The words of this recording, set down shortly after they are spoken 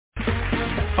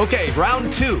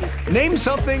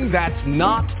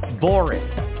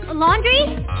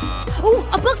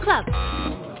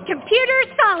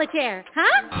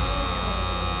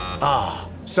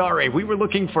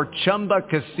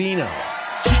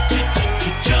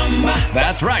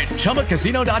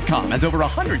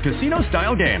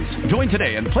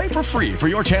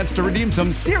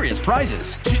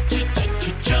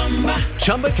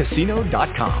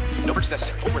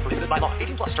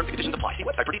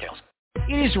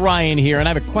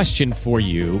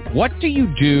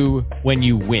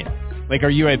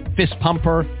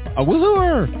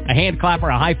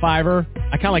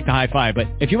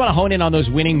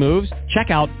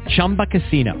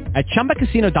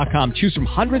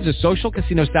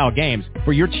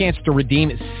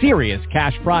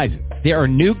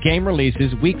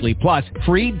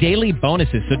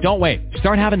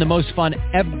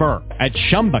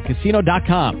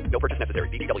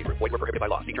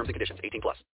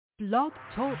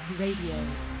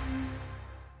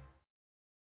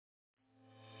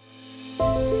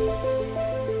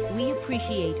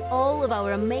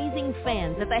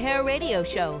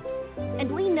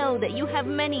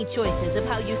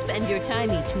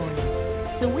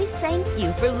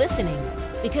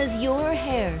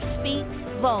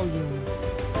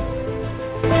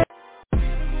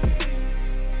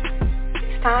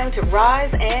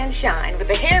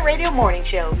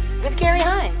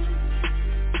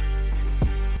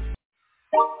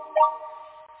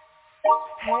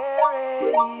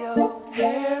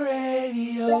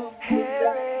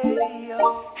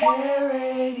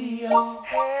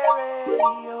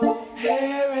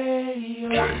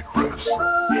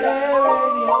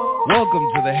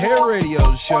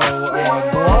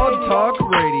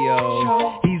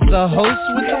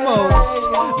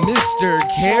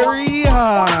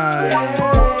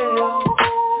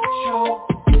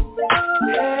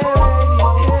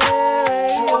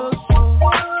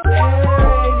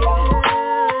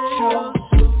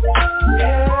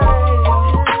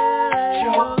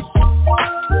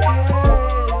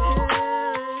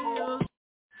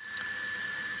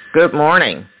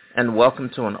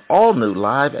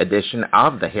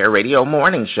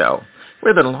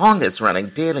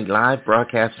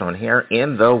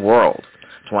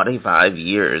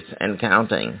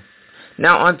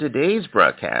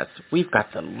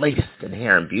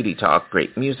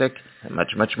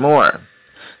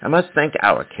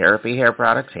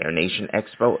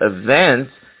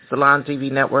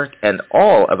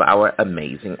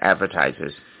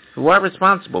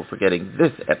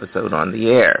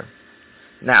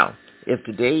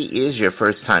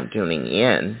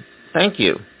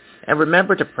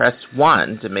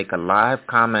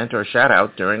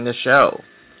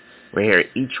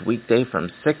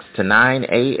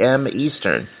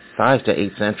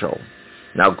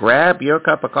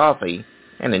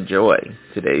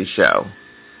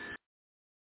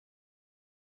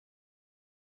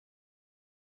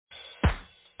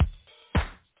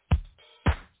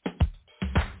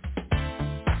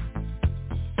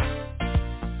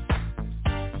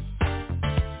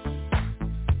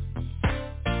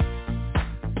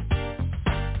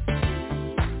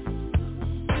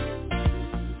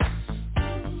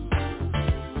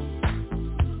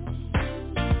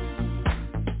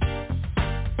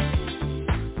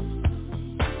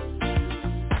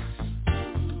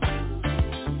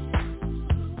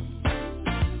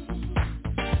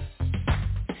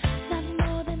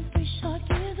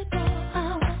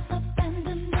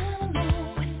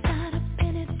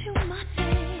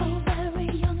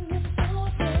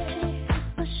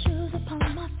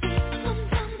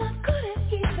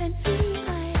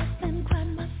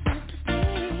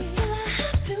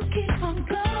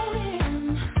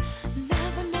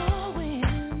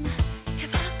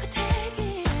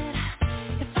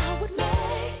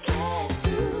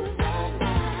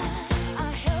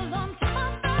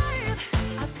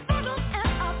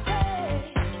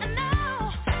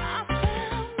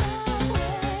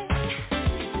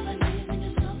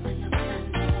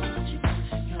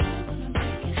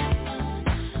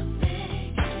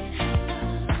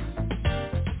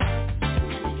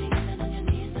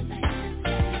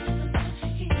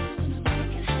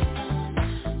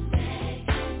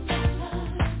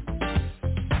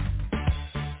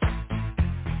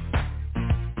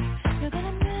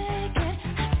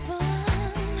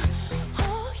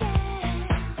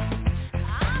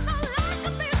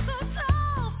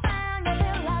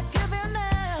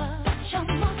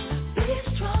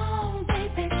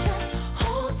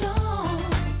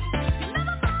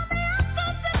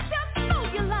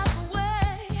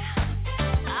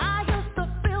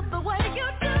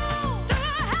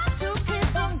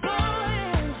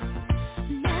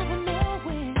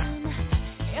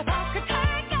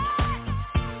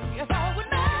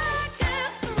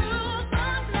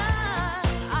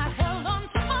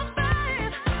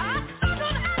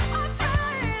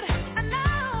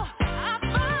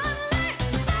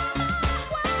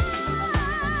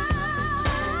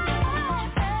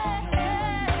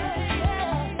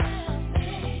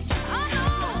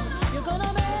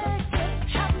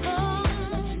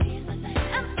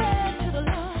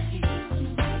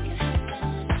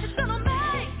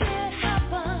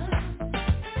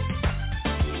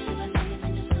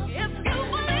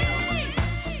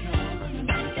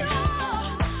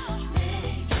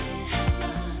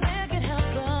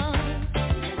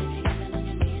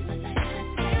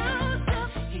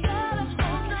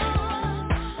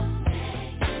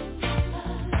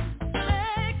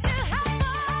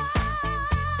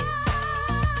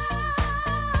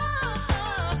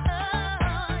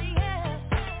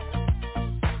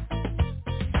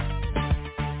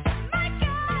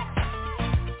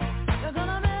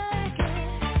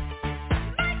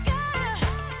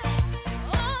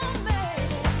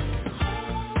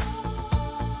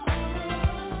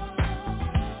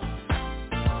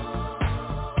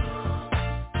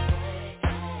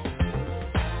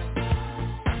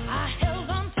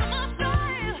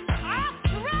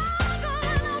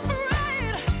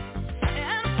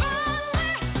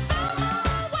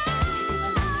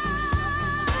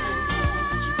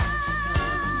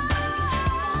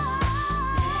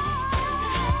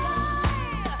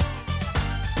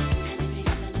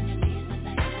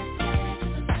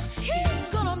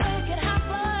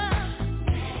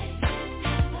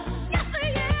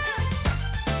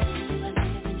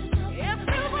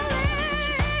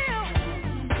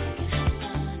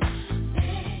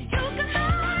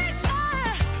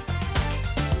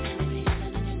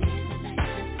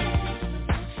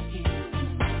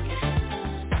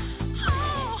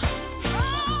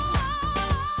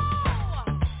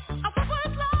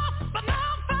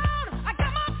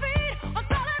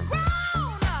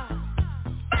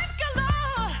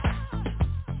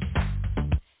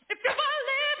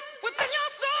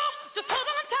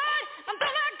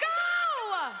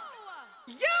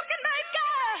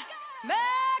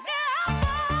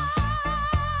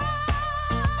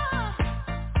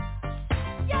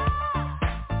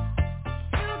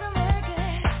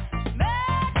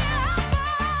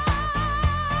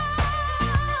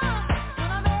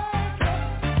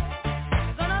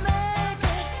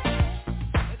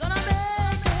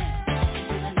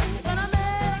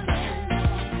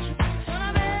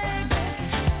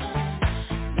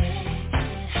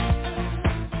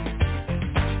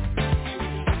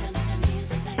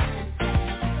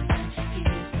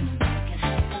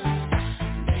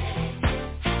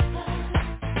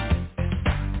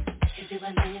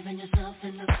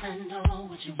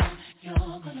you're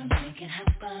gonna make it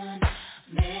happen.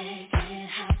 Make it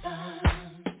happen.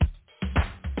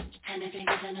 And if you're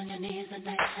getting on your knees at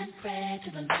night and pray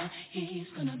to the Lord, He's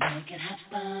gonna make it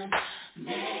happen.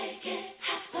 Make it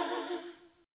happen.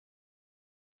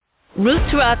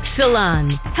 Roots Rock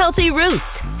Salon. Healthy roots,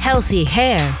 healthy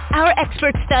hair. Our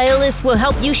expert stylists will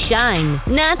help you shine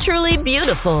naturally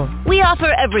beautiful. We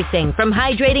offer everything from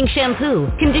hydrating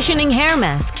shampoo, conditioning hair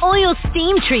mask, oil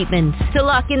steam treatments to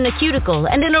lock in the cuticle,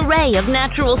 and an array of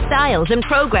natural styles and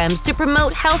programs to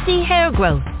promote healthy hair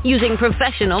growth using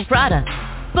professional products.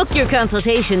 Book your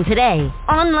consultation today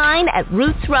online at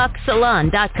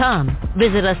rootsrocksalon.com.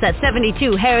 Visit us at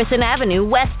 72 Harrison Avenue,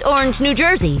 West Orange, New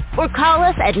Jersey, or call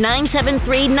us at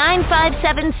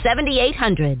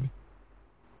 973-957-7800.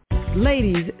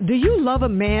 Ladies, do you love a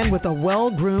man with a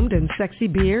well-groomed and sexy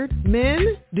beard?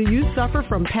 Men, do you suffer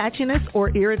from patchiness or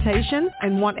irritation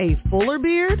and want a fuller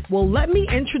beard? Well, let me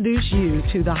introduce you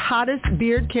to the hottest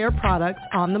beard care products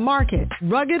on the market.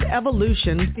 Rugged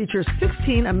Evolution features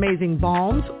 16 amazing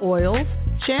balms, oils,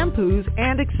 shampoos,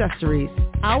 and accessories.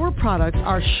 Our products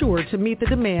are sure to meet the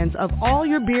demands of all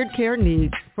your beard care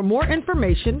needs. For more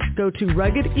information, go to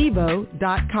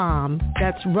RuggedEvo.com.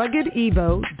 That's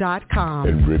RuggedEvo.com.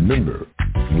 And remember,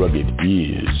 rugged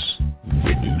is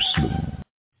the new smooth.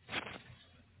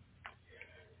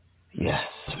 Yes,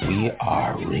 we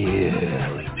are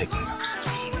really picking up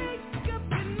steam.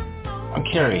 I'm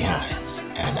Kerry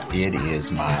Hines, and it is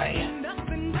my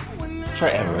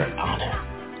forever honor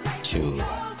to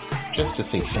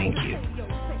say thank you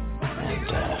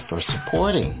and for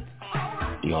supporting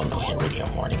the All New Hair Radio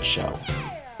Morning Show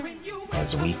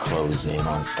as we close in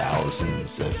on thousands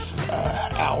of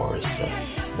hours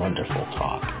of wonderful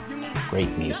talk,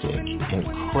 great music,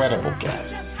 incredible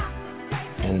guests,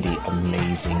 and the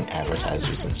amazing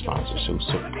advertisers and sponsors who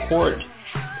support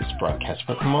this broadcast,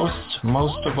 but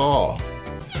most of all,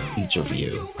 each of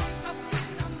you.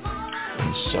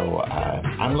 And so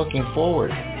I'm looking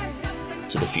forward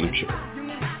to the future.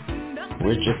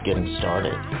 We're just getting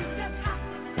started.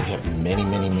 We have many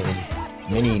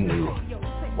new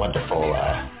wonderful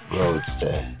roads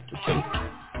to take,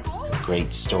 great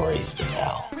stories to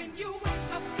tell,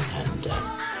 and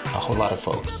a whole lot of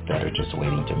folks that are just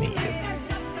waiting to meet you.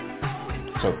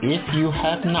 So if you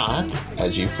have not,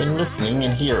 as you've been listening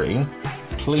and hearing,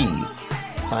 please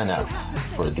sign up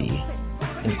for the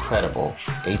incredible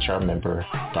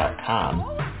hrmember.com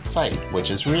site, which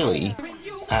is really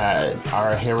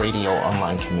our Hair Radio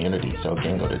online community. So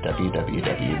again, go to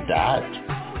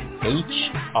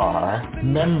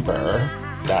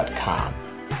www.hrmember.com.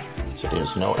 So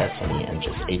there's no S on the end,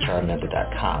 just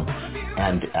hrmember.com.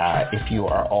 And if you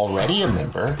are already a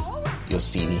member, you'll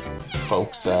see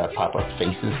folks pop up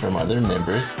faces from other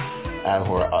members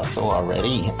who are also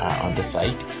already on the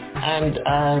site. And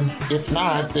if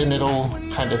not, then it'll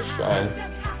kind of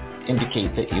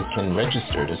indicate that you can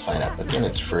register to sign up. Again,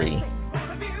 it's free.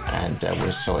 And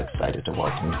we're so excited to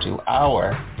welcome you to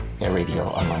our Hair Radio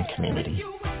online community.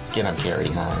 Again, I'm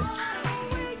Kerry Hines.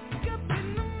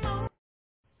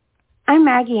 I'm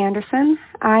Maggie Anderson.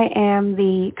 I am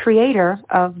the creator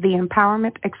of the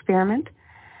Empowerment Experiment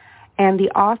and the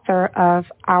author of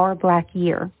Our Black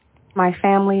Year, my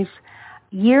family's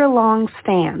year-long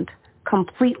stand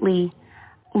completely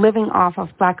living off of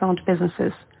Black-owned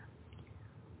businesses.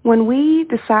 When we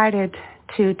decided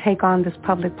to take on this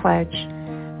public pledge,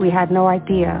 we had no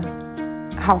idea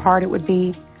how hard it would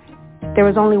be. There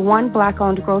was only one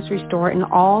Black-owned grocery store in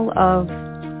all of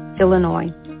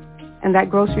Illinois, and that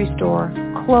grocery store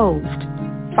closed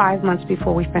 5 months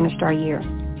before we finished our year.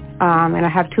 And I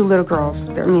have 2 little girls.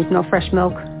 That means no fresh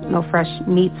milk, no fresh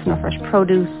meats, no fresh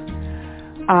produce.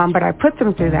 But I put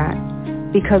them through that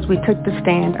because we took the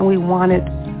stand and we wanted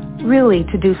really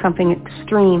to do something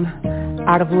extreme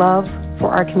out of love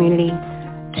for our community,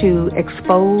 to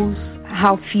expose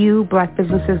how few Black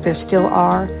businesses there still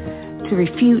are, to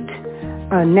refute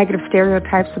negative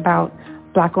stereotypes about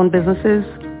Black-owned businesses,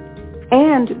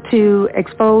 and to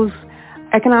expose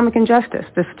economic injustice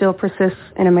that still persists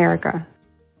in America.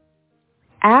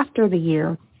 After the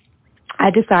year, I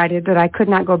decided that I could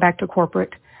not go back to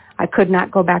corporate. I could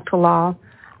not go back to law.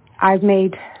 I've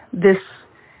made this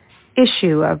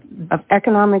issue of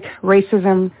economic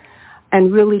racism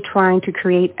and really trying to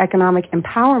create economic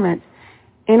empowerment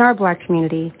in our Black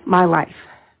community my life.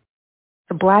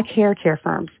 The Black hair care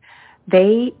firms,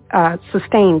 they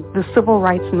sustained the civil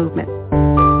rights movement.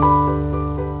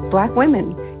 Black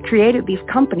women created these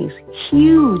companies,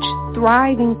 huge,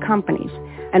 thriving companies,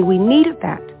 and we needed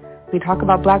that. We talk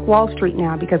about Black Wall Street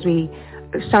now because we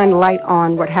shine light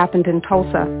on what happened in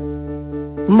Tulsa.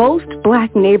 Most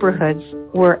Black neighborhoods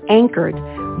were anchored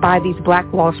by these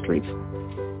black Wall Streets.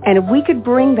 And if we could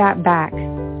bring that back,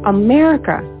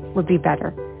 America would be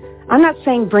better. I'm not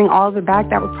saying bring all of it back.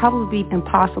 That would probably be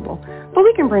impossible. But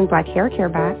we can bring black hair care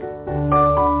back.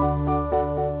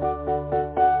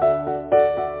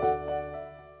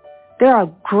 There are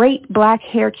great black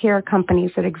hair care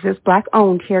companies that exist,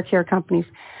 black-owned hair care companies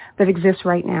that exist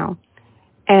right now.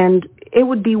 And it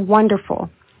would be wonderful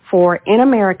for, in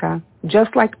America,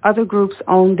 just like other groups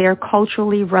own their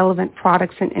culturally relevant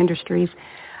products and industries,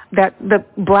 that the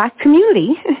black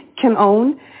community can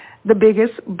own the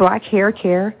biggest black hair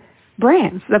care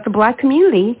brands, that the black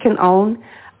community can own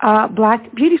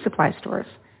black beauty supply stores.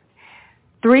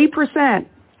 3%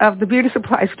 of the beauty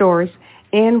supply stores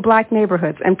in black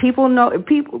neighborhoods, and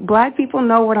black people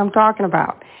know what I'm talking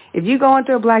about. If you go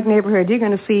into a black neighborhood, you're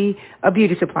going to see a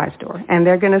beauty supply store, and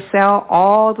they're going to sell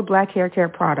all the black hair care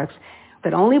products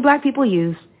that only black people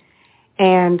use,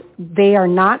 and they are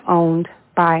not owned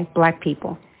by black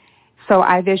people. So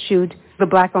I've issued the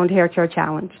Black-Owned Hair Care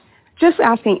Challenge, just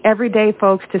asking everyday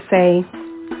folks to say,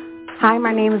 hi,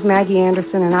 my name is Maggie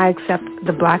Anderson, and I accept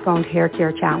the Black-Owned Hair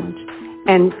Care Challenge,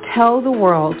 and tell the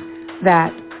world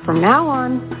that from now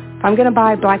on, if I'm going to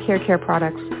buy black hair care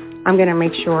products, I'm going to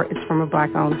make sure it's from a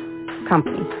black-owned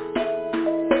company.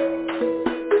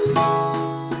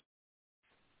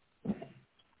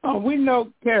 Oh, we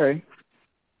know, Carrie.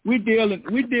 We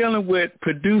dealing with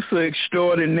producer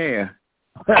extraordinaire.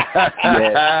 So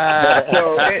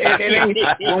it ain't,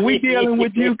 when we dealing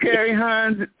with you, Carrie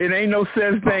Hines, it ain't no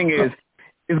such thing as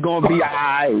it's gonna be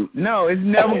alright. No, it's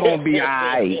never gonna be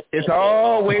alright. It's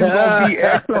always gonna be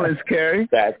excellence, Carrie.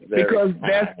 Because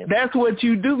that's what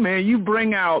you do, man. You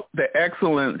bring out the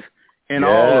excellence in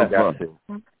all of us.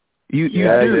 You do.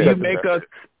 You make us.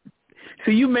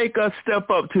 So you make us step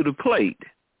up to the plate,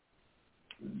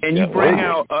 and you bring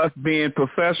out us being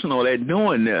professional at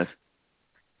doing this.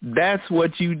 That's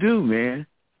what you do, man.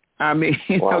 I mean,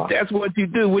 that's what you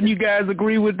do. Wouldn't you guys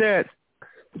agree with that?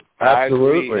 Absolutely. I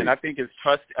agree. And I think it's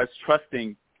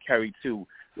trusting, Kerry, too.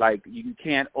 Like, you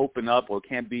can't open up or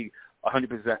can't be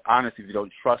 100% honest if you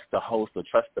don't trust the host or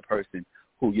trust the person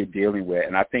who you're dealing with.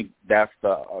 And I think that's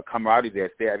the camaraderie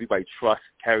that's there. Everybody trusts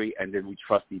Kerry, and then we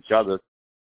trust each other.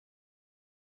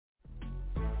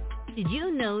 Did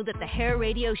you know that the Hair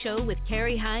Radio Show with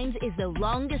Kerry Hines is the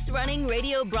longest-running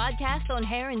radio broadcast on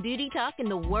hair and beauty talk in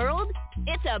the world?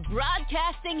 It's a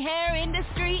broadcasting hair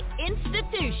industry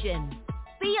institution.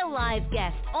 Be a live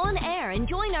guest on air and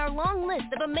join our long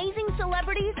list of amazing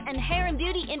celebrities and hair and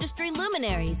beauty industry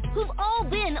luminaries who've all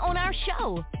been on our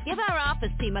show. Give our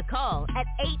office team a call at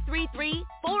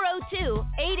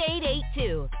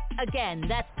 833-402-8882. Again,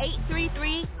 that's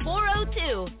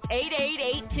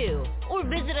 833-402-8882. Or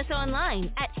visit us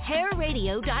online at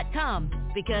hairradio.com,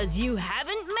 because you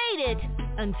haven't made it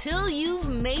until you've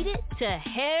made it to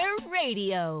Hair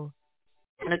Radio.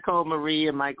 Nicole Marie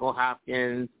and Michael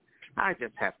Hopkins, I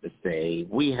just have to say,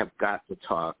 we have got to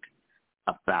talk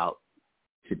about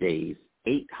today's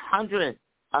 800th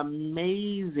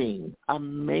amazing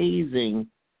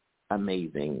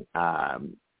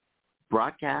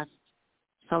broadcast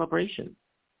celebration.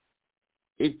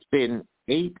 It's been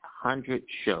 800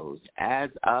 shows as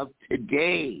of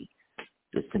today,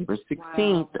 December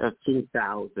 16th of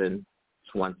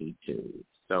 2022.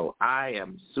 So I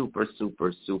am super,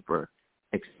 super, super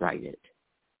excited.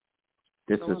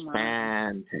 This is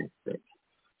fantastic.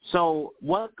 So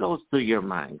what goes through your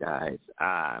mind, guys?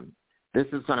 This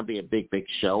is going to be a big, big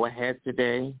show ahead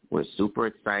today. We're super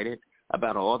excited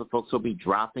about all the folks who will be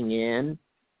dropping in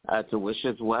to wish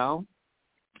as well,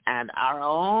 and our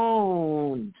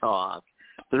own talk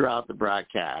throughout the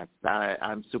broadcast.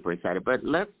 I'm super excited. But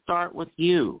let's start with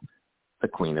you, the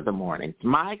Queen of the Mornings,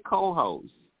 my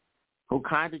co-host, who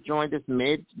kind of joined us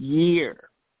mid-year.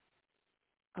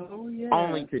 Oh, yeah.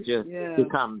 Only to just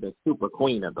become the super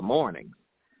queen of the morning,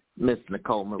 Miss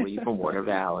Nicole Marie from Water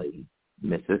Valley,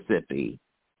 Mississippi.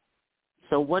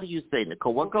 So what do you say,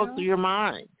 Nicole? What goes through your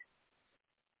mind?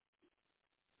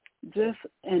 Just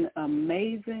an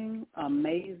amazing,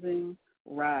 amazing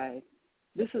ride.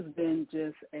 This has been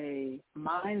just a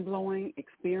mind-blowing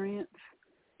experience.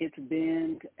 It's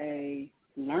been a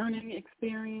learning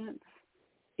experience.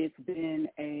 It's been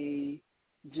a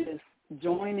just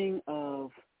joining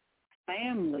of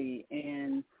family,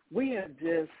 and we have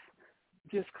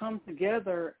just come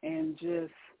together and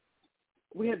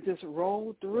we have just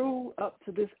rolled through up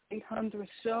to this 800th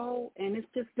show, and it's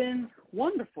just been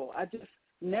wonderful. I just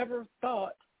never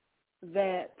thought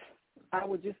that I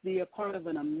would just be a part of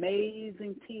an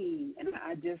amazing team, and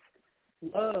I just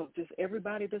love just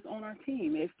everybody that's on our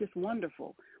team. It's just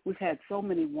wonderful. We've had so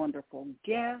many wonderful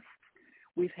guests.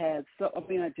 We've had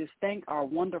I just thank our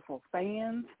wonderful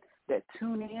fans that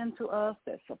tune in to us,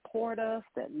 that support us,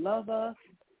 that love us,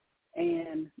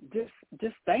 and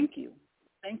just thank you.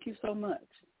 Thank you so much.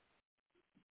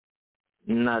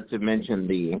 Not to mention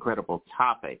the incredible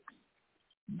topics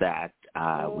that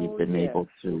we've been able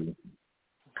to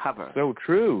cover. So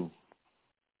true.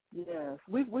 Yes,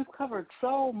 we've covered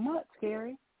so much,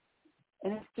 Gary,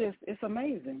 and it's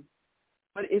amazing.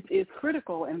 But it's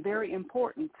critical and very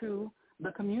important to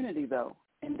the community, though,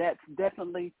 and that's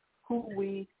definitely who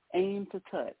we aim to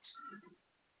touch.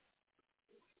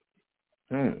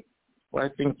 Well, I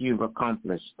think you've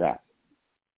accomplished that.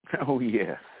 Oh,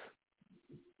 yes.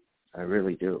 I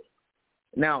really do.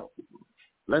 Now,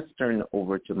 let's turn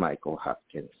over to Michael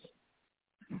Hopkins.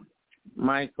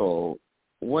 Michael,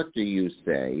 what do you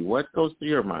say? What goes through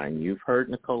your mind? You've heard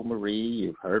Nicole Marie.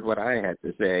 You've heard what I had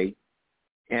to say.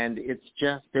 And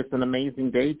it's an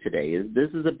amazing day today. This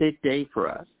is a big day for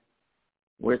us.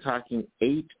 We're talking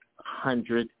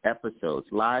 800 episodes,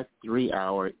 live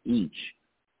 3-hour each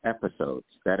episodes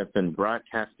that have been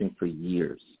broadcasting for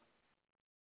years.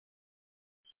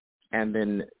 And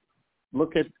then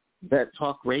look at Vet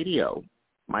Talk Radio.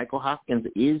 Michael Hopkins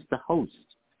is the host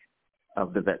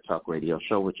of the Vet Talk Radio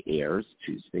show, which airs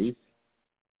Tuesdays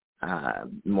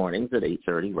mornings at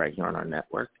 8:30 right here on our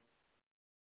network.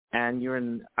 And you're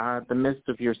in the midst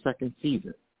of your second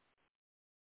season.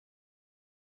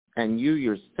 And you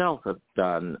yourself have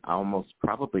done almost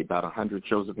probably about 100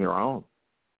 shows of your own.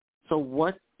 So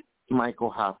what, Michael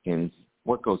Hopkins,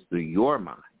 what goes through your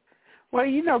mind? Well,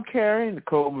 Carrie and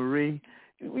Nicole Marie,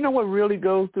 what really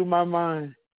goes through my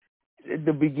mind?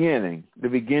 The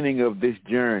beginning of this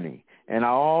journey. And I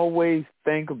always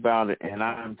think about it, and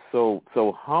I'm so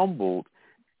humbled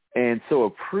and so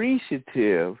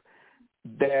appreciative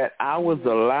that I was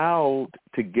allowed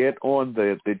to get on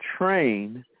the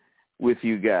train with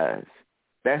you guys.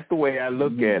 That's the way I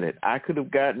look at it. I could have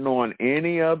gotten on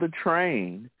any other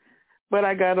train, but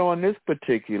I got on this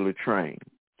particular train.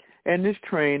 And this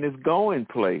train is going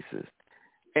places.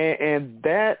 And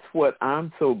that's what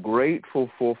I'm so grateful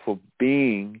for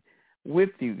being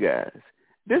with you guys.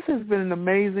 This has been an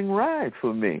amazing ride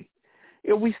for me.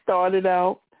 We started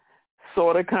out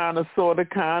sort of, kind of,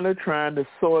 trying to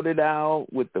sort it out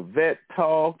with the vet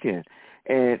talk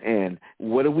and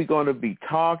what are we going to be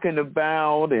talking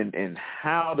about and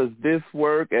how does this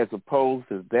work as opposed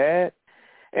to that.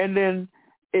 And then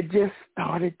it just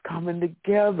started coming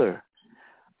together.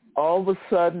 All of a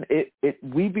sudden,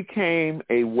 we became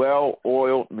a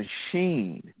well-oiled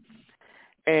machine.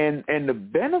 And the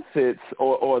benefits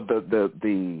or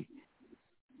the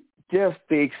just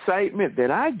the excitement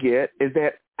that I get is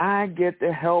that I get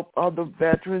to help other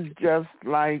veterans just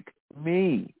like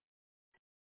me.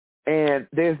 And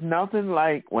there's nothing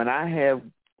like when I have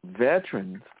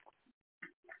veterans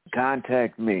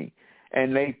contact me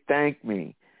and they thank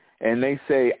me and they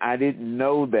say, I didn't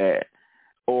know that,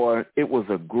 or it was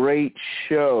a great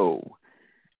show.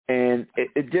 And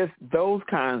it just, those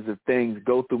kinds of things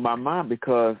go through my mind,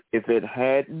 because if it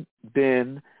hadn't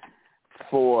been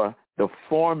for the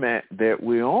format that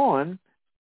we're on,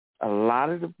 a lot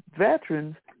of the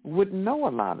veterans wouldn't know a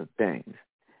lot of things.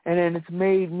 And then it's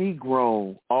made me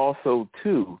grow also,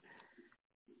 too,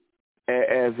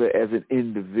 as an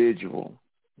individual.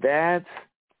 That's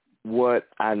what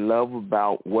I love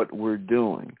about what we're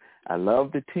doing. I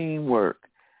love the teamwork.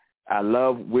 I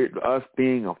love us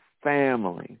being a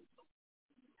family.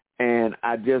 And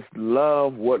I just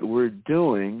love what we're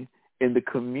doing in the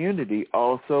community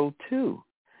also, too.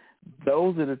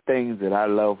 Those are the things that I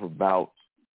love about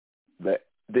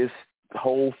this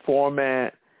whole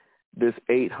format, this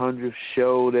 800th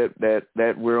show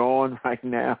that we're on right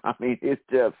now. I mean, it's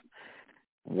just,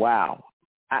 wow.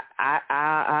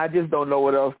 I just don't know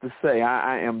what else to say.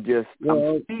 I'm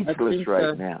speechless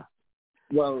right now.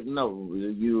 Well, no,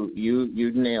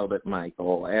 you nailed it,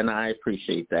 Michael, and I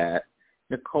appreciate that.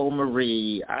 Nicole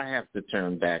Marie, I have to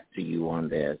turn back to you on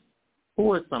this.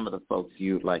 Who are some of the folks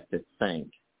you'd like to thank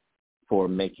for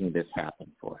making this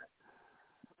happen for us?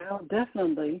 Well,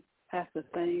 definitely have to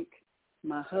thank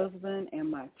my husband and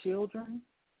my children.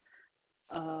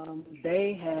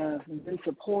 They have been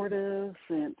supportive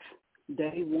since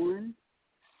day one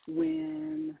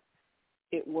when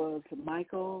it was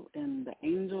Michael and the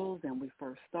Angels and we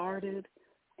first started.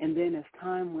 And then as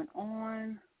time went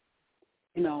on,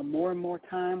 more and more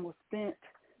time was spent,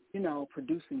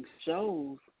 producing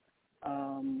shows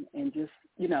and just,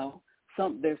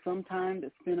 there's some time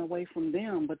that's spent away from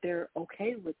them, but they're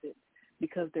okay with it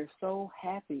because they're so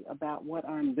happy about what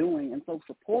I'm doing and so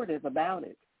supportive about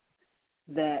it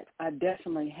that I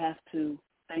definitely have to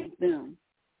thank them.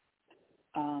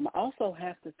 I also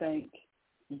have to thank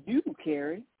you,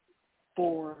 Carrie,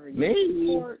 for your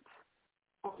support.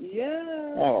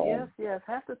 Yes.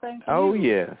 Have to thank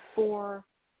you for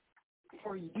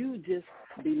you just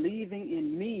believing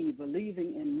in me,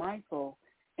 believing in Michael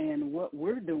and what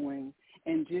we're doing,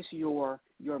 and just your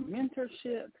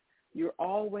mentorship. You're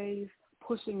always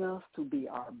pushing us to be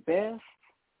our best,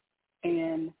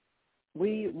 and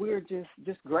we're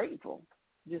just grateful,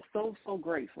 just so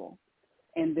grateful.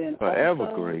 And then forever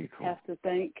also grateful. Have to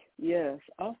thank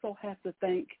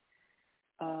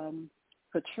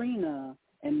Katrina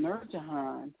and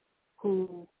Nurjahan,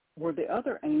 who were the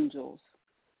other angels.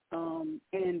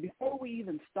 And before we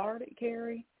even started,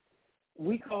 Carrie,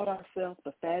 we called ourselves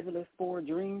the Fabulous Four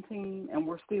Dream Team, and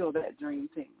we're still that dream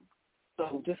team.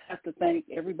 So just have to thank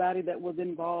everybody that was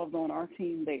involved on our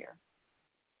team there.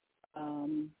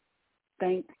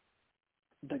 Thank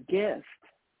the guests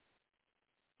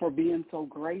for being so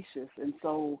gracious and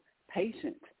so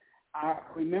patient. I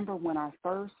remember when I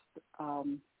first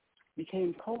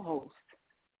became co-host,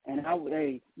 and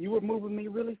you were moving me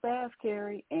really fast,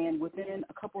 Carrie, and within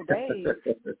a couple of days,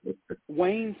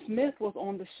 Wayne Smith was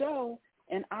on the show,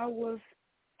 and I was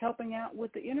helping out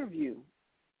with the interview.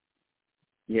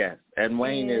 Yes, and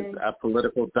Wayne is a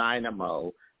political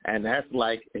dynamo, and that's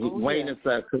like Wayne is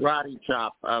a karate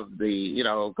chop of the,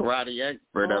 karate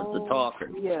expert of the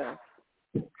talkers. Yes.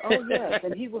 Oh, yes,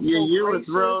 and he was so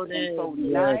gracious and so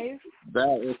nice. That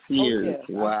was huge. Yes.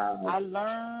 Wow. I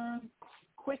learned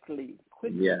quickly.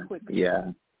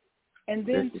 Yeah. And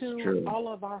then to all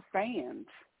of our fans,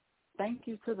 thank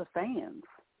you to the fans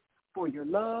for your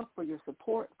love, for your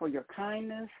support, for your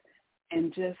kindness,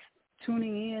 and just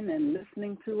tuning in and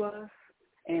listening to us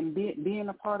and being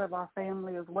a part of our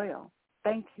family as well.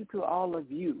 Thank you to all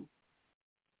of you.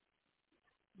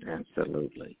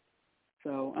 Absolutely.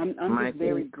 So I'm just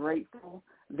very grateful,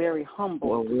 very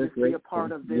humble to just be a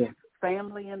part of this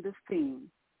family and this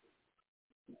team.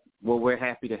 Well, we're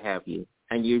happy to have you,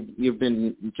 and you've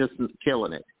been just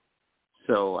killing it.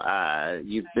 So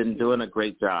you've been doing a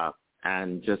great job,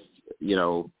 and just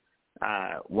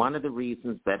one of the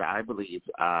reasons that I believe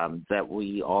that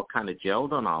we all kind of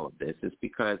gelled on all of this is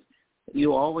because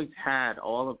you always had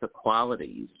all of the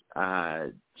qualities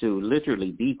to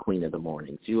literally be Queen of the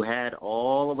Mornings. You had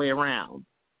all the way around.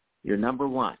 You're number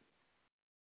one,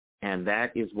 and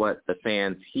that is what the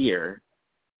fans hear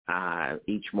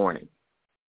each morning.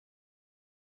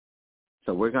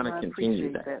 So we're going to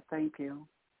continue that. Thank you.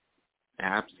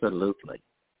 Absolutely.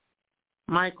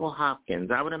 Michael Hopkins,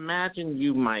 I would imagine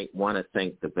you might want to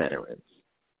thank the veterans.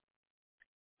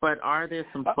 But are there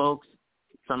some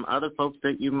other folks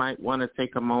that you might want to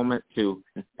take a moment to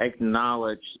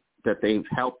acknowledge that they've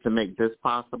helped to make this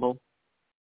possible?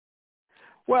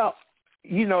 Well,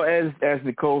 as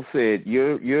Nicole said,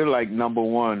 you're like number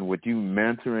one with you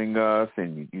mentoring us,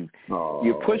 and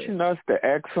you're pushing us to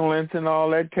excellence and all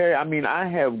that, Carrie. I mean, I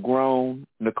have grown.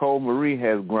 Nicole Marie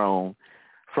has grown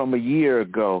from a year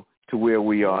ago to where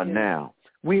we are now.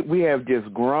 We have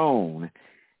just grown,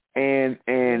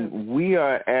 and we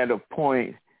are at a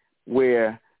point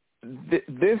where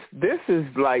this is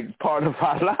like part of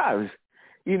our lives,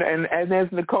 And as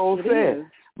Nicole said,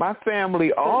 my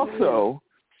family also.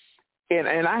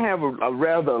 And I have a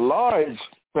rather large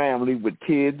family with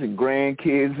kids and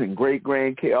grandkids and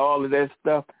great-grandkids, all of that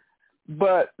stuff.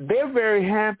 But they're very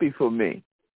happy for me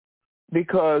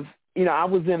because, I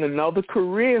was in another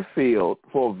career field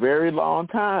for a very long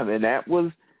time, and that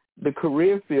was the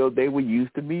career field they were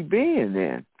used to me being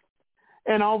in.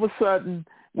 And all of a sudden,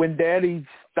 when Daddy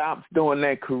stops doing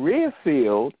that career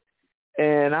field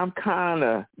and I'm kind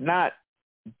of not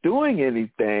doing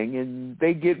anything, and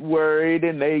they get worried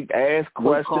and they ask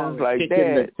questions like that.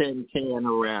 Kicking the tin can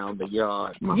around the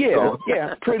yard.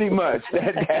 Yeah, pretty much.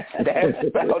 That's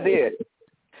about it.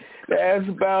 That's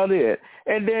about it.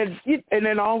 And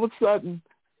then all of a sudden,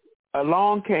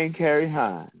 along came Carrie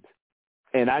Hines,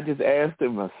 and I just asked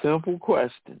him a simple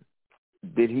question: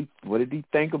 what did he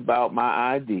think about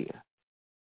my idea?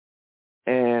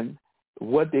 And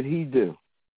what did he do?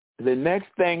 The next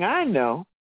thing I know,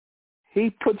 he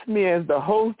puts me as the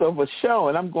host of a show,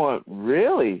 and I'm going,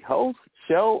 really? Host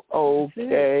show?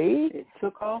 Okay. It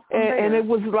took off and it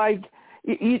was like,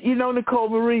 Nicole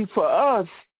Marie, for us,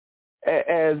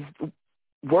 as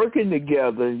working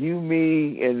together, you,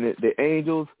 me, and the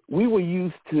Angels, we were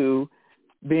used to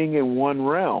being in one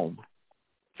realm.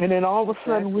 And then all of a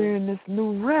sudden, we're in this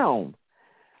new realm.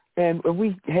 And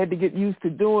we had to get used to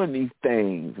doing these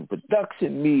things, and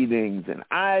production meetings and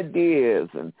ideas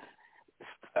and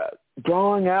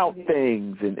drawing out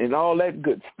things and all that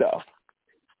good stuff.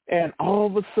 And all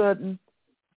of a sudden,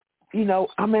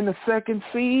 I'm in the second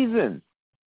season.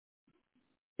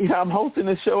 I'm hosting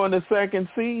a show in the second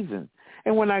season.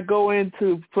 And when I go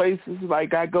into places,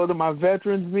 like I go to my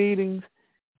veterans meetings,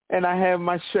 and I have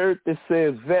my shirt that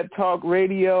says Vet Talk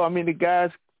Radio, the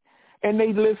guys, and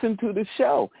they listen to the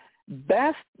show.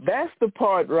 That's the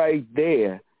part right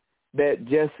there that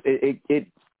just, it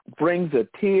brings a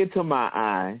tear to my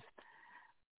eyes.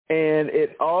 And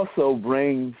it also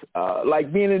brings,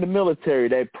 like being in the military,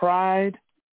 that pride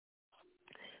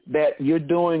that you're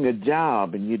doing a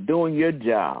job and you're doing your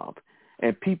job,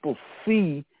 and people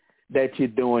see that you're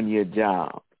doing your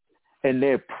job, and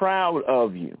they're proud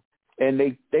of you, and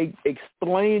they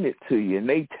explain it to you, and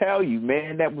they tell you,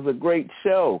 man, that was a great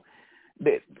show.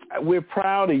 That we're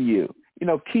proud of you.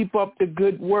 Keep up the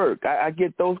good work. I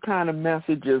get those kind of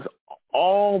messages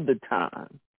all the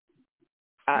time.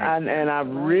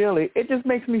 It just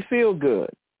makes me feel good.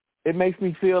 It makes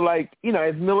me feel like,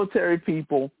 as military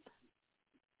people,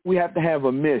 we have to have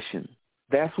a mission.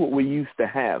 That's what we're used to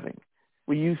having.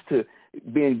 We're used to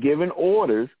being given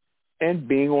orders and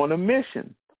being on a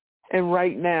mission. And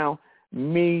right now,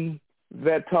 me,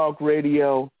 Vet Talk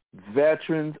Radio,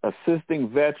 veterans, assisting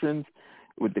veterans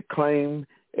with the claim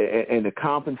and the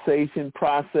compensation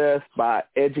process by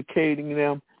educating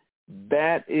them,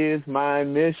 that is my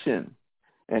mission.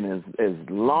 And as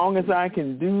long as I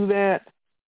can do that,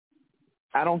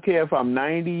 I don't care if I'm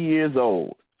 90 years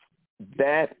old.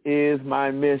 That is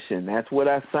my mission. That's what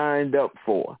I signed up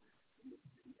for.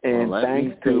 And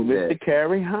thanks to Mr.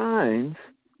 Kerry Hines.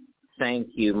 Thank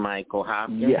you, Michael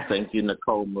Hopkins. Yes. Thank you,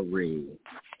 Nicole Marie.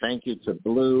 Thank you to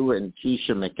Blue and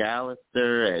Keisha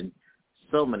McAllister and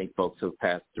so many folks who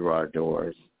passed through our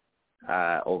doors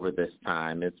over this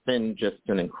time. It's been just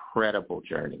an incredible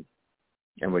journey,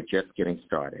 and we're just getting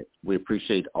started. We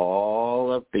appreciate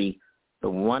all of the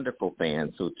wonderful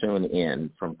fans who tune in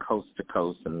from coast to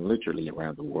coast and literally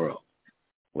around the world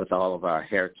with all of our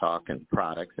hair talk and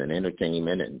products and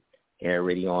entertainment and Hair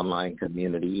Radio Online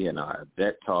community and our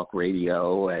Vet Talk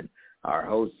Radio and our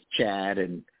host chat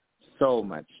and so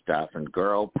much stuff and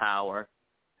girl power.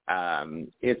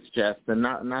 It's just, and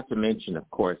not to mention, of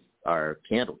course, our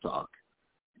Candle Talk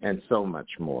and so much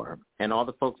more. And all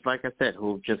the folks, like I said,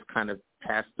 who just kind of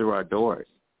passed through our doors.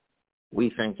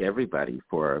 We thank everybody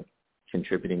for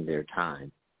contributing their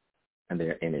time and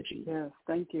their energy. Yes,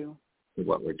 thank you. To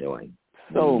what we're doing.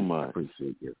 So much.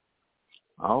 Appreciate you.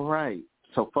 All right.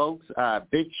 So, folks,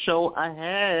 big show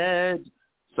ahead.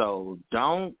 So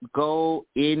don't go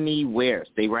anywhere.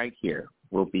 Stay right here.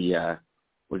 We're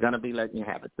going to be letting you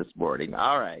have it this morning.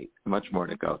 All right. Much more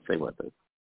to go. Stay with us.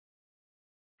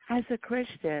 As a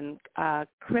Christian,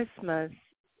 Christmas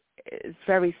is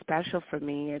very special for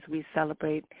me as we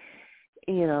celebrate,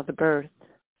 the birth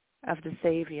of the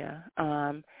Savior.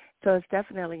 So it's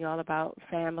definitely all about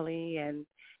family and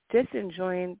just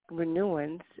enjoying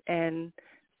renewance and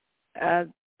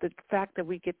the fact that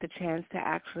we get the chance to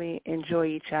actually enjoy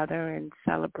each other and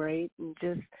celebrate and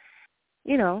just,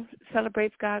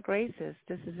 celebrate God's graces.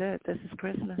 This is it. This is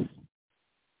Christmas.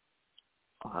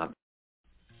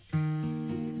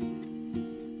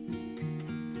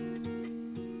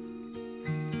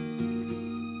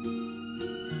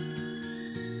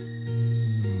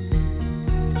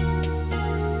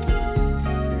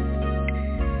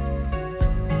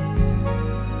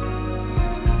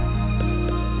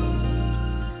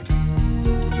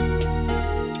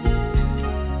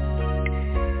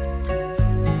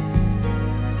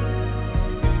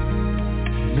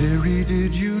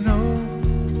 Did you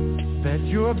know that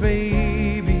your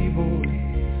baby boy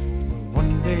will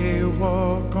one day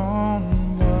walk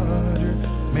on water?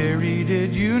 Mary,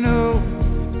 did you know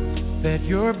that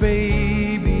your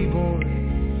baby boy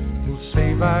will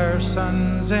save our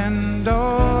sons and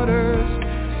daughters?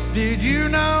 Did you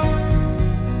know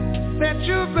that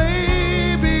your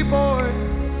baby boy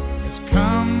has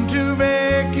come to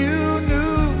make you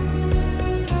new?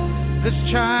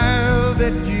 This child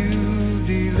that you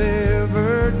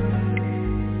delivered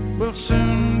will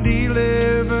soon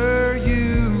deliver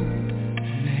you.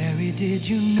 Mary, did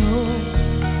you know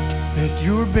that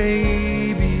your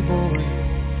baby boy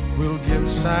will give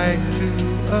sight to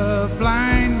a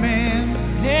blind man?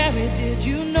 Mary, did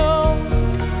you know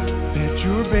that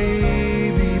your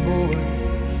baby boy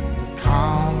will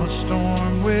calm a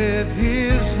storm with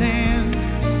his hand?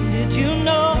 Did you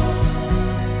know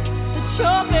that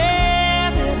your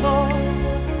baby boy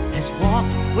walk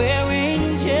where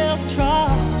angels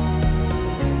trod,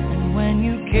 and when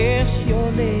you kiss your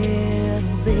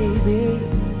little baby,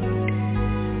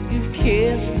 you've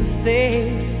kissed the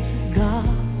face of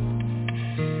God.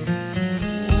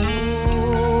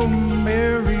 Oh,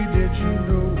 Mary, did you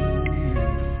know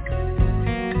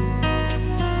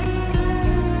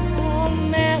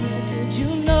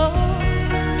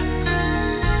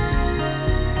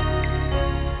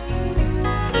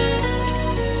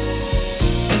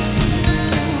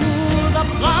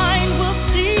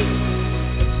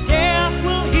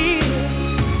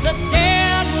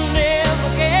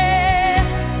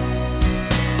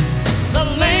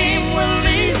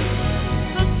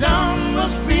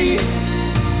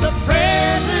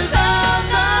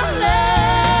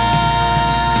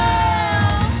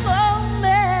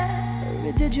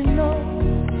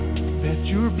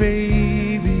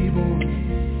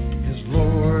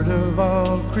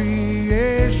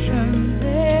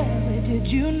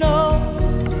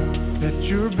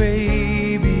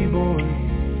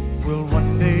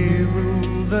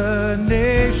the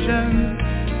nation.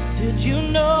 Did you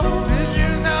know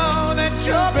that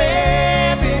your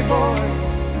baby boy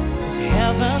is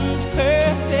heaven's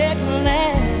perfect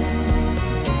land?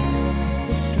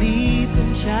 The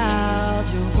sleeping child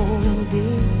you're holding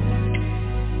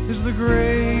is the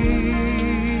great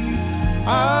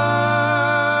I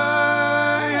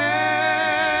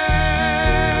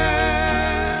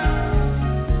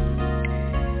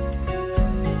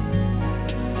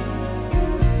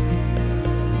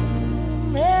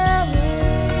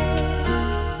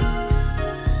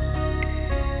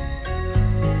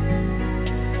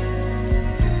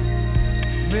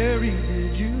Mary,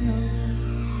 did you know?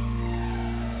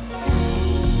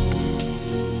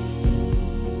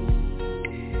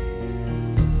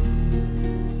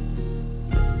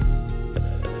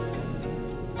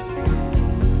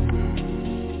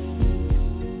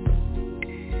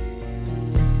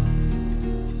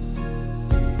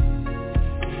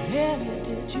 Mary,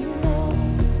 did you know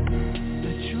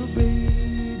that your baby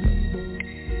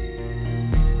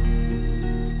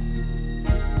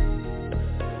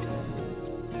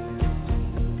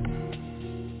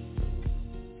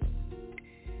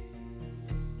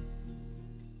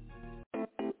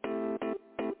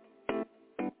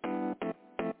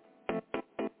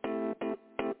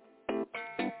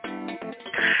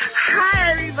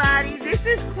Hi, everybody. This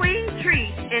is Queen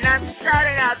Treat, and I'm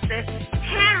starting out the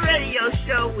Hair Radio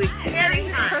Show with Carrie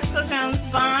Hines. Crystal Jones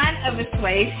Vaughn of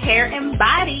Assuage Hair and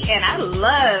Body, and I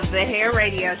love the Hair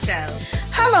Radio Show.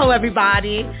 Hello,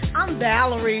 everybody. I'm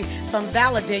Valerie from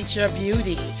Validate Your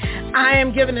Beauty. I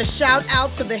am giving a shout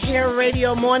out to the Hair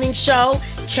Radio Morning Show,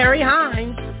 Carrie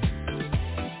Hines.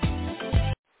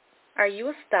 Are you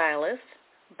a stylist,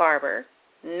 barber,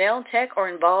 nail tech, or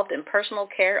involved in personal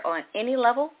care on any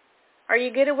level? Are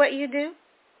you good at what you do?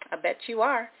 I bet you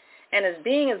are. And as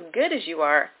being as good as you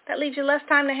are, that leaves you less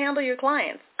time to handle your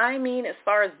clients. I mean, as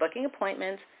far as booking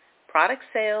appointments, product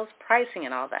sales, pricing,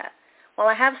 and all that. Well,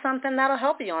 I have something that'll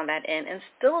help you on that end and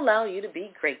still allow you to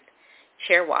be great.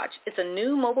 ChairWatch. It's a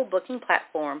new mobile booking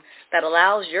platform that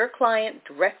allows your client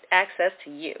direct access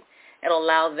to you. It'll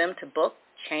allow them to book,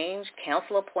 change,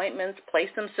 cancel appointments,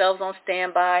 place themselves on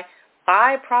standby,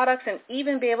 buy products, and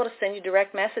even be able to send you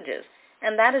direct messages.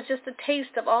 And that is just a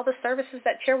taste of all the services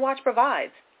that ChairWatch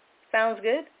provides. Sounds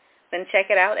good? Then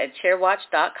check it out at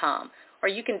chairwatch.com, or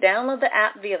you can download the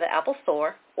app via the Apple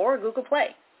Store or Google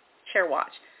Play.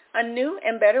 ChairWatch, a new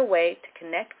and better way to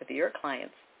connect with your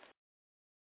clients.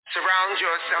 Surround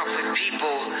yourself with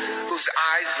people whose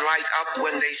eyes light up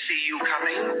when they see you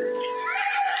coming.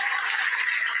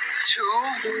 2,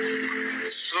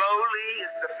 slowly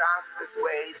is the fastest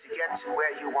way to get to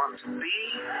where you want to be.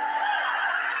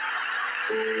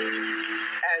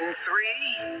 And 3,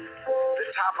 the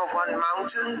top of one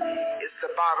mountain is the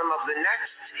bottom of the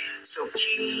next, so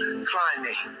keep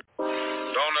climbing.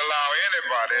 Don't allow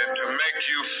anybody to make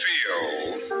you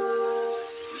feel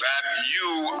that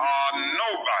you are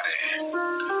nobody.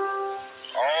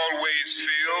 Always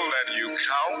feel that you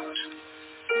count.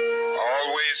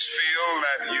 Always feel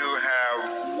that you have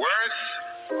worth.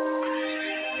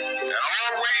 And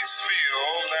always feel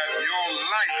that your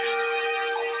life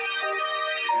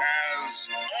has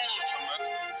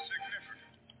ultimate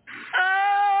significance. I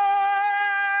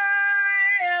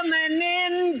am an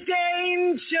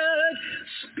endangered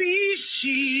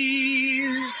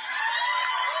species,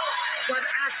 but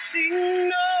I sing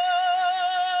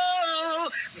no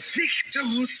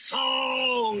victim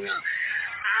song. I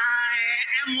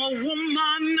am a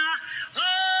woman, I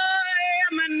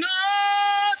am an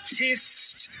artist,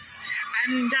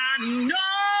 and I know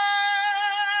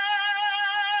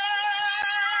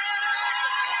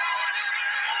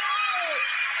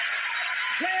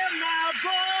where my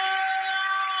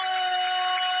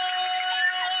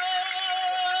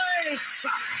voice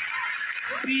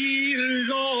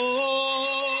belongs.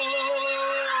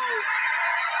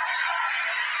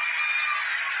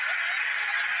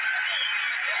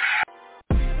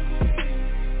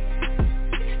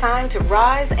 Time to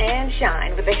rise and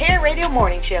shine with the Hair Radio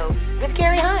Morning Show with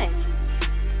Carrie Hines.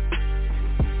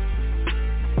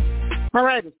 All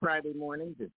right, it's Friday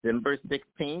morning, December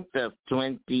 16th of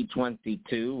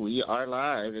 2022. We are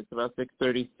live. It's about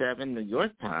 6:37 New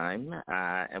York time,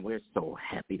 and we're so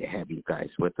happy to have you guys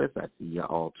with us. I see you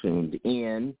all tuned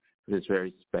in to this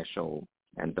very special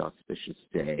and auspicious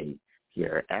day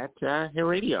here at Hair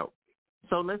Radio.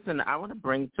 So listen, I want to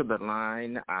bring to the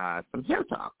line some hair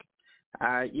talk.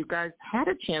 You guys had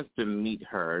a chance to meet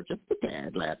her just a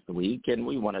tad last week, and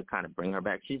we want to kind of bring her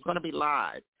back. She's going to be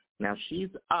live. Now, she's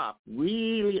up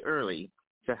really early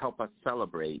to help us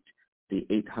celebrate the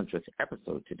 800th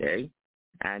episode today.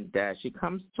 And she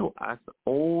comes to us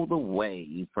all the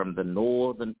way from the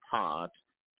northern part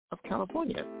of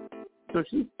California. So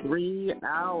she's 3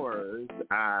 hours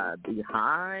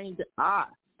behind us.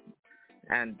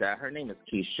 And her name is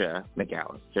Keisha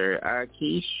McAllister.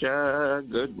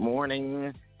 Keisha, good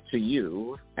morning to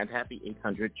you, and happy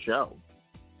 800 show.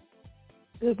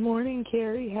 Good morning,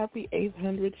 Carrie. Happy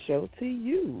 800 show to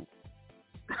you.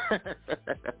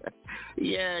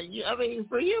 Yeah, I mean,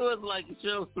 for you it's like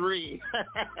show 3.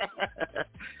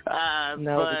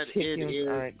 No, but the chickens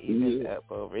aren't even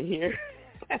up over here.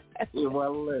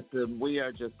 Well, listen, we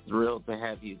are just thrilled to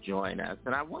have you join us.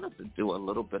 And I wanted to do a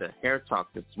little bit of hair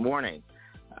talk this morning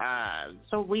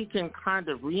so we can kind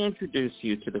of reintroduce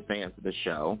you to the fans of the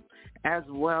show, as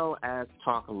well as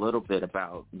talk a little bit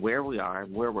about where we are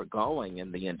and where we're going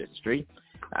in the industry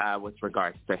with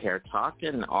regards to hair talk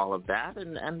and all of that,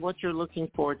 and what you're looking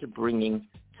forward to bringing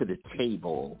to the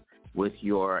table with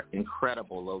your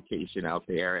incredible location out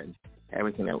there and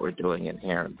everything that we're doing in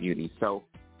hair and beauty. So,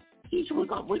 Keisha,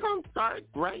 we're going to start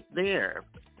right there.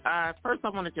 First, I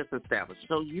want to just establish.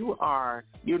 So you're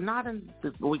not in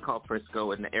what we call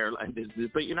Frisco in the airline business,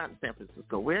 but you're not in San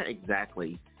Francisco. Where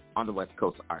exactly on the West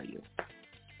Coast are you?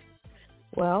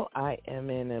 Well, I am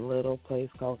in a little place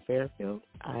called Fairfield.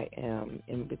 I am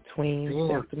in between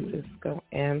San Francisco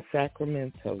and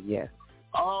Sacramento, yes.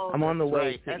 Oh, I'm on the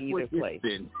way right. to either place.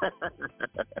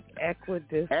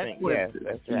 Equidistant, yes,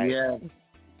 that's right. Yes,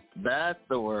 that's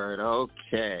the word,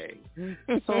 okay.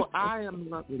 So I am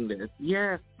loving this,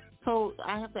 yes. So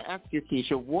I have to ask you,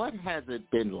 Keisha, what has it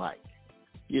been like?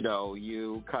 You know,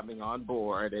 you coming on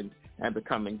board and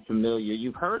becoming familiar.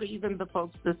 You've heard even the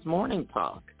folks this morning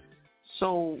talk.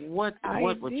 So what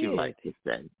would you like to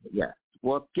say? Yes.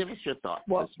 Well, give us your thoughts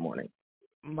this morning.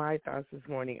 My thoughts this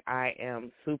morning, I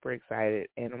am super excited,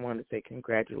 and I want to say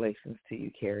congratulations to you,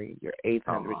 Carrie, your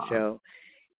 800 show,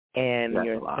 and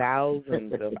your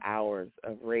thousands of hours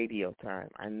of radio time.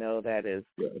 I know that has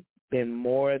been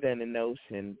more than a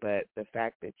notion, but the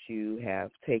fact that you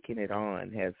have taken it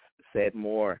on has said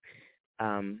more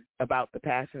about the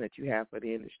passion that you have for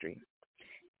the industry.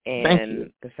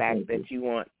 And the fact that you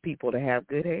want people to have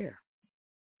good hair.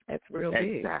 That's real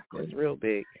big. Exactly. It's real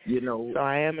big. You know, so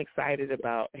I am excited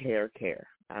about hair care.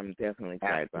 I'm definitely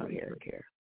excited about hair care.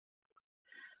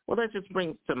 Well, that just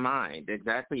brings to mind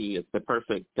exactly it's the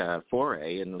perfect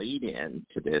foray and lead-in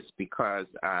to this because,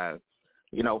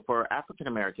 you know, for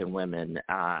African-American women,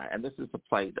 and this is the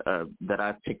plight that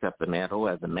I've picked up the mantle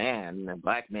as a man, a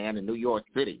black man in New York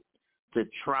City, to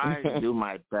try to do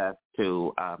my best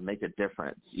to make a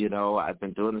difference. You know, I've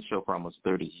been doing the show for almost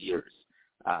 30 years,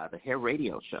 the hair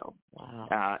radio show,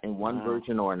 in one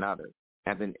version or another.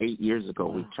 And then 8 years ago,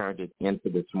 we turned it into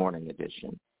this morning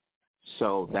edition.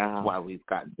 So that's why we've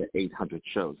gotten to 800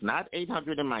 shows. Not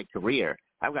 800 in my career.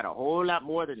 I've got a whole lot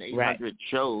more than 800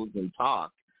 shows and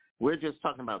talk. We're just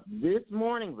talking about this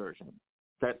morning version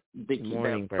that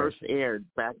first aired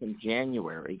back in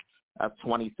January of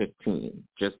 2015,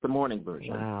 just the morning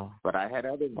version. Wow. But I had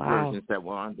other versions that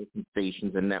were on different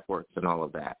stations and networks and all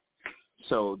of that.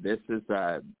 So this is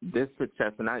this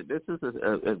success, and this is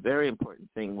a very important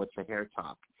thing with the hair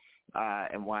talk,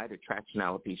 and why the Traction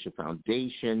Alopecia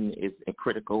Foundation is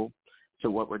critical to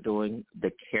what we're doing.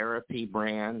 The Kerapi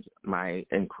brand, my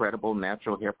incredible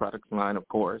natural hair products line, of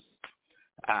course.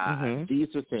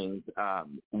 These are things.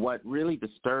 What really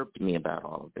disturbed me about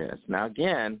all of this. Now,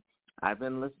 again, I've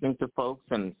been listening to folks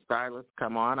and stylists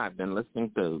come on. I've been listening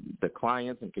to the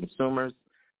clients and consumers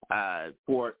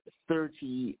for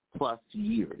 30-plus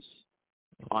years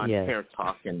on hair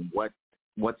talk and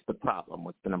what's the problem,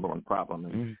 what's the number one problem.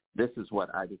 And this is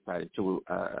what I decided to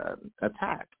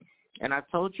attack. And I've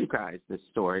told you guys this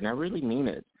story, and I really mean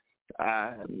it.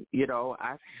 You know,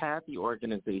 I've had the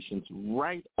organizations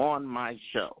right on my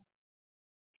show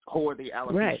who are the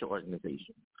alopecia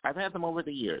organization. I've had them over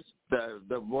the years.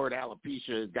 The word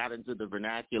alopecia got into the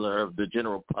vernacular of the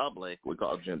general public. We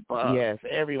call it Gen Pub. Yes,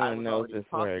 everyone knows this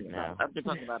word now. I've been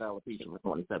talking about alopecia for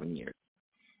 27 years.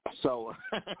 So,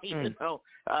 you know,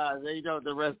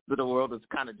 the rest of the world is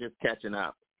kind of just catching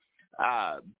up.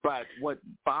 But what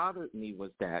bothered me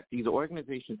was that these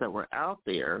organizations that were out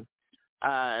there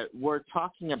were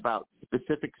talking about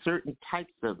specific certain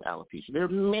types of alopecia. There are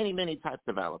many, many types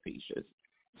of alopecias.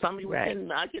 Some of you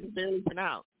I can barely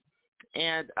pronounce,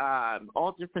 and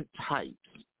all different types.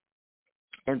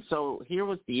 And so here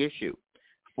was the issue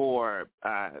for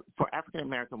African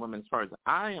American women. As far as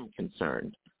I am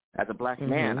concerned, as a black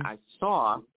man, I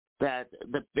saw that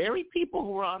the very people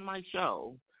who were on my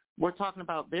show were talking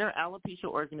about their alopecia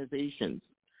organizations,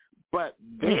 but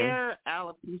their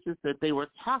alopecias that they were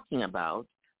talking about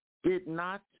did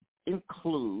not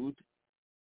include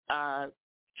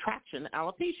traction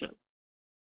alopecia.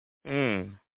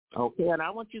 Okay, and I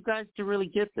want you guys to really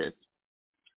get this.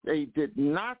 They did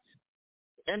not,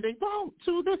 and they don't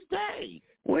to this day.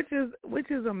 Which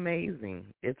is amazing.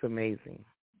 It's amazing.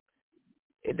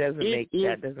 That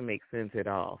doesn't make sense at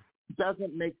all.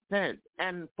 Doesn't make sense.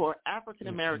 And for African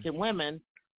American women,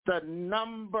 the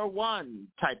number one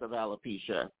type of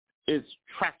alopecia is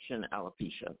traction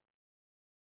alopecia.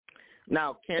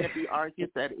 Now, can it be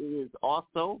argued that it is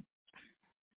also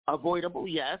avoidable?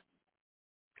 Yes.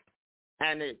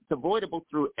 And it's avoidable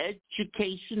through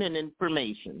education and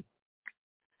information.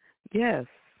 Yes.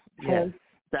 Yes.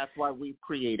 That's why we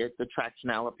created the Traction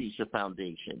Alopecia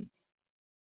Foundation.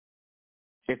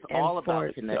 It's all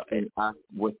about connecting us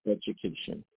with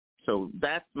education. So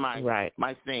that's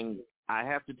my thing. I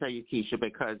have to tell you, Keisha,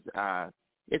 because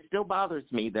it still bothers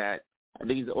me that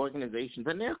these organizations,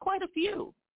 and there are quite a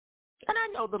few, and I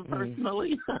know them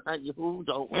personally. Who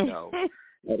don't know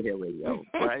at Hair Radio,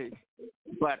 right?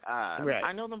 But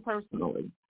I know them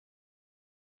personally.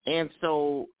 And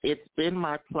so it's been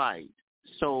my plight.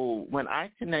 So when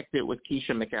I connected with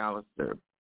Keisha McAllister,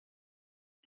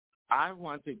 I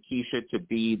wanted Keisha to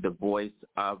be the voice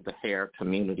of the hair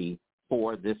community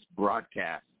for this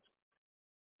broadcast.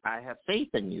 I have faith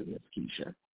in you, Miss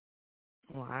Keisha.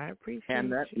 Well, I appreciate it.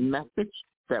 And that message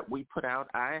that we put out,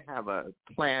 I have a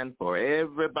plan for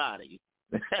everybody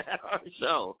at our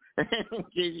show. In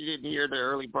case you didn't hear the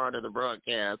early part of the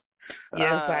broadcast.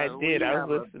 Yes, I did. I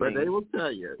was listening. But they will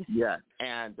tell you, yes.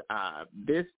 And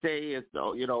this day is,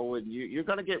 when you're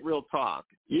going to get real talk.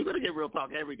 You're going to get real talk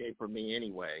every day from me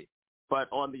anyway. But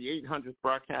on the 800th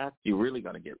broadcast, you're really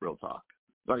going to get real talk.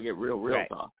 You're going to get real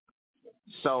talk.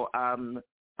 So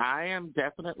I am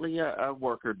definitely a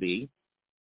worker bee,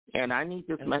 and I need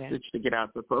this message to get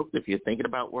out to folks. If you're thinking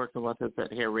about working with us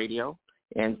at Hair Radio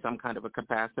in some kind of a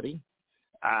capacity,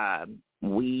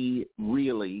 we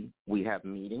have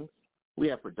meetings. We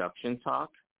have production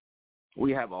talk.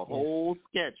 We have a whole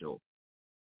schedule.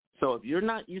 So if you're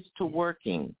not used to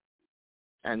working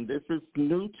and this is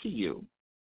new to you,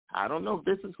 I don't know if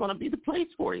this is going to be the place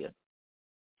for you.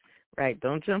 Right.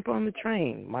 Don't jump on the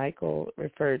train. Michael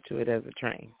referred to it as a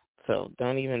train. So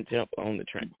don't even jump on the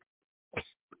train.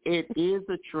 It is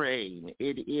a train.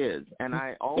 It is. And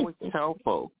I always tell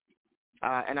folks,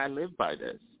 and I live by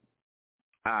this,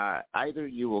 either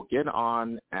you will get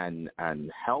on and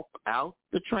help out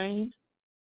the train,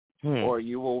 or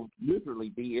you will literally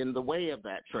be in the way of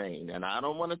that train. And I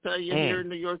don't want to tell you here in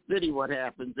New York City what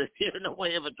happens if you're in the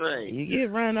way of a train. You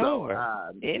get run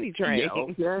over. Any train. Yeah,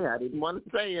 okay, I didn't want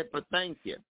to say it, but thank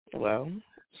you. Well,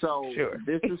 so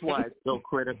this is why it's so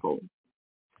critical.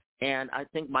 And I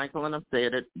think Michael and I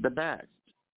said it the best.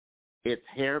 It's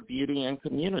hair, beauty, and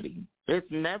community. It's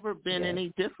never been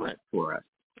any different for us.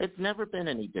 It's never been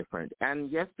any different.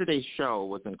 And yesterday's show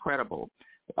was incredible.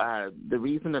 The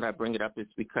reason that I bring it up is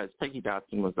because Peggy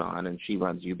Dotson was on, and she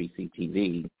runs UBC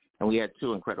TV, and we had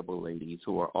two incredible ladies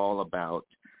who are all about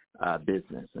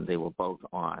business, and they were both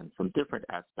on from different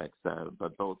aspects,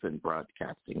 but both in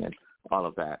broadcasting and all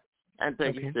of that. And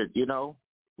Peggy said,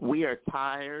 we are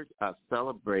tired of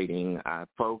celebrating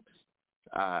folks,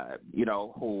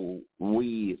 who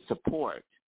we support.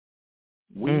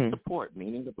 We support,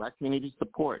 meaning the black community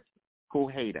support, who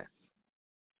hate us.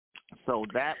 So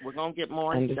that we're going to get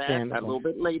more into that a little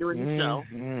bit later in the show.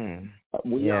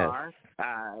 We are,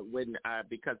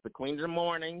 because the Queen of the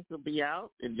Mornings will be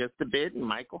out in just a bit, and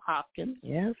Michael Hopkins.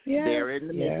 They're in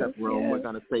the makeup room. We're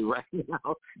going to say right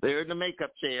now. They're in the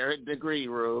makeup chair in the green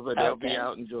room, and they'll be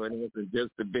out and joining us in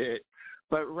just a bit.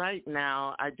 But right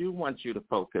now, I do want you to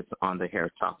focus on the hair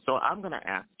talk. So I'm going to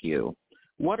ask you,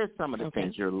 what are some of the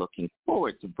things you're looking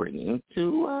forward to bringing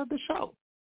to the show?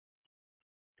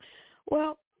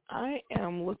 Well, I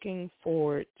am looking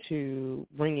forward to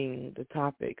bringing the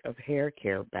topic of hair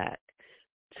care back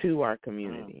to our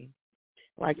community.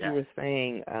 Like you were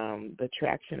saying, the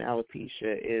traction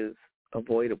alopecia is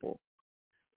avoidable,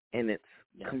 and it's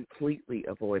completely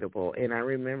avoidable. And I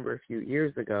remember a few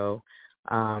years ago,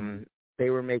 they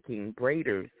were making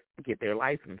braiders get their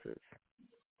licenses.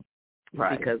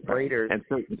 Because braiders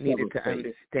needed to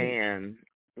understand,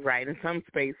 in some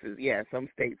spaces, some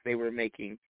states they were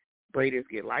making braiders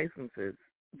get licenses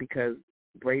because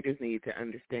braiders need to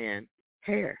understand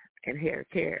hair and hair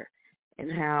care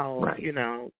and how,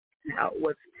 how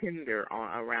what's tender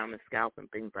around the scalp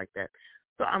and things like that.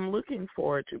 So I'm looking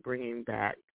forward to bringing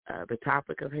back the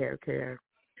topic of hair care.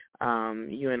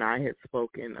 You and I had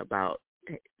spoken about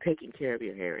taking care of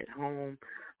your hair at home.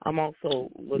 I'm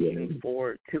also looking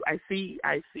forward to,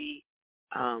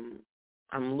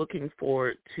 I'm looking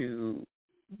forward to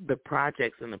the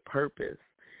projects and the purpose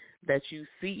that you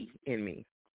see in me.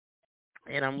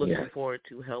 And I'm looking forward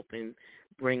to helping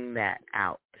bring that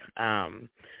out.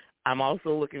 I'm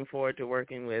also looking forward to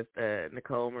working with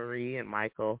Nicole Marie and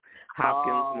Michael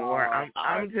Hopkins more.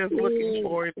 I'm just looking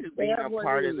forward to being a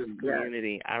part of this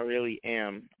community. I really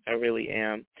am.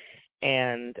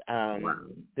 And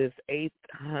this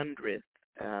 800th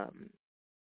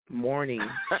morning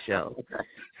show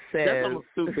says, that's almost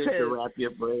too big to wrap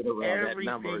your brain around. That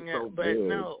number is so but big.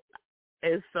 No,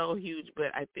 it's so huge.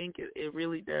 But I think it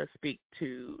really does speak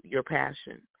to your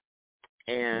passion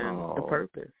and the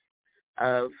purpose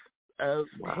of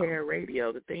hair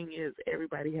radio. The thing is,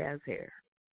 everybody has hair,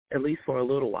 at least for a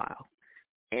little while,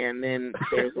 and then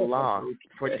there's a loss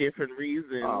for different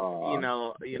reasons.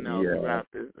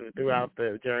 Throughout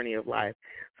the journey of life.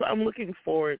 So I'm looking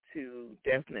forward to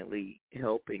definitely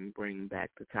helping bring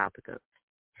back the topic of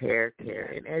hair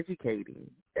care and educating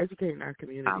our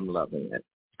community. I'm loving it,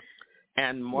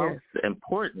 and most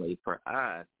importantly for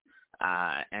us.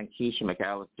 And Keisha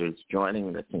McAllister is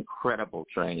joining this incredible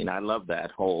train. I love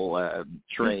that whole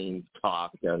train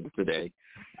talk today.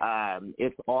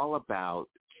 It's all about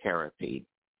therapy.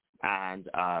 And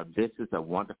this is a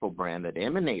wonderful brand that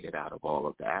emanated out of all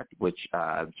of that, which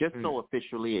just so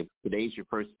officially, if today's your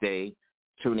first day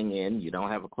tuning in, you don't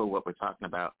have a clue what we're talking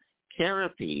about.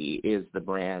 Therapy is the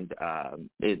brand.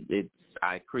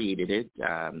 I created it,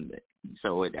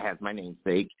 so it has my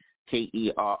namesake.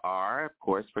 KERR, of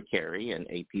course, for Kerry, and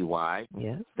APY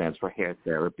stands for Hair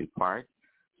Therapy Part.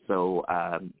 So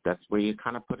that's where you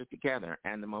kind of put it together.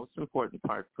 And the most important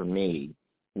part for me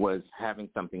was having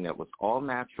something that was all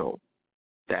natural,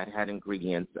 that had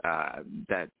ingredients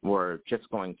that were just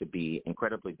going to be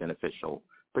incredibly beneficial,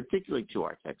 particularly to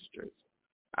our textures.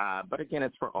 But again,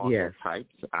 it's for all hair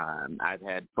types. I've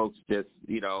had folks just,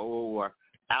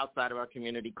 outside of our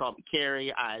community called me,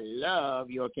 Carrie, I love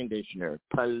your conditioner,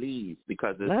 please,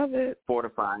 because it's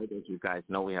fortified. As you guys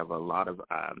know, we have a lot of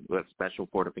we have special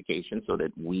fortification so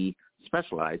that we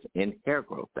specialize in hair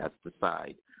growth. That's the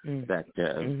side that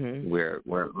we're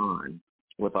on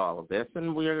with all of this.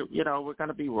 And we're going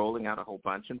to be rolling out a whole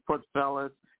bunch. And for the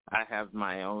fellas, I have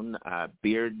my own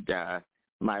beard,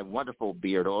 my wonderful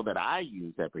beard oil that I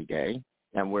use every day.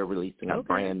 And we're releasing a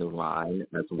brand new line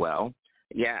as well.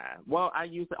 Yeah, well, I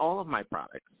use all of my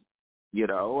products, so you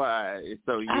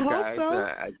guys,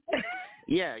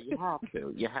 yeah, you have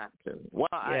to. Well,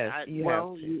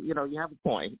 you have a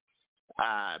point,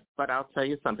 but I'll tell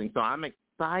you something. So I'm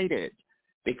excited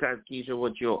because, Keisha,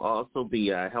 what you'll also be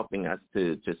helping us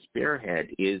to spearhead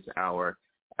is our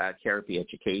therapy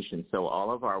education. So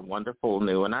all of our wonderful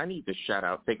new, and I need to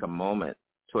take a moment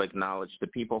to acknowledge the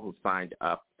people who signed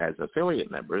up as affiliate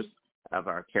members of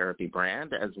our therapy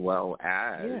brand, as well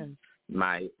as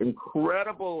my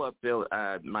incredible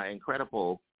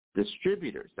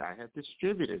distributors. I have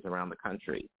distributors around the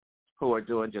country who are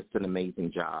doing just an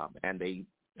amazing job, and they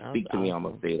speak to me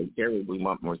almost daily. Gary, we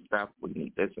want more stuff. We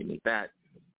need this. We need that.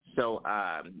 So,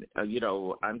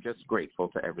 I'm just grateful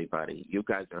to everybody. You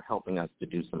guys are helping us to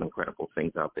do some incredible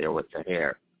things out there with the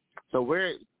hair. So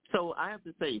I have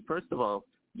to say, first of all,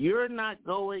 you're not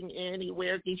going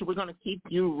anywhere, Keisha. We're going to keep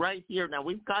you right here. Now,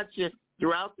 we've got you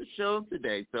throughout the show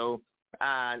today. So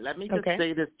let me just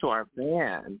say this to our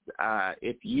fans.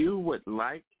 If you would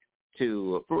like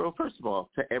to, first of all,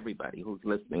 to everybody who's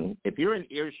listening, if you're in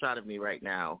earshot of me right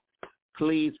now,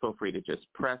 please feel free to just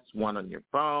press 1 on your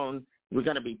phone. We're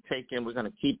going to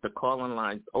keep the call-in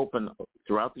lines open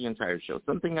throughout the entire show,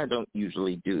 something I don't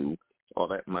usually do all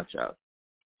that much of.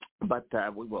 But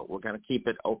we will. We're going to keep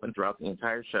it open throughout the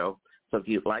entire show. So if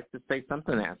you'd like to say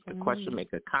something, ask a question,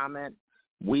 make a comment,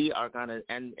 we are going to,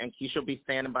 and Keisha will be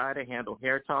standing by to handle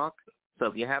hair talk. So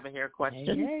if you have a hair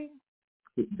question,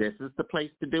 this is the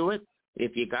place to do it.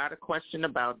 If you got a question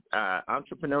about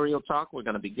entrepreneurial talk, we're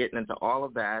going to be getting into all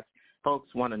of that.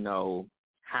 Folks want to know,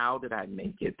 how did I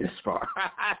make it this far?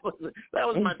 That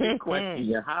was my big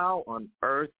question. How on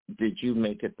earth did you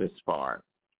make it this far?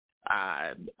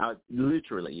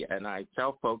 Literally, and I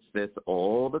tell folks this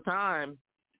all the time,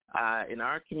 in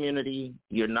our community,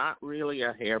 you're not really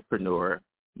a hairpreneur,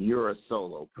 you're a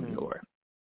solopreneur.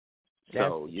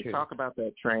 So you talk about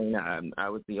that train. I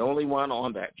was the only one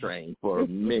on that train for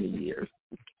many years.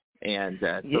 And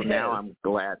so now I'm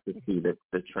glad to see that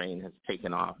the train has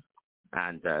taken off,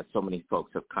 and so many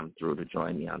folks have come through to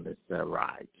join me on this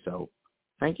ride. So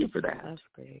thank you for that. That's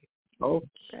great.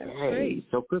 Okay,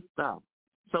 so good stuff.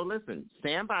 So listen,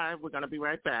 stand by. We're going to be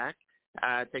right back.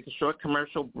 Take a short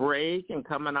commercial break, and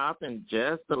coming up in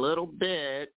just a little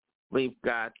bit, we've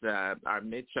got our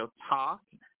mid-show talk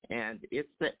And it's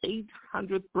the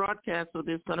 800th broadcast, so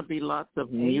there's going to be lots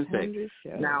of music.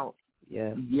 Now,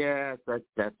 yes,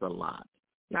 that's a lot.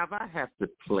 Now, if I have to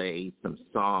play some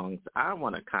songs, I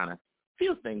want to kind of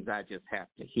few things I just have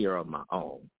to hear on my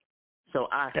own. So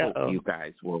I hope you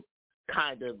guys will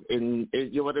kind of,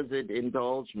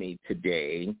 indulge me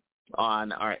today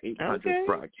on our 800th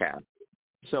broadcast.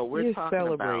 So we're talking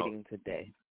celebrating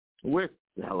today. We're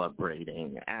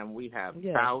celebrating, and we have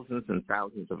thousands and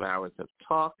thousands of hours of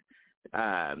talk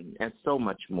and so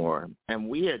much more. And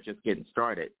we are just getting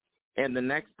started. In the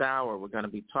next hour, we're going to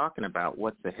be talking about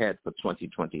what's ahead for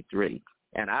 2023.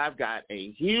 And I've got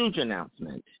a huge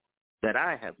announcement that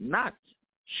I have not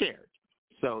shared.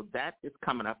 So that is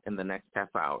coming up in the next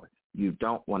half hour. You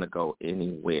don't want to go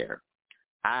anywhere.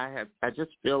 I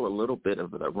just feel a little bit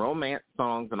of the romance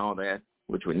songs and all that,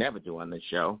 which we never do on this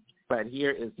show. But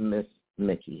here is Miss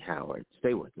Miki Howard.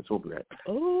 Stay with us. We'll be right back.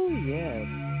 Oh, yes.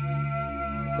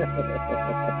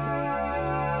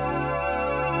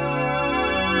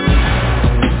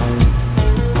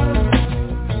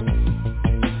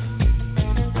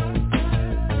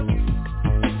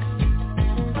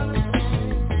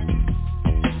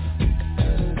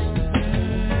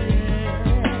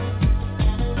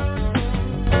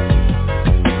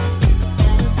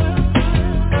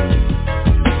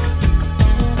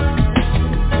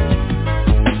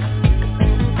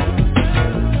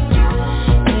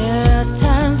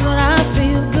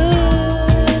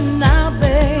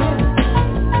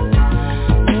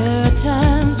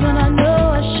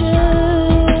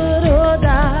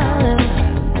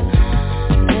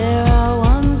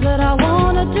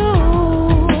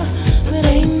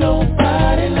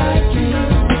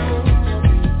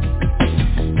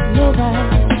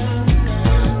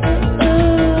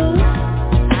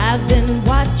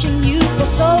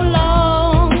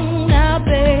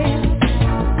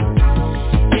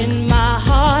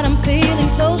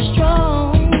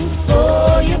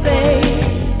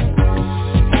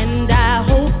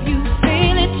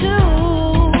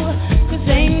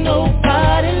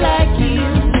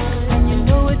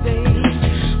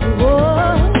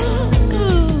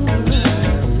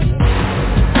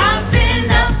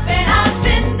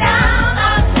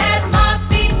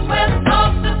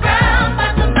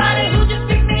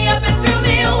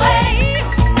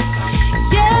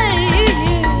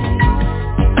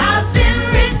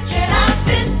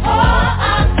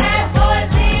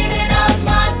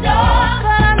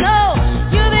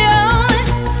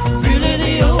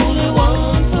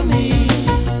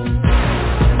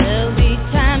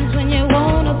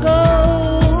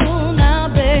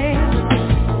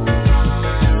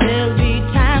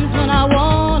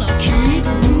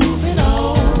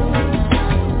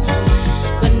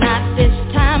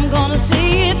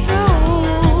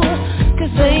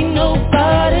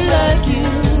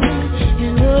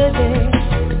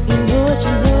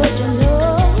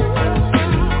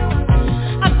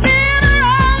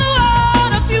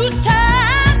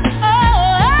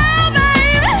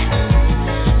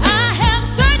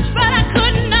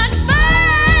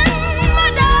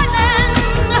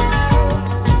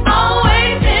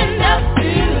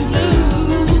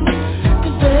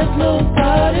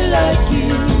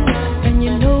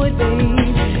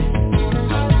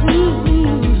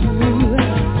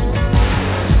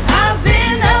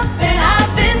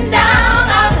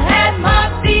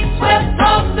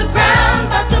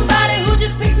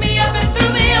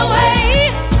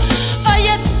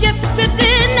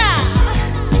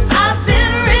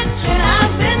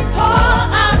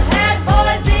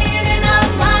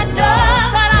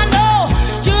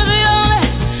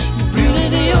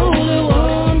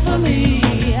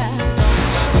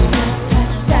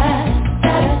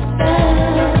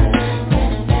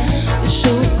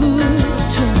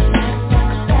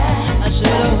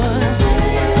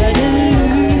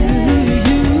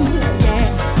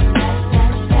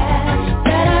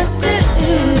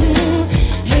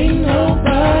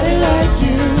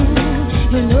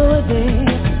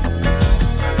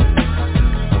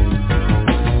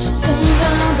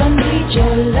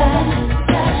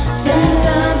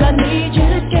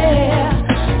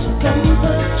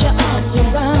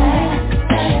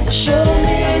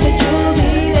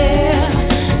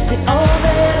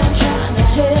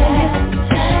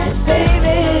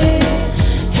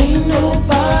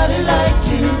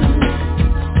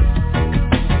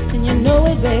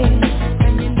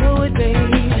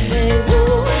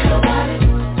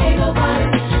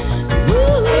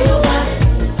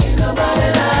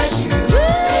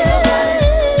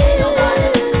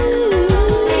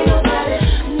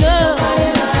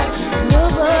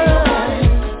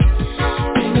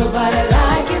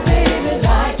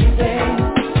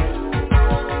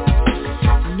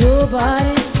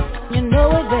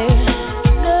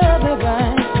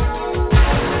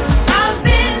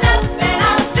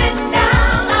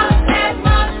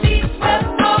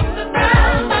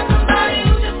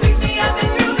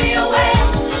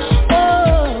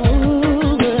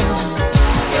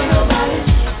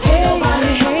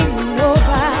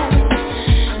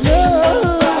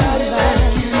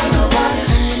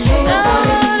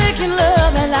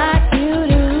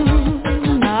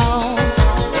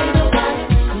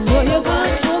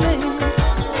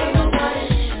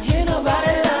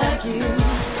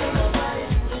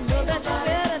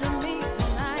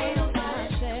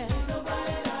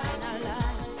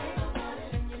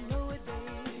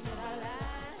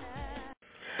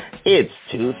 It's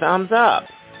 2 thumbs up.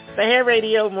 The Hair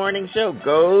Radio Morning Show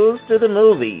goes to the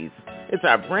movies. It's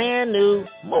our brand new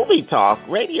Movie Talk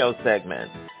radio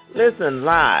segment. Listen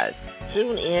live.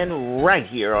 Tune in right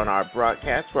here on our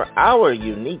broadcast for our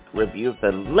unique review of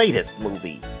the latest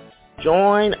movie.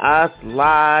 Join us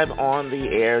live on the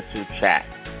air to chat.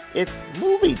 It's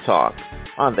Movie Talk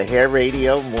on the Hair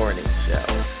Radio Morning Show.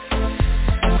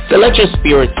 The Let Your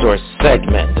Spirit Soar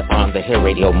segment on the Hair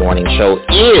Radio Morning Show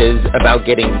is about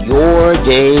getting your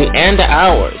day and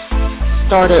ours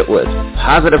started with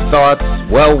positive thoughts,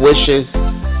 well wishes,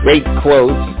 great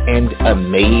quotes, and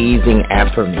amazing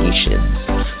affirmations.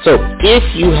 So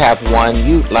if you have one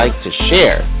you'd like to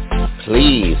share,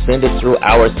 please send it through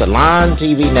our Salon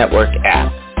TV Network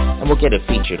app, and we'll get it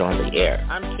featured on the air.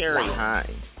 I'm Carrie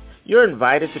Hines. You're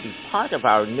invited to be part of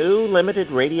our new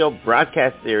limited radio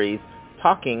broadcast series,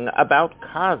 Talking About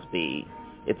Cosby.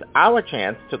 It's our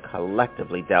chance to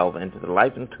collectively delve into the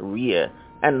life and career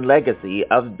and legacy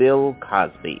of Bill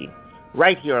Cosby,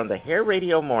 right here on the Hair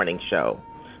Radio Morning Show.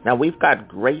 Now, we've got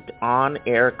great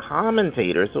on-air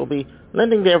commentators who will be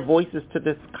lending their voices to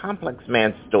this complex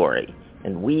man's story,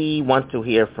 and we want to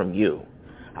hear from you.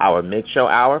 Our mid-show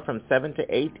hour from 7 to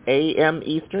 8 a.m.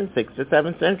 Eastern, 6 to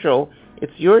 7 Central,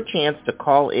 it's your chance to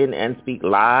call in and speak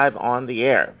live on the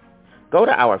air. Go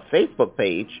to our Facebook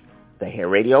page, The Hair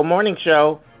Radio Morning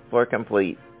Show, for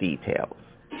complete details.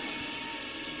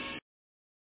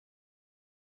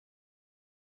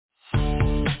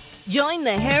 Join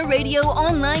the Hair Radio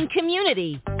online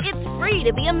community. It's free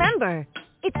to be a member.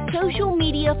 It's social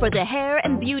media for the hair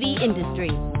and beauty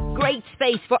industry. Great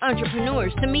space for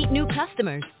entrepreneurs to meet new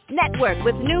customers, network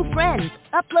with new friends,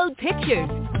 upload pictures,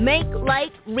 make,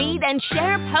 like, read, and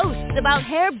share posts about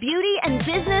hair, beauty, and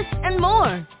business, and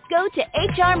more. Go to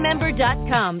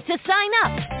hrmember.com to sign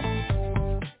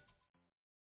up.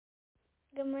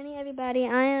 Good morning, everybody.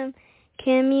 I am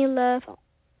Cammie Love,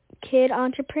 Kid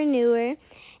Entrepreneur,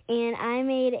 and I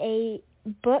made a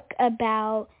book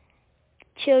about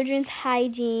children's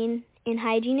hygiene and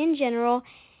hygiene in general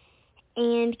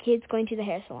and kids going to the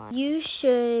hair salon. You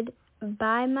should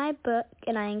buy my book,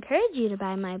 and I encourage you to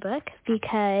buy my book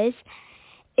because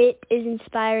it is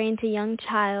inspiring to young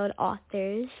child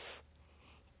authors,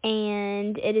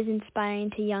 and it is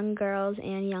inspiring to young girls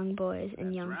and young boys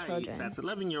and young children. That's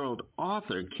 11-year-old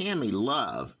author Cammie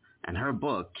Love and her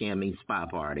book, Cammie's Spa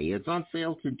Party. It's on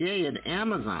sale today at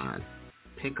Amazon.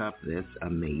 Pick up this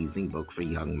amazing book for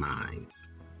young minds,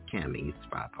 Cammie's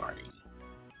Spa Party.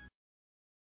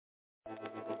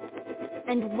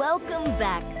 And welcome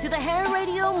back to the Hair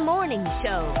Radio Morning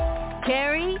Show.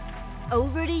 Carrie,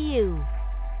 over to you.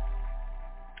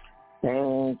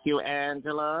 Thank you,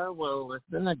 Angela. Well,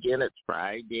 listen, again, it's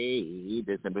Friday,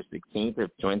 December 16th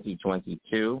of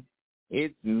 2022.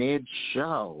 It's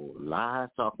mid-show, Live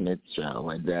Talk mid-show,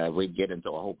 and we get into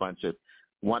a whole bunch of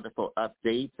wonderful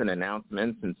updates and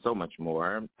announcements and so much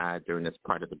more during this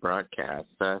part of the broadcast.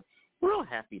 We're all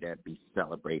happy to be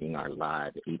celebrating our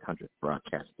live 800th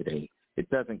broadcast today. It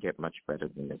doesn't get much better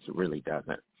than this. It really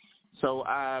doesn't. So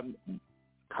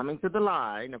coming to the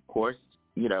line, of course,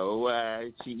 you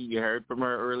heard from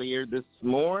her earlier this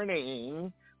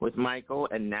morning with Michael,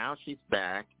 and now she's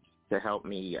back to help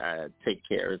me take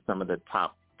care of some of the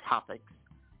top topics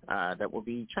that we'll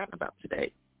be chatting about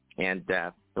today. And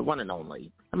the one and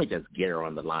only, let me just get her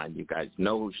on the line. You guys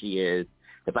know who she is.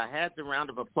 If I had the round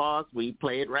of applause, we'd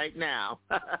play it right now.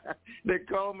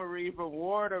 Nicole Marie from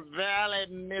Water Valley,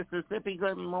 Mississippi.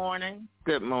 Good morning.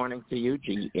 Good morning to you,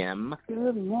 GM.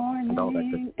 Good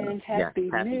morning and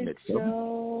happy mid-show.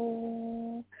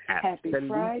 Happy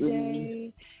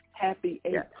Friday. Happy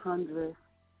 800th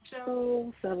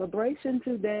show. Celebration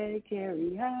today,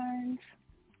 Carrie Hines.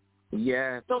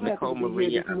 Yes, so Nicole happy to be Marie.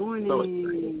 here this morning. So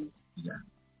excited. Yeah.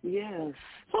 Yes.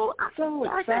 So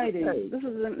exciting. This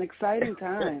is an exciting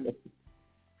time.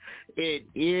 It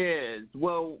is.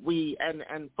 Well, we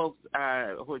and folks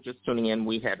who are just tuning in,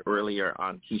 we had earlier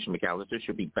on Keisha McAllister.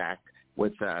 She'll be back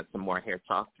with some more hair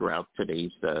talk throughout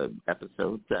today's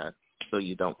episode. So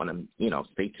you don't want to,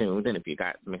 stay tuned. And if you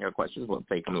got some hair questions, we'll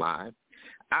take them live.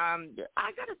 I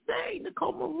gotta say,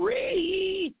 Nicole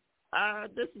Marie,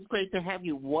 this is great to have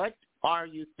you. What are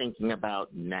you thinking about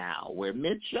now? We're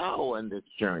mid-show on this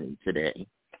journey today,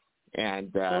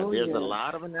 and there's a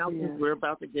lot of announcements we're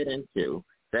about to get into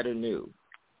that are new.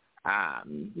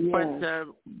 But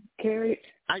Carrie,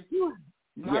 I do.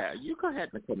 You go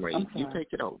ahead, Nicole Marie. You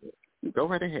take it over. Go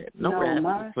right ahead.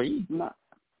 Please.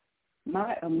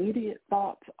 My immediate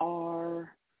thoughts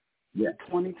are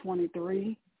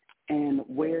 2023 and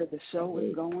where the show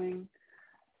is going.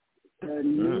 the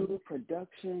new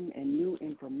production and new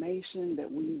information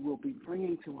that we will be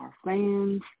bringing to our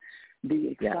fans, the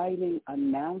exciting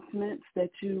announcements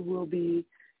that you will be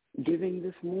giving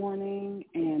this morning,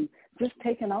 and just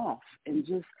taking off and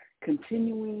just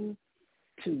continuing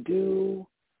to do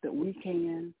that we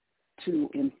can to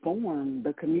inform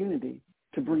the community,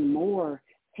 to bring more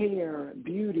hair,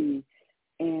 beauty,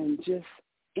 and just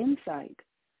insight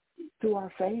to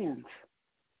our fans.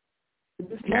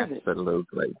 Just love it.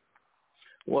 Absolutely.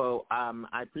 Well,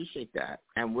 I appreciate that.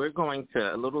 And we're going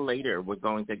to, a little later, we're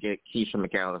going to get Keisha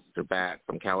McAllister back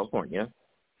from California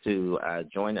to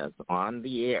join us on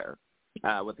the air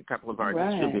with a couple of our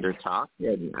distributor talk.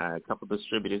 And a couple of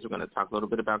distributors are going to talk a little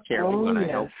bit about care. We're going to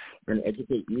help and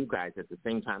educate you guys at the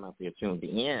same time out there tuned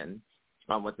in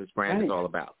on what this brand is all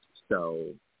about.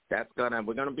 So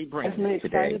we're going to be bringing it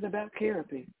today. Excited about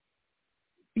Carapy.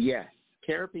 Yes.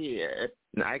 Carapy,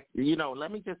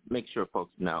 let me just make sure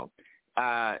folks know.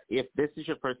 If this is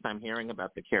your first time hearing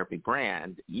about the Carapy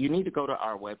brand, you need to go to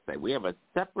our website. We have a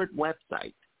separate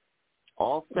website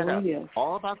all set up,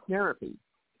 all about Carapy,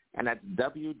 and that's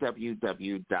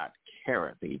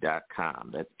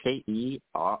www.carapy.com. That's Kerrapy,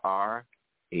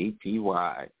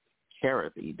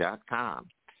 Carapy.com.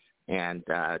 And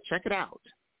check it out.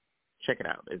 Check it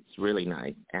out. It's really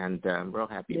nice, and I'm real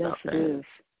happy about that. Yes, it is.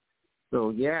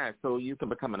 So you can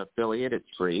become an affiliate. It's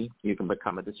free. You can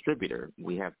become a distributor.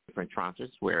 We have different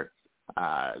tranches where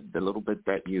the little bit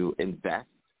that you invest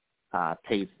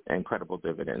pays incredible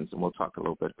dividends, and we'll talk a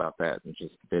little bit about that in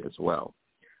just a bit as well.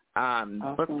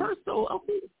 Awesome. But first,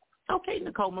 okay,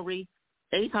 Nicole Marie,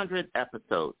 800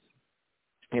 episodes.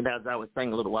 And as I was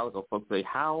saying a little while ago, folks say,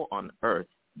 how on earth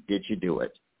did you do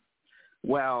it?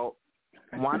 Well,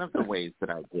 one of the ways that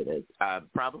I did it,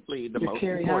 probably the most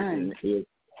important is,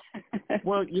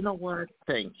 well, you know what?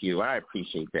 Thank you. I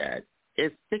appreciate that.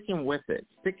 It's sticking with it,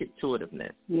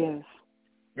 stick-it-to-itiveness. Yes.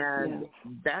 And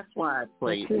that's why I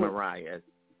played Mariah's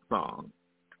song.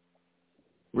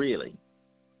 Really.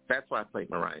 That's why I played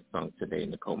Mariah's song today,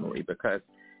 Nicole Marie, because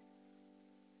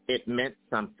it meant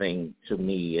something to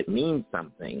me. It means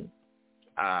something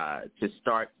to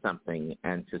start something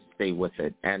and to stay with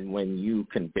it. And when you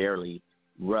can barely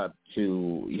rub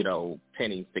two,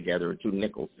 pennies together or two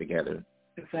nickels together,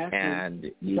 and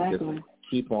you just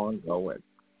keep on going.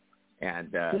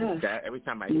 And that every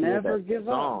time I hear that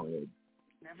song,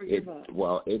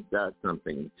 it does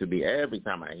something to me every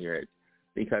time I hear it,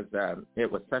 because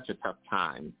it was such a tough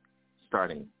time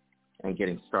starting and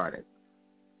getting started.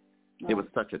 It was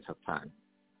such a tough time.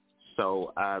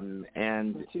 So,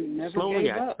 and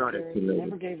slowly I started to notice. You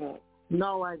never gave up.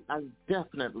 No, I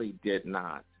definitely did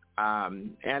not.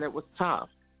 And it was tough.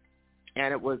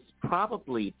 And it was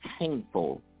probably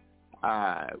painful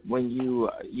when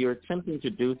you're attempting to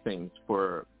do things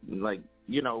for,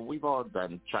 we've all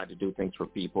tried to do things for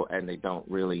people, and they don't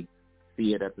really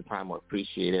see it at the time or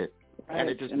appreciate it. Right. And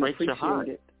it just breaks your heart.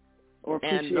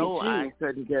 And I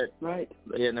couldn't get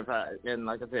and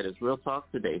like I said, it's real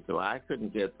talk today. So I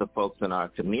couldn't get the folks in our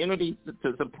community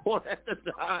to support at the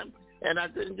time, and I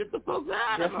couldn't get the folks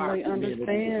out of our community.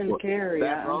 Definitely understand, Carrie.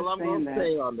 That's all I'm going to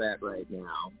say on that right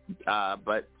now.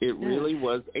 But it really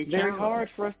was a challenge. Very hard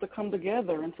for us to come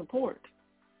together and support.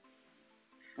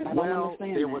 And I don't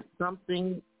understand there was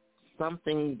something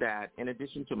that, in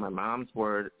addition to my mom's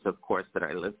words, of course, that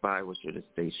I live by, was to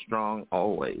stay strong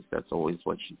always. That's always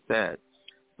what she said.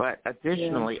 But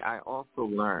additionally, I also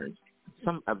learned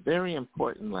a very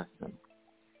important lesson,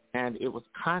 and it was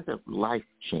kind of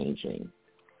life-changing.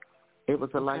 It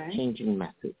was a life-changing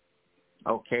message,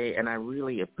 okay? And I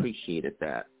really appreciated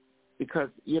that because,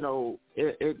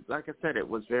 it like I said, it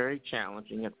was very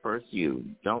challenging at first. You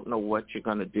don't know what you're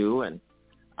going to do, and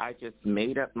I just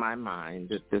made up my mind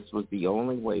that this was the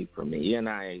only way for me, and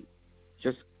I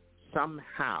just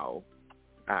somehow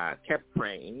kept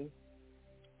praying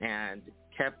and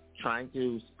kept trying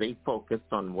to stay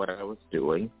focused on what I was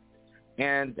doing.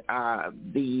 And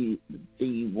the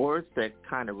words that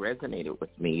kind of resonated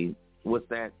with me was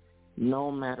that no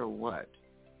matter what,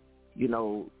 you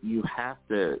got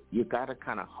to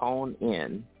kind of hone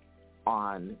in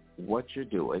on what you're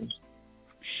doing,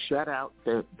 shut out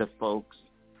the folks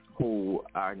who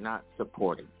are not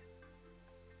supporting.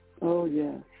 Oh,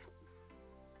 yes.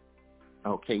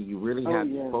 Okay, you really have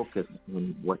to focus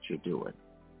on what you're doing.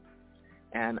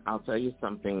 And I'll tell you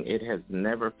something, it has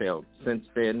never failed. Since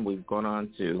then, we've gone on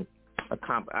to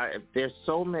there's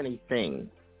so many things.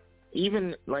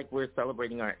 Even like we're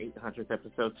celebrating our 800th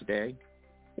episode today.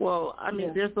 Well, I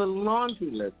mean, there's a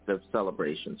laundry list of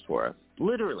celebrations for us,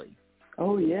 literally.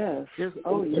 Oh, yes.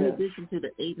 In addition to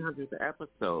the 800th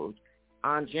episode,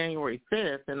 on January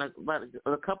 5th, and about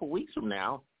a couple weeks from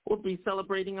now, we'll be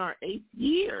celebrating our 8th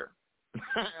year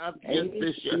of just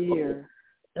this show.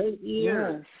 8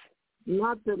 years. Yes.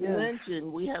 Not to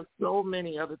mention, we have so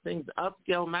many other things.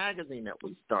 Upscale Magazine that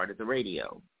we started, the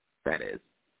radio, that is.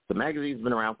 The magazine's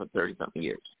been around for 30-something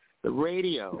years. The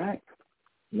radio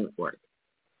network,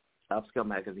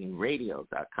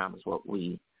 upscalemagazineradio.com is what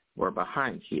we were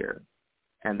behind here,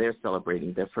 and they're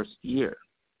celebrating their first year.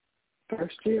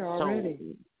 First year already.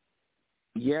 So,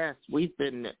 yes, we've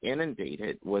been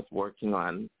inundated with working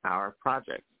on our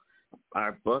projects.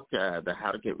 Our book, the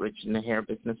How to Get Rich in the Hair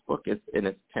Business book, is in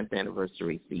its 10th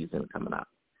anniversary season coming up.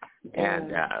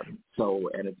 And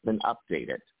and it's been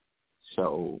updated.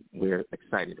 So we're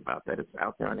excited about that. It's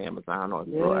out there on Amazon or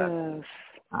through us.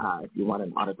 If you want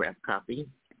an autographed copy.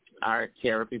 Our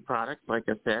therapy products, like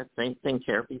I said, same thing.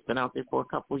 Therapy's been out there for a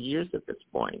couple of years at this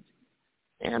point,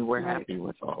 and we're happy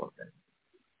with all of it.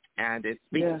 And it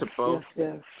speaks to both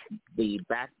the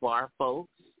back bar folks.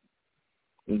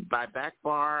 By back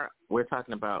bar, we're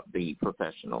talking about the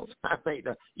professionals.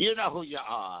 You know who you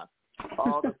are.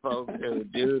 All the folks who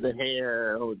do the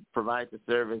hair, who provide the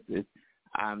services.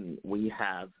 We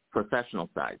have professional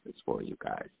sizes for you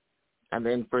guys. And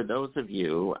then for those of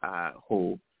you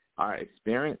who are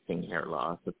experiencing hair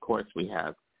loss, of course, we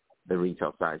have the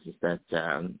retail sizes that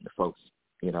the folks,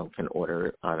 can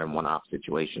order on a one-off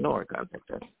situation or contact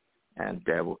us, and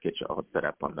we'll get you all set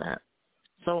up on that.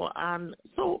 So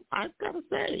I've got to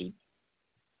say,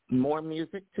 more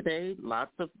music today,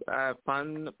 lots of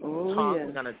fun talk.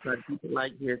 We're going to try to keep it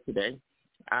light here today.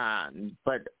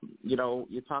 But,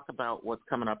 you talk about what's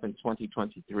coming up in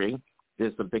 2023.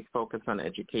 There's a big focus on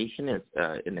education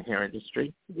in the hair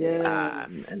industry.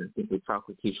 And I think we talked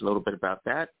with Keisha a little bit about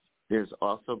that. There's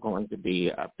also going to be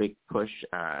a big push.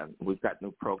 We've got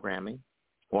new programming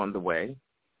on the way.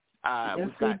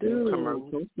 We've got new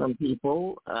commercials from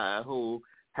people who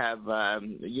have,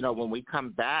 when we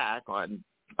come back on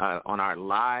our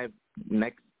live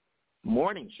next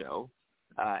morning show,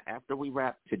 after we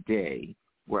wrap today,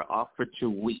 we're off for 2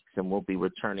 weeks, and we'll be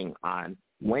returning on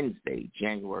Wednesday,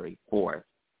 January 4th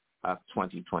of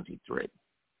 2023.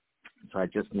 So I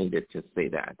just needed to say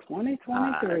that.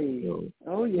 2023.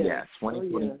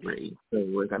 2023. So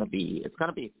it's going to be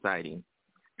exciting.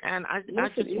 And I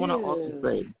just want to also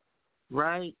say,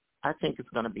 I think it's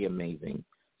going to be amazing.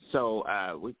 So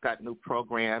we've got new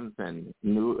programs and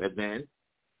new events.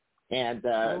 And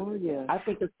I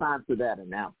think it's time for that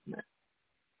announcement.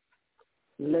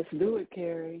 Let's do it,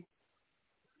 Carrie.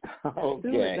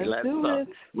 Okay, let's do it.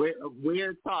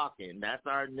 We're talking. That's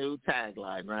our new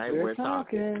tagline, right? We're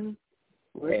talking.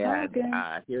 We're talking.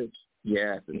 And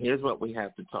here's what we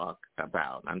have to talk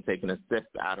about. I'm taking a sip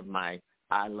out of my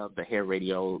I Love the Hair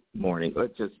Radio morning.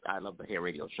 I Love the Hair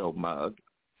Radio show mug,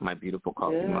 my beautiful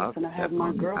coffee mug. And I have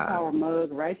my Girl Power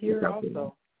mug right here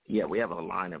also. Yeah, we have a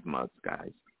line of mugs,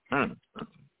 guys.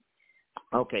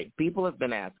 Okay, people have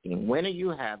been asking, when are you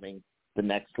having the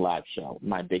next live show,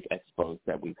 my big expos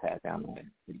that we've had down there?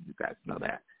 You guys know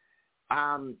that.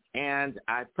 And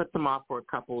I put them off for a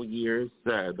couple of years.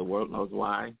 The world knows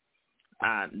why.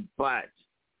 But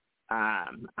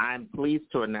I'm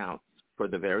pleased to announce for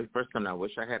the very first time, I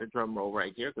wish I had a drum roll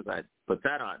right here because I put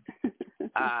that on.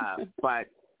 But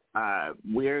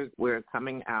we're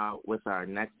coming out with our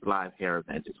next live hair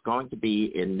event. It's going to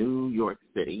be in New York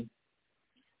City.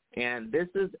 And this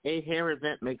is a hair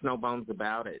event, make no bones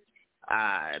about it.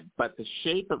 But the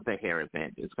shape of the hair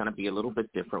event is going to be a little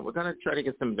bit different. We're going to try to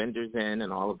get some vendors in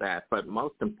and all of that. But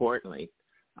most importantly,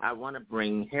 I want to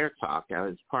bring Hair Talk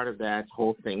as part of that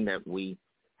whole thing that we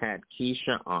had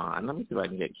Keisha on. Let me see if I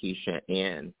can get Keisha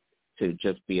in to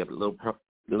just be a little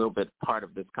bit part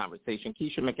of this conversation.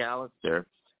 Keisha McAllister,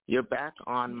 you're back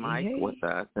on mic with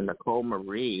us, and Nicole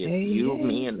Marie. It's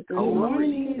me, and Nicole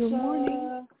Marie. Good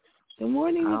morning. Good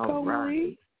morning, Nicole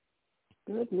Marie.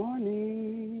 Good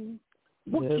morning.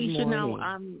 Well, Good Keisha,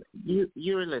 morning. now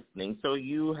you're listening, so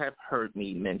you have heard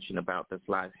me mention about this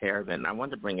live hair event. I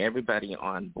want to bring everybody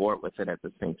on board with it at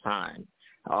the same time.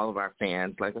 All of our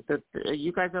fans, like I said,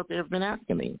 you guys out there have been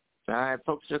asking me.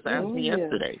 Folks just asked me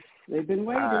yesterday. They've been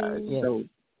waiting.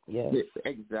 Yes,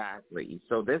 exactly.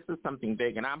 So this is something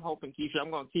big, and I'm hoping, Keisha, I'm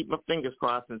going to keep my fingers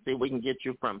crossed and see if we can get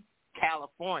you from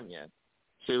California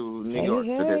to New York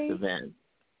for this event.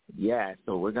 Yeah,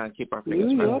 so we're going to keep our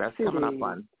fingers crossed. That's coming up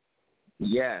on.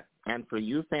 Yes, and for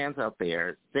you fans out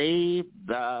there, save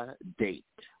the date.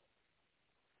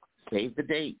 Save the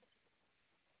date.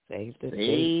 Save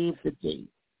the date.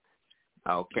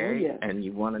 Okay, and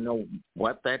you want to know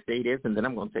what that date is, and then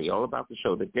I'm going to tell you all about the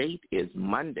show. The date is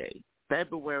Monday,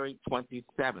 February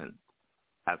 27th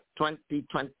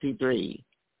 2023,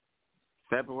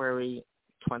 February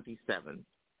 27th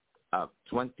of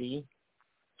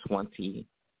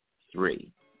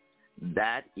 2023.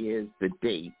 That is the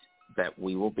date that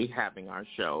we will be having our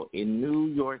show in New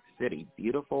York City,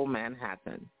 beautiful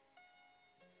Manhattan.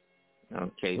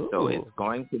 Okay, so it's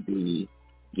going to be,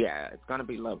 it's going to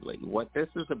be lovely. What this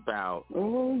is about,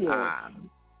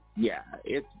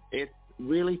 it's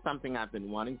really something I've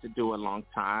been wanting to do a long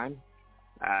time,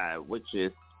 which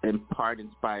is in part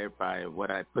inspired by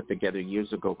what I put together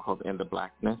years ago called In the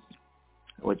Blackness,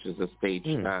 which is a stage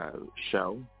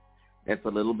show. It's a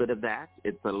little bit of that.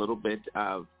 It's a little bit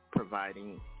of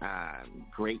providing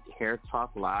great Hair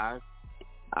Talk Live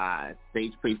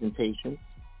stage presentations.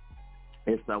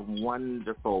 It's a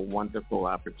wonderful, wonderful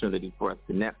opportunity for us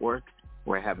to network.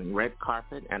 We're having red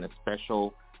carpet and a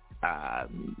special,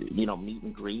 meet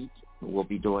and greet. We'll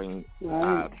be doing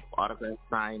autograph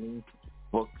signings,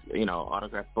 books,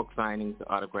 autograph book signings,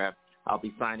 I'll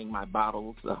be signing my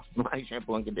bottles of my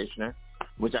shampoo and conditioner,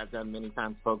 which I've done many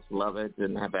times. Folks love it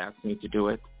and have asked me to do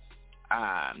it.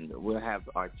 We'll have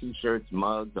our T-shirts,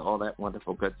 mugs, all that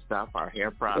wonderful good stuff, our hair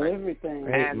products. Everything.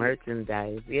 Great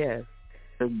merchandise, yes.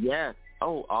 Yes.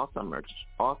 Oh, awesome merch.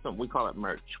 Awesome. We call it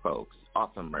merch, folks.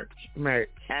 Awesome merch. Merch.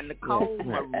 And Nicole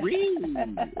Marie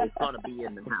is going to be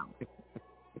in the house.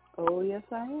 Oh, yes,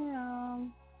 I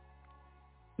am.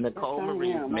 Nicole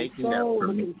Marie is making that for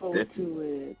me. Looking forward to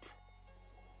it.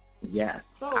 Yes,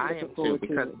 I am too,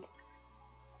 because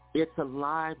it's a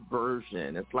live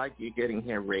version. It's like you're getting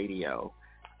Hair Radio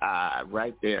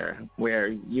right there where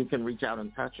you can reach out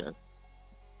and touch us.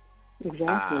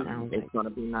 Exactly. It's going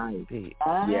to be nice.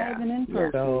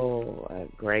 So a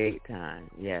great time,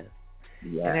 yes.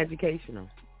 And educational.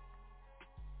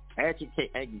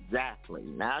 Exactly.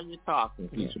 Now you're talking,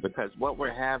 teacher, because what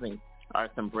we're having are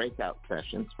some breakout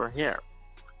sessions for hair.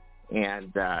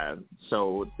 And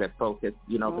so the focus,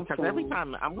 because every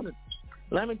time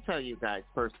let me tell you guys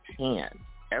firsthand,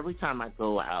 every time I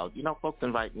go out, folks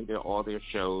invite me to all their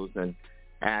shows, and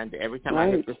every time I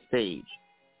hit the stage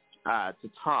to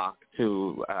talk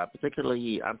to,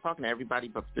 particularly, I'm talking to everybody,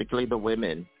 but particularly the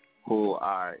women who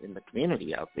are in the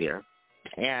community out there.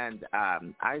 And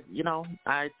I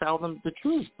tell them the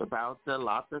truth about the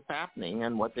lot that's happening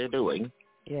and what they're doing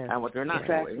and what they're not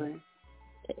doing.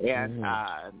 And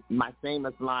my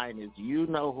famous line is, you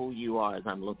know who you are, as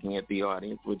I'm looking at the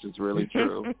audience, which is really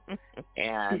true.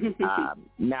 And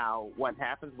now what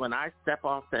happens when I step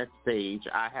off that stage,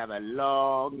 I have a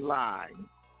long line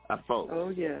of folks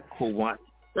who want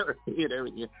to hear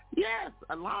everything. Yes,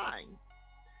 a line.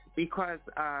 Because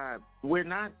we're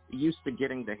not used to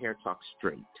getting the hair talk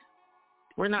straight.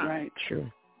 We're not. Right. True.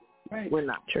 Right. We're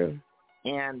not. True.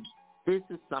 And this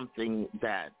is something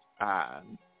that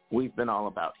we've been all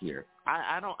about here.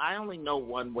 I only know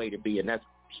one way to be, and that's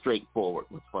straightforward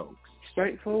with folks.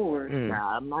 Straightforward. Now,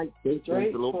 I might think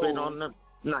it's a little bit on the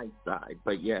nice side,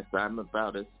 but yes, I'm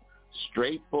about as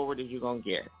straightforward as you're going to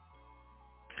get.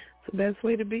 It's the best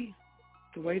way to be.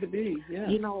 The way to be, yeah.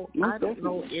 I don't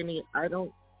know any,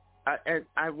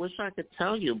 I wish I could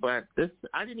tell you, but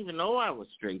I didn't even know I was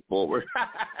straightforward. I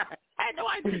had no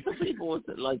idea some people was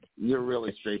like, you're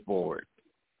really straightforward.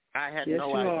 I had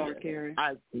no idea. Are, Carrie.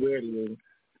 I swear to you,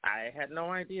 I had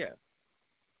no idea.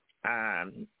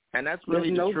 And that's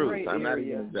really the truth. I'm not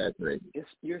even exaggerating.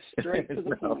 You're straight to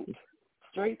the point.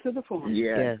 Straight to the point.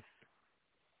 Yes.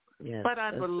 Yes. But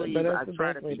I believe I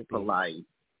try to be polite.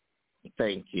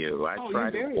 Thank you. I try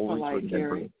to always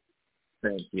remember.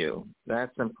 Thank you.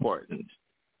 That's important.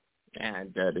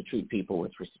 And to treat people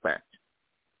with respect.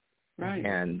 Right.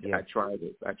 And I try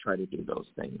to do those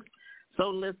things. So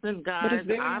listen, guys,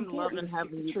 I'm loving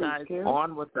having you guys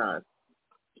on with us.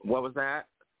 What was that?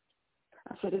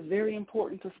 I said it's very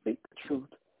important to speak the truth.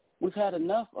 We've had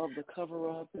enough of the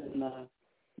cover-up and,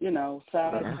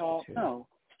 side talk. True. No,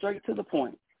 straight to the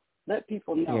point. Let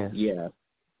people know. Yeah.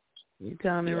 You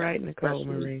telling me right, Nicole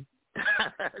Marie.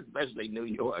 Especially New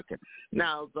York.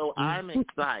 Now, so I'm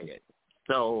excited.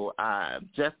 So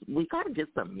we got to get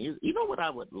some music. You know what I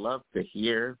would love to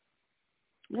hear?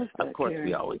 Of course,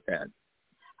 we always had.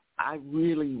 I'm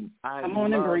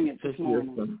going to bring it this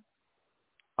morning.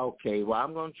 Okay, well,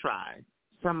 I'm going to try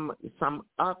some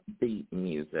upbeat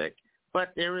music,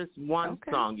 but there is one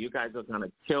song. You guys are going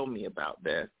to kill me about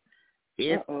this.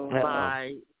 It's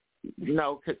by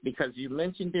because you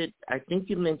mentioned it. I think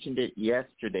you mentioned it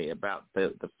yesterday about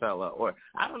the fella, or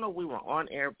I don't know. We were on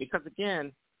air because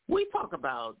again, we talk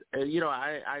about.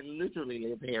 I literally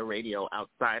live Hair Radio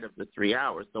outside of the 3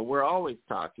 hours, so we're always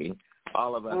talking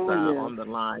all of us on the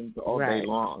lines all day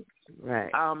long.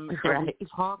 Right. So we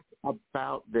talked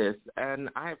about this, and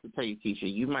I have to tell you,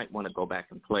 Keisha, you might want to go back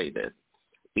and play this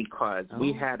because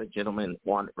we had a gentleman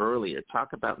on earlier.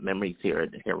 Talk about memories here at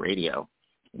Hair Radio.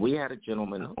 We had a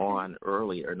gentleman on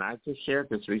earlier, and I just shared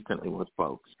this recently with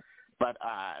folks. But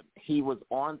he was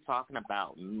on talking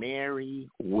about Mary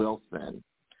Wilson,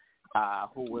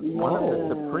 who was one of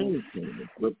the Supreme singers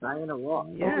with Diana Ross.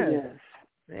 Yes.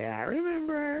 Yeah, I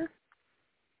remember her.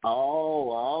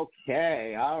 Oh,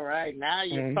 okay. All right. Now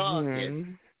you're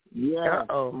talking. Yeah.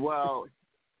 Well,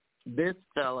 this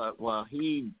fella,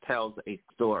 he tells a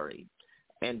story.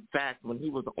 In fact, when he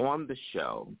was on the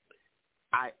show,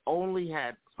 I only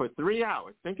had, for 3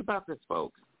 hours, think about this,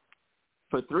 folks.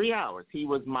 For 3 hours, he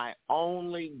was my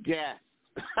only guest.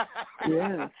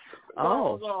 Yes.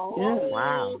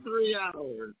 Wow. 3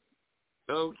 hours.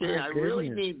 Okay, I really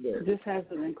need this. This has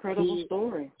an incredible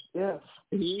story. Yes.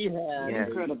 He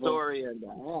had a story and a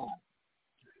half.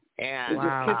 And it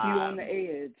just kept you on the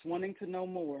edge, wanting to know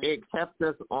more. It kept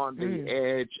us on the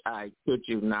edge. I kid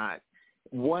you not.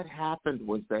 What happened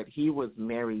was that he was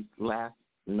Mary's last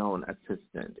known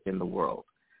assistant in the world.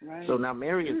 Right. So now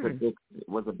Mary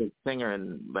was a big singer,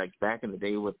 and like back in the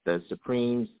day with the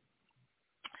Supremes.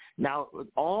 Now,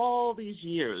 all these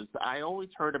years, I always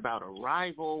heard about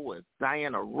Arrival with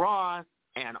Diana Ross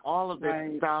and all of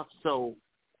this stuff. So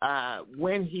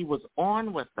when he was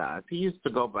on with us, he used to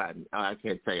go by. I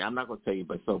can't say. I'm not going to tell you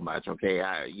but so much. Okay,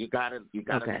 you gotta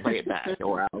play it back,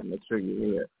 or I'll make sure you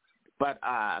hear it. But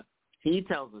he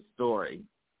tells a story.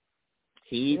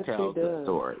 He tells a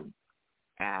story,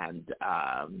 and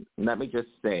let me just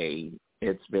say,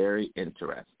 it's very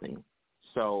interesting.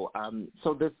 So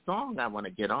this song I want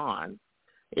to get on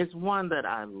is one that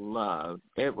I love.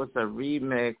 It was a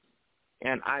remix,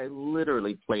 and I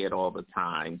literally play it all the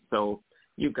time. So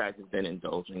you guys have been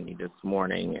indulging me this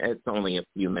morning. It's only a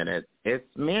few minutes. It's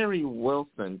Mary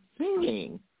Wilson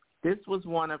singing. This was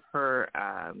one of her.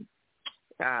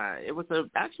 It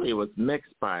was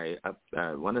mixed by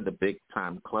one of the big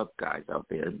time club guys out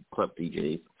there, club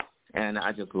DJs, and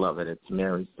I just love it. It's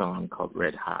Mary's song called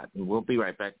Red Hot, and we'll be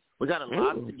right back. We got a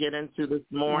lot to get into this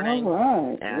morning,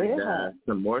 and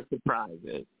some more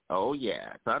surprises. Oh,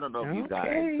 yeah. So I don't know if you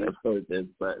guys have heard this,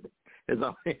 but it's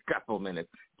only a couple minutes.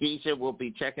 Keisha will be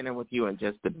checking in with you in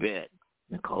just a bit.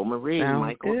 Nicole Marie and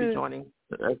Mike will be joining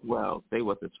as well. Stay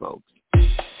with us, folks.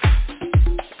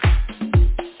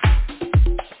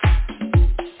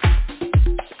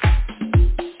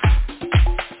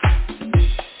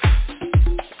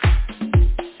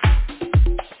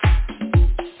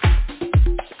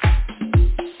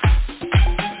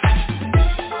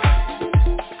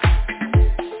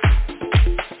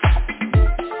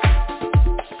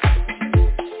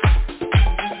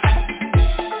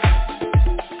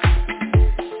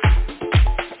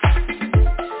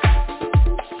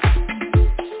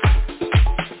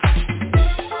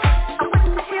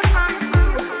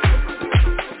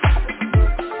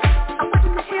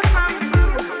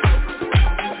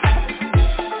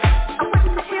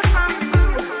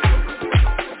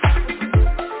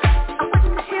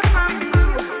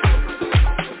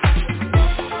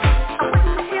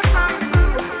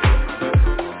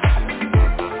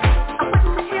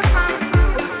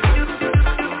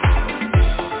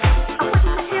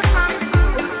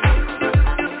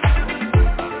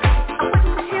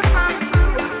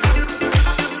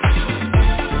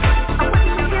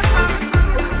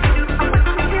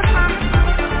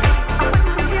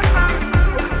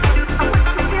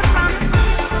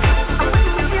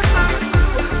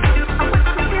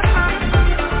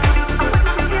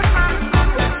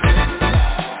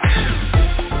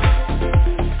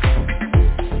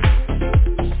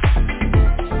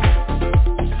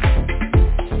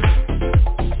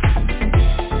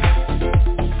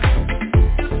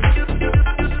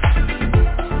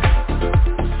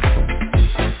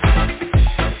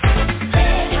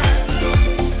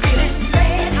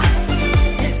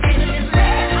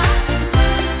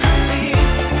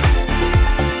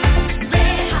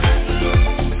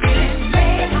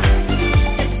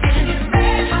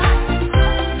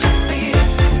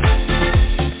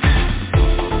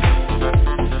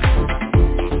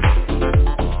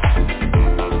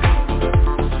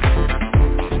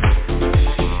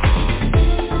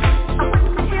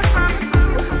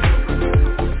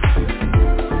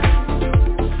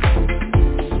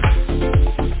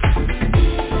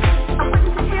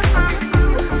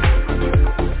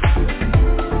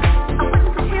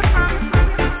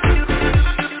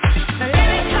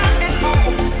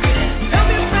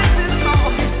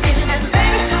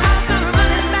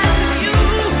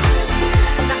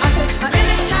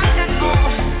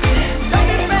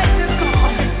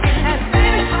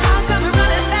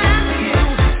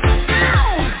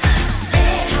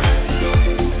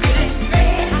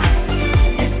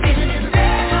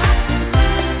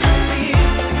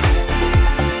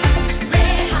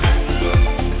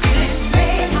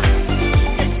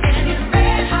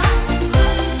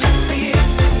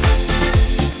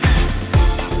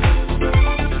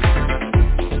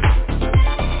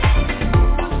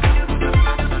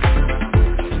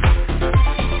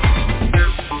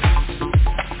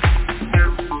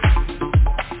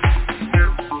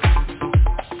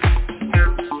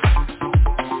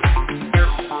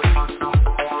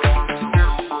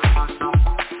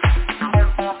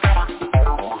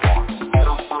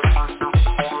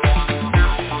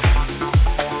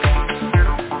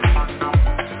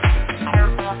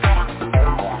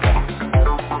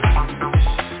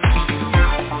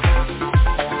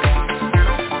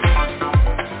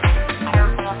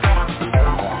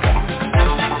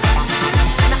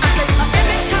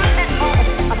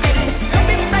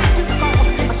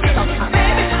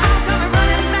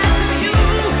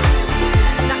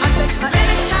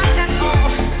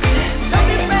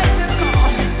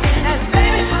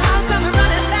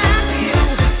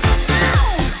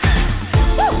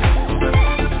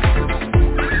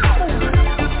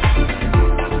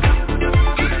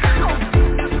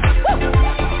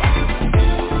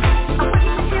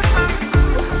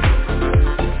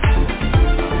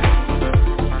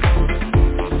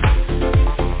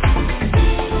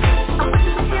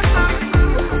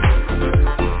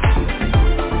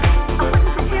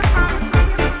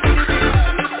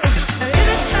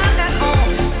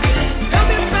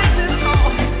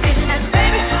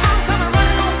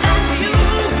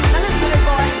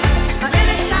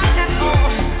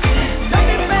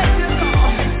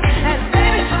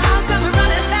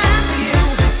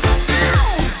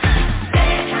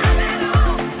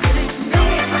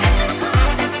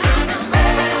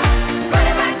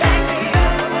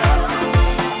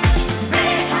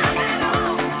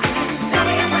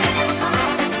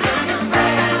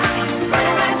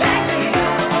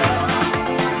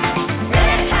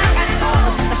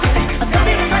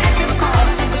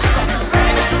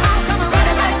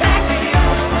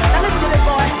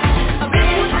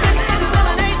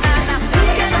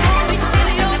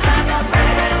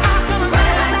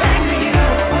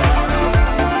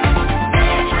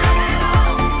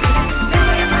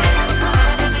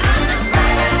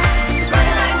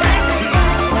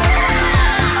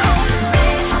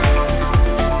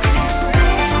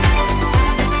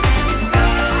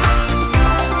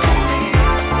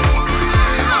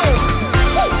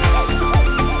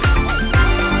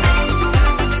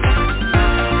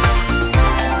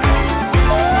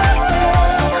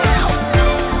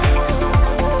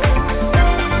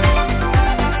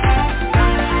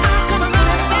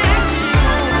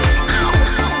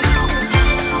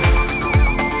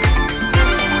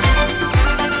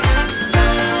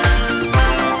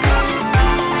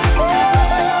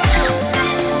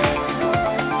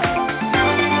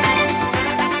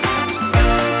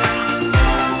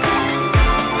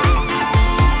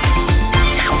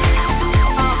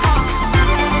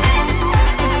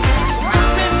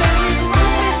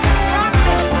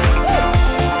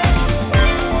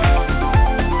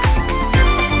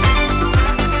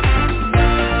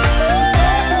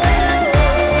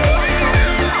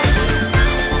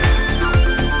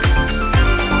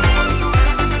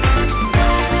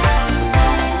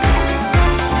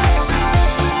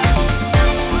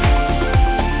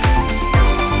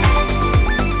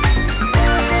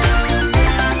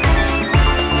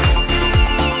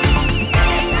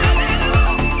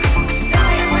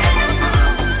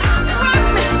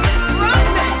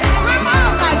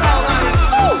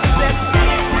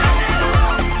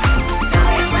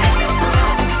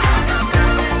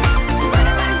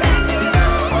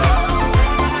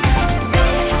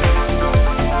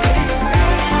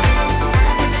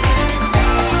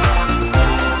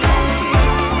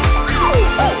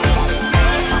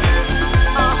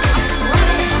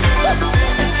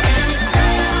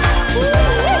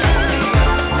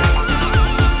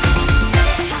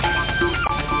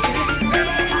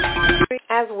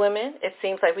 women, it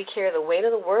seems like we carry the weight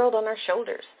of the world on our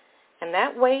shoulders. And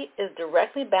that weight is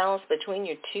directly balanced between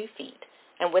your 2 feet.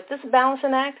 And with this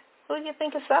balancing act, who do you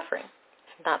think is suffering?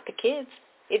 It's not the kids.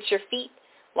 It's your feet.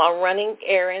 While running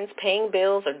errands, paying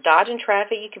bills, or dodging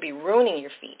traffic, you could be ruining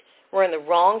your feet. Wearing the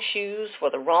wrong shoes for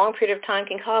the wrong period of time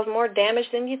can cause more damage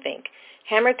than you think.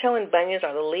 Hammer toe and bunions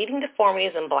are the leading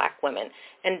deformities in black women,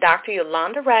 and Dr.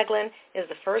 Yolanda Ragland is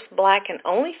the first black and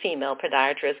only female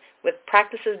podiatrist with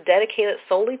practices dedicated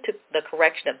solely to the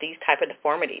correction of these type of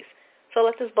deformities. So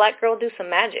let this black girl do some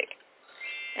magic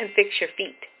and fix your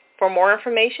feet. For more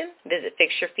information, visit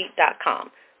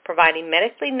fixyourfeet.com, providing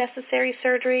medically necessary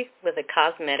surgery with a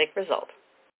cosmetic result.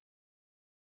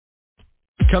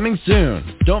 Coming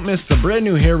soon. Don't miss the brand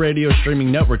new Hair Radio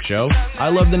streaming network show, I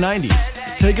Love the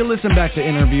 90s. Take a listen back to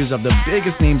interviews of the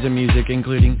biggest names in music,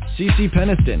 including CeCe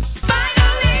Peniston,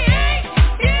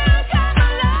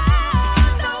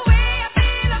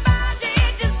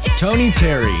 Tony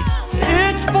Terry,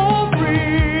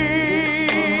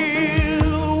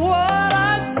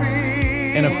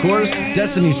 and of course,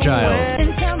 Destiny's Child.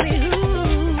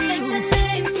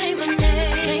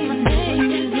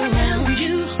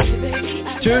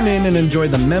 Tune in and enjoy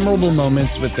the memorable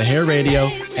moments with the Hair Radio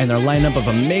and their lineup of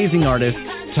amazing artists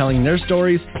telling their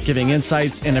stories, giving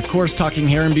insights, and of course talking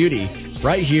hair and beauty,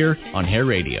 right here on Hair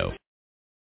Radio.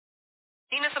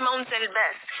 Nina Simone said it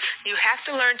best. You have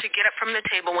to learn to get up from the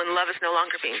table when love is no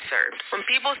longer being served. When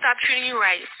people stop treating you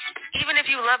right, even if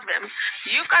you love them,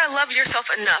 you've got to love yourself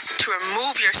enough to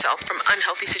remove yourself from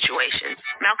unhealthy situations.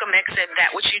 Malcolm X said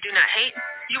that which you do not hate,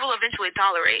 you will eventually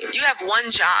tolerate. You have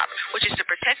one job, which is to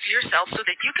protect yourself so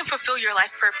that you can fulfill your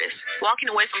life purpose.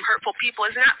 Walking away from hurtful people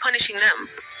is not punishing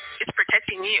them. It's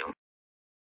protecting you.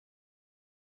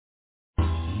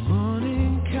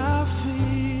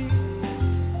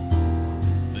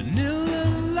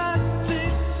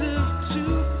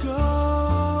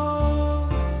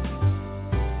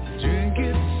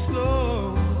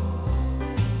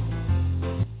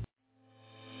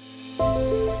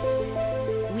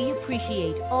 We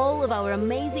appreciate all of our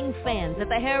amazing fans at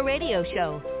the Hair Radio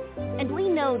Show. And we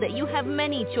know that you have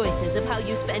many choices of how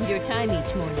you spend your time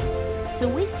each morning. So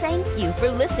we thank you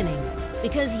for listening,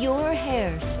 because your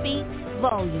hair speaks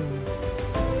volumes.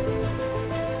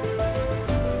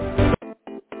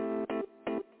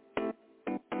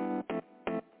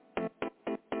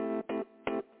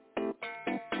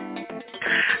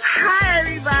 Hi,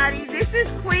 everybody. This is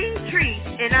Queen Tree,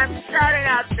 and I'm starting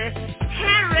out the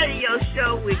Hair Radio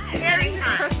Show with Terry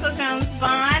Crystal Jones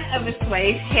Vaughn of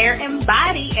Assuage Hair and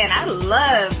Body, and I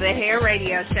love the Hair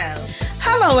Radio Show.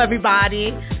 Hello,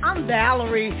 everybody. I'm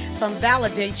Valerie from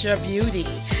Validate Your Beauty.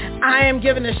 I am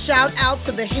giving a shout out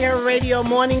to the Hair Radio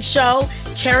Morning Show,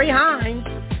 Carrie Hines.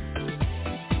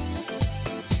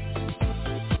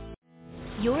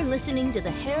 You're listening to the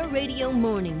Hair Radio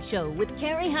Morning Show with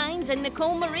Carrie Hines and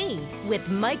Nicole Marie with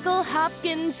Michael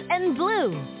Hopkins and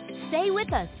Blue. Stay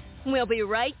with us. We'll be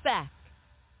right back.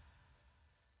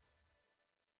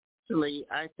 Actually,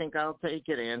 I think I'll take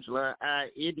it, Angela.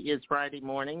 It is Friday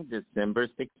morning, December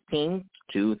 16th,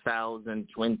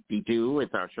 2022.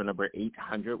 It's our show number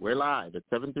 800. We're live at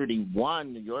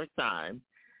 7:31 New York time.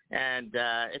 And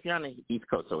if you're on the East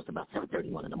Coast, so it's about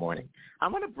 7:31 in the morning. I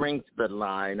want to bring to the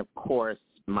line, of course,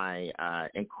 my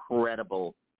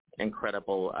incredible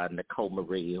Nicole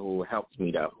Marie, who helps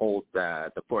me to hold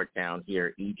the fort down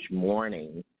here each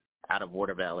morning out of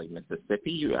Water Valley,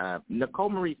 Mississippi. Nicole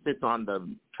Marie sits on the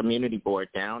community board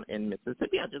down in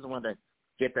Mississippi. I just want to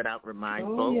get that out, remind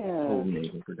folks who may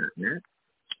have forgotten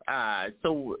that.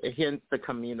 So hence the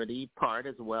community part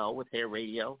as well with Hair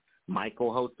Radio.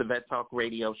 Michael hosts the Vet Talk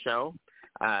radio show.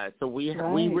 So we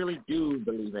really do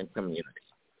believe in community.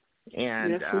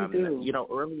 And, yes, we do. You know,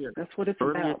 earlier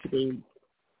today,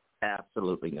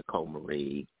 absolutely, Nicole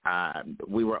Marie,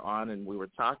 we were on and we were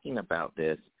talking about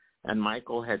this, and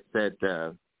Michael had said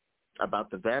about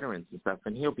the veterans and stuff,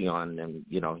 and he'll be on and,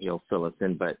 you know, he'll fill us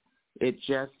in, but it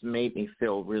just made me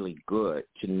feel really good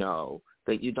to know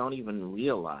that you don't even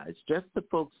realize, just the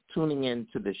folks tuning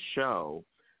into the show,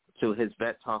 to his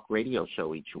Vet Talk radio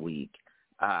show each week,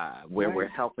 where we're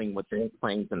helping with their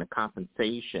claims and the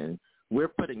compensation, we're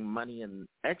putting money in,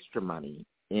 extra money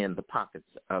in the pockets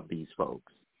of these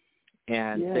folks.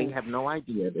 And they have no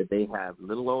idea that they have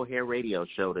Little Old Hair Radio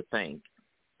Show to thank,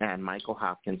 and Michael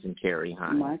Hopkins and Carrie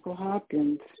Hines. Michael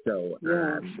Hopkins. So,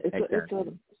 yes, it's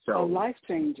a life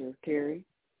changer, Carrie.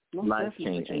 Life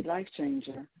changing. A life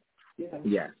changer.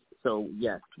 Yes. So,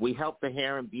 yes, we help the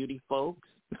hair and beauty folks,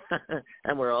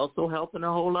 and we're also helping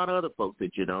a whole lot of other folks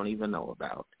that you don't even know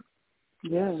about.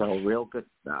 Yes. So real good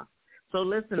stuff. So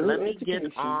listen, let me get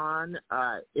on.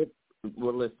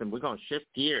 well, listen, we're going to shift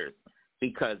gears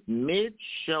because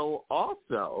mid-show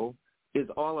also is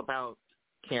all about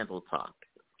Candle Talk.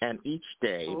 And each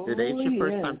day, today's your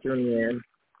first time tuning in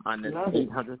on this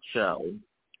 800 show,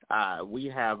 we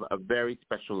have a very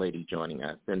special lady joining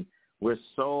us. And we're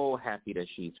so happy that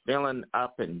she's feeling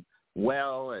up and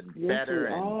well and better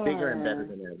and bigger and better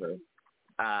than ever.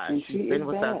 She's been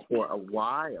with us for a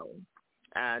while.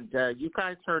 And you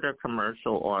guys heard her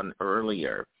commercial on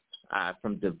earlier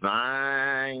from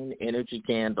Divine Energy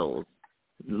Candles,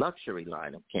 luxury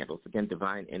line of candles. Again,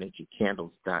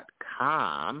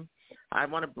 DivineEnergyCandles.com. I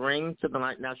want to bring to the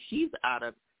light. Now, she's out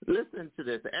of, listen to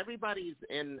this. Everybody's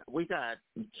in, we got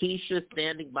Keisha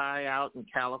standing by out in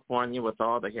California with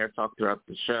all the hair talk throughout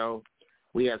the show.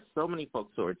 We have so many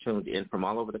folks who are tuned in from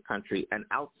all over the country and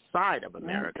outside of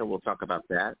America. We'll talk about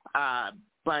that.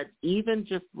 But even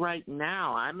just right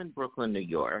now, I'm in Brooklyn, New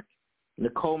York.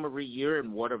 Nicole Marie, you're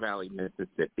in Water Valley,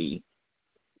 Mississippi.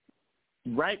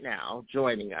 Right now,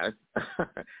 joining us,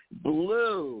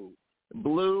 Blue.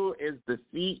 Blue is the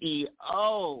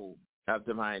CEO of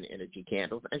Divine Energy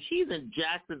Candles, and she's in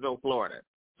Jacksonville, Florida.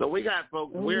 So we got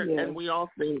folks, and we all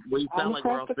think, we sound like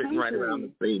we're all sitting right around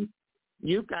the scene.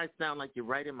 You guys sound like you're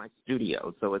right in my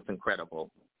studio, so it's incredible.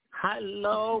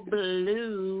 Hello,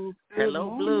 Blue.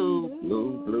 Hello, Blue.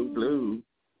 Blue.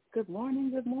 Good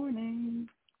morning.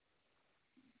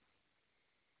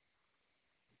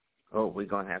 Oh, we're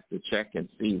going to have to check and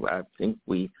see. I think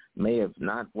we may have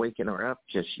not waken her up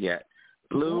just yet.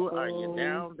 Blue, are you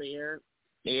down there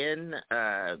in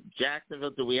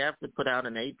Jacksonville? Do we have to put out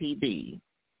an APB?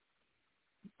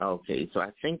 Okay, so I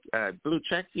think, Blue,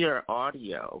 check your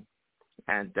audio,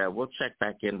 and we'll check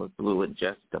back in with Blue in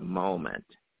just a moment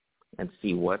and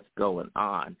see what's going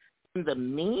on. In the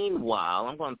meanwhile,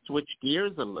 I'm going to switch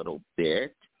gears a little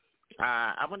bit.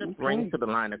 I want to bring to the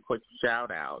line a quick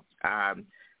shout-out.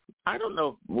 I don't know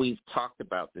if we've talked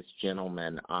about this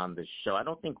gentleman on the show. I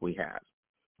don't think we have.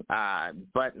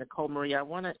 But, Nicole Marie, I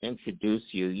want to introduce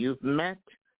you. You've met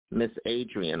Miss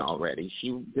Adrian already.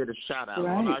 She did a shout-out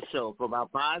on our show for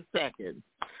about 5 seconds.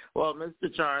 Well, Mr.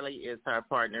 Charlie is our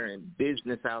partner in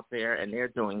business out there, and they're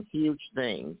doing huge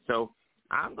things. So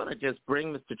I'm going to just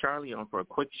bring Mr. Charlie on for a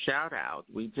quick shout-out.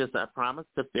 I promised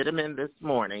to fit him in this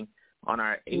morning on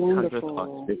our 800th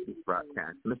Auspicious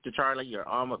broadcast. Mr. Charlie, you're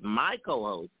on with my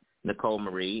co-host, Nicole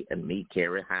Marie, and me,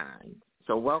 Carrie Hines.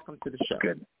 So welcome to the show.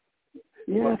 Good.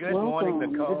 Yes, well, good morning,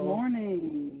 Nicole. Good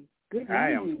morning.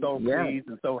 I am so pleased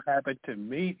and so happy to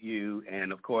meet you.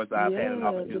 And, of course, I've had an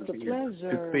opportunity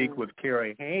to speak with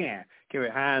Carrie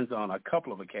Hines on a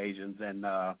couple of occasions. And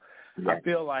I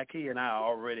feel like he and I are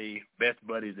already best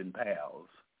buddies and pals.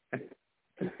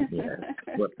 Yes.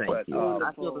 Well, thank you.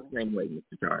 I feel the same way,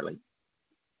 Mr. Charlie.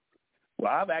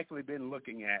 Well, I've actually been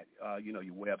looking at, your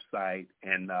website,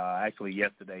 and actually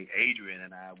yesterday, Adrian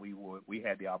and I, we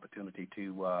had the opportunity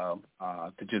to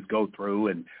just go through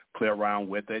and play around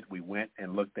with it. We went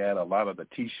and looked at a lot of the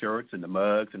T-shirts and the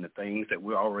mugs and the things that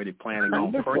we're already planning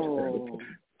on purchasing.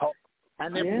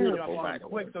 And they're beautiful, by the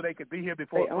way. Quick, so they could be here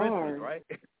before Christmas, right?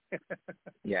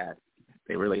 Yes,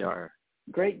 they really are.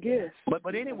 Great gifts.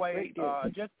 But anyway,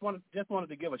 just wanted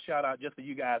to give a shout out just for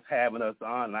you guys having us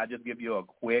on, and I just give you a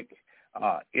quick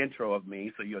intro of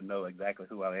me so you'll know exactly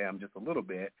who I am just a little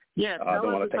bit. Yeah, tell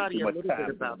everybody a little bit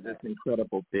about this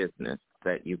incredible business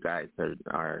that you guys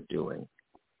are doing.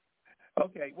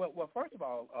 Okay, well, first of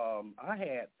all, I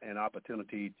had an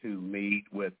opportunity to meet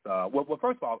with,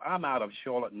 first of all, I'm out of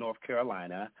Charlotte, North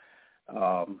Carolina.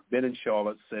 Been in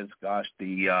Charlotte since, the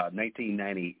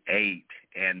 1998,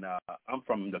 and I'm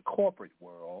from the corporate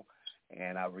world,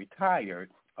 and I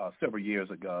retired several years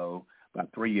ago, about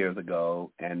 3 years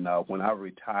ago, and when I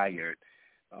retired,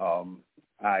 I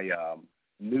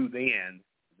knew then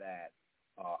that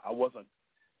I wasn't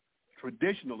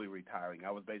traditionally retiring.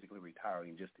 I was basically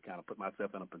retiring just to kind of put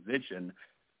myself in a position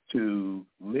to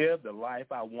live the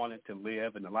life I wanted to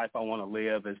live, and the life I want to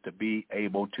live is to be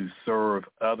able to serve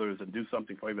others and do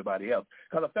something for everybody else.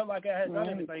 Because I felt like I had done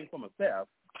everything for myself.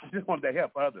 I just wanted to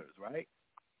help others, right?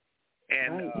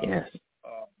 And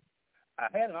I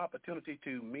had an opportunity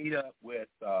to meet up with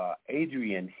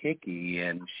Adrian Hickey,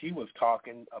 and she was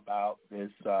talking about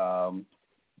this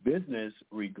business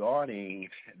regarding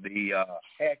the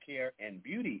hair care and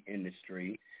beauty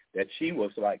industry that she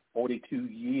was like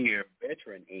 42-year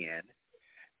veteran in.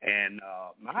 And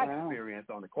my experience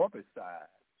on the corporate side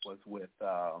was with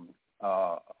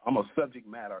I'm a subject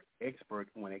matter expert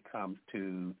when it comes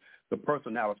to the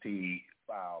personality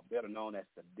file, better known as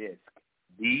the DISC,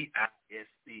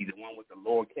 D-I-S-C, the one with the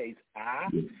lowercase I.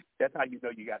 That's how you know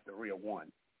you got the real one.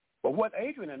 But what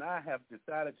Adrian and I have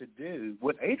decided to do,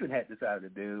 what Adrian had decided to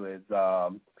do is,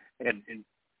 and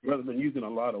rather than using a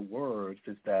lot of words,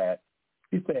 is that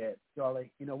he said,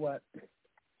 Charlie, you know what?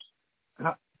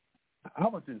 I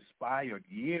was inspired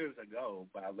years ago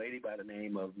by a lady by the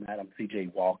name of Madam C.J.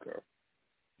 Walker.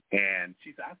 And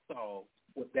she said, I saw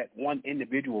what that one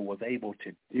individual was able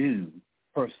to do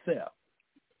herself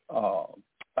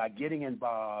by getting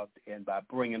involved and by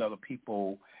bringing other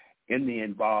people in the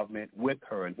involvement with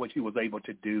her and what she was able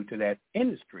to do to that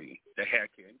industry, the hair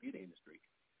care and beauty industry.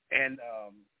 And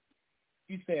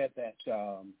she said that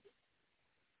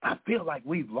I feel like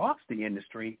we've lost the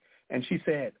industry. And she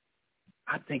said,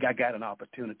 I think I got an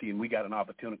opportunity, and we got an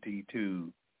opportunity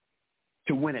to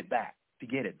win it back, to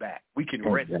get it back. We can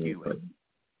rescue it.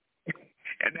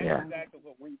 And that's exactly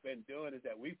what we've been doing, is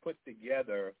that we put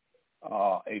together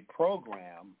a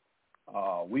program.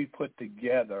 We put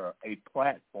together a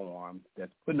platform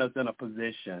that's putting us in a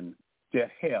position to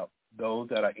help those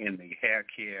that are in the hair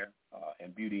care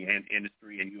and beauty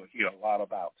industry. And you'll hear a lot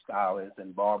about stylists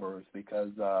and barbers,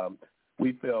 because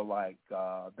we feel like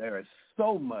there is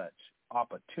so much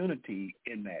opportunity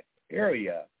in that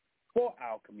area for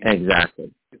our community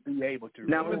to be able to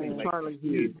really make a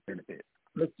huge benefit.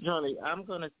 Mr. Charlie, I'm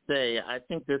going to say I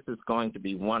think this is going to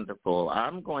be wonderful.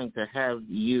 I'm going to have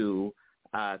you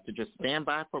to just stand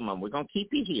by for a moment. We're going to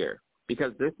keep you here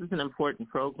because this is an important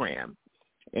program.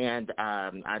 And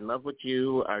I love what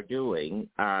you are doing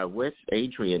with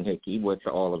Adrian Hickey with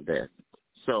all of this.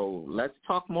 So let's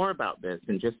talk more about this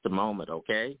in just a moment,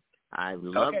 okay? I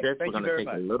love this. We're going to take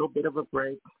a little bit of a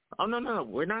break. Oh, no.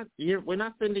 We're not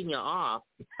sending you off.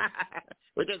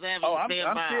 We're just having you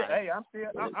stand by.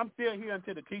 I'm still here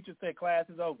until the teacher said class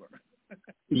is over.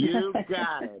 You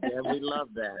got it, and we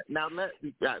love that. Now,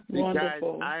 guys,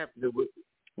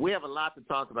 we have a lot to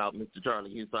talk about, Mr.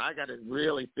 Charlie Hughes, so I got to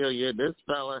really fill you in. This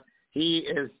fella, he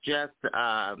is just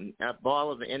a ball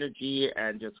of energy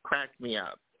and just cracks me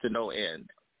up to no end.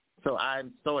 So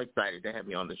I'm so excited to have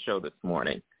you on the show this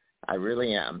morning. I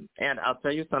really am. And I'll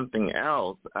tell you something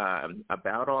else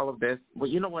about all of this. Well,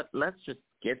 you know what? Let's just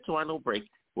get to our little break.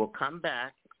 We'll come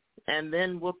back, and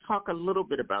then we'll talk a little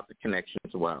bit about the connection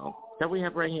as well that we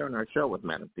have right here on our show with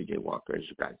Madam C.J. Walker, as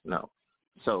you guys know.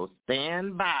 So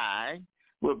stand by.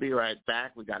 We'll be right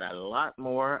back. We got a lot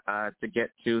more to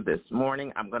get to this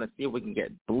morning. I'm going to see if we can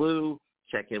get Blue,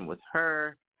 check in with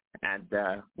her, and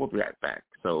we'll be right back.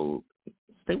 So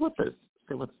stay with us.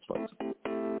 Stay with us, folks.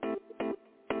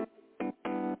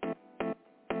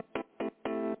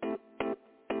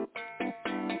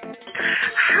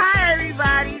 Hi,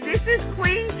 everybody. This is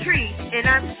Queen Treat, and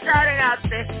I'm starting out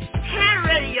the hair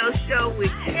radio show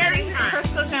with Terry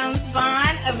Crystal Jones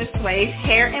Vaughn of Miss Wave's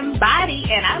Hair and Body,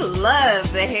 and I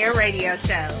love the hair radio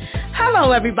show.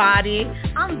 Hello, everybody.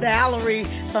 I'm Valerie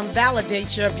from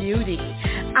Validate Your Beauty.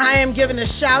 I am giving a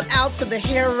shout out to the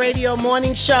Hair Radio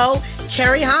Morning Show,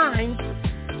 Carrie Hines.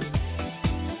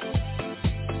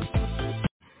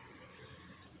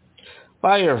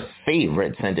 Buy your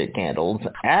favorite scented candles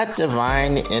at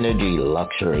Divine Energy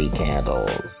Luxury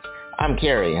Candles. I'm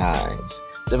Carrie Hines.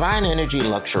 Divine Energy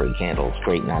Luxury Candles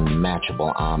create an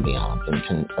unmatchable ambiance and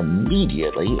can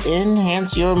immediately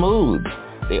enhance your mood.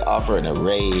 They offer an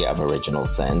array of original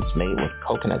scents made with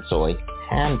coconut soy,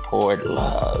 hand-poured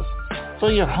love.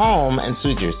 Fill your home and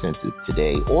soothe your senses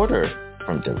today. Order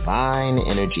from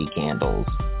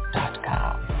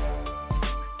DivineEnergyCandles.com.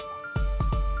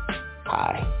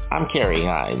 Hi, I'm Carrie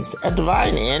Hines. At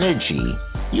Divine Energy,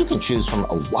 you can choose from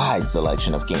a wide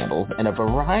selection of candles in a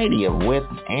variety of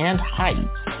widths and heights,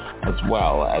 as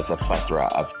well as a plethora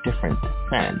of different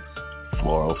scents.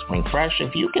 Floral, spring fresh,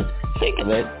 if you can think of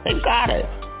it, they've got it.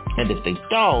 And if they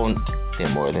don't, they're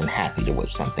more than happy to whip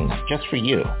something up just for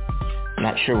you.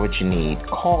 Not sure what you need?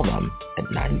 Call them at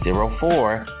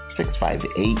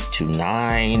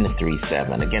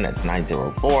 904-658-2937. Again, that's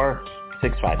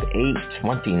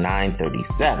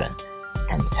 904-658-2937.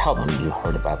 And tell them you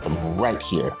heard about them right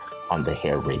here on the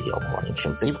Hair Radio Morning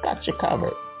Show. They've got you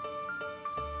covered.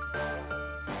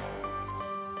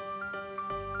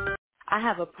 I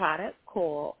have a product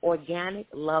called Organic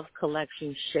Love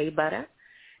Collection Shea Butter.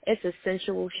 It's a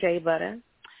sensual shea butter.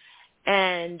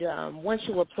 And once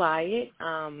you apply it,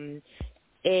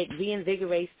 it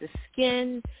reinvigorates the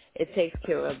skin. It takes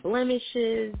care of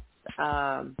blemishes,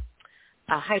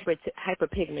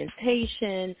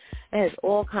 hyperpigmentation. It has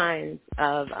all kinds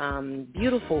of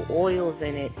beautiful oils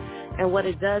in it. And what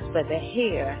it does for the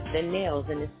hair, the nails,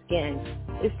 and the skin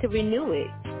is to renew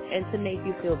it and to make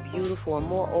you feel beautiful, and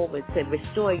moreover, to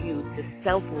restore you to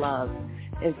self-love,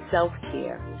 and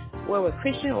self-care. We're a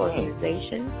Christian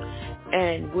organization,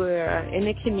 and we're in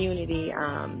the community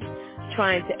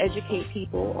trying to educate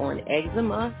people on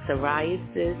eczema,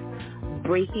 psoriasis,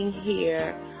 breaking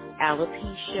hair,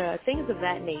 alopecia, things of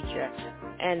that nature.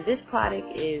 And this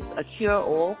product is a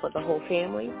cure-all for the whole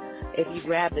family. If you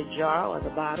grab the jar or the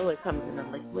bottle, it comes in a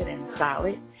liquid and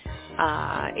solid.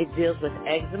 It deals with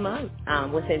eczema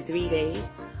within 3 days.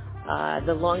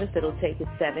 The longest it'll take is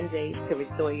 7 days to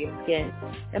restore your skin.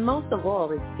 And most of all,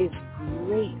 it's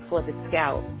great for the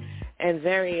scalp and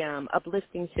very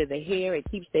uplifting to the hair. It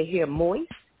keeps the hair moist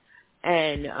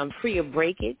and free of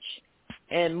breakage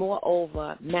and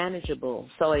moreover manageable.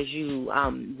 So as you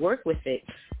work with it,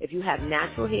 if you have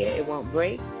natural hair, it won't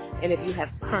break. And if you have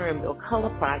permed or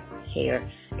color processed hair,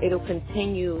 it'll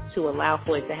continue to allow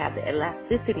for it to have the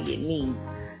elasticity it needs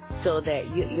so that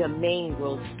your mane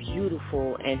grows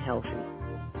beautiful and healthy.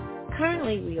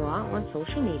 Currently, we are on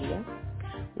social media.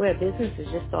 We're a business is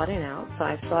just starting out, so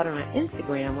I started on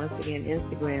Instagram, once again,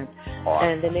 Instagram.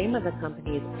 And the name of the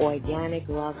company is Organic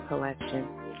Love Collection.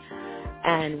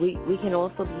 And we can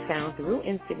also be found through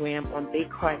Instagram on Big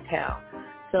Cartel.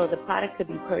 So the product could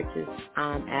be purchased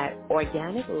at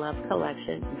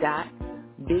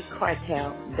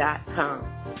organiclovecollection.bigcartel.com.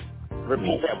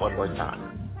 Repeat that one more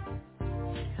time.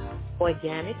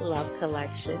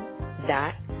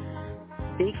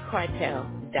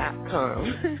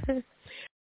 organiclovecollection.bigcartel.com.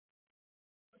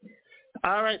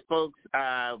 All right, folks,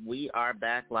 we are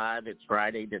back live. It's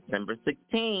Friday, December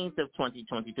 16th of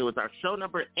 2022. It's our show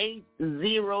number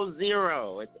 800.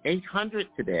 It's 800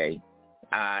 today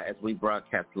as we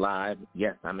broadcast live.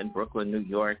 Yes, I'm in Brooklyn, New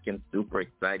York, and super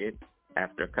excited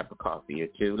after a cup of coffee or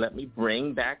two. Let me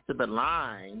bring back to the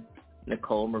line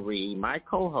Nicole Marie, my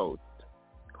co-host,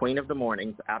 Queen of the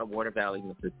Mornings, out of Water Valley,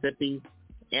 Mississippi.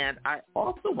 And I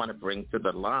also want to bring to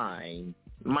the line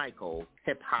Michael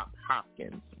Hip Hop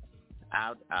Hopkins,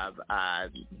 out of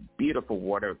beautiful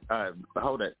water.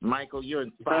 Hold it. Michael, you're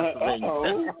in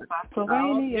Spotsylvania.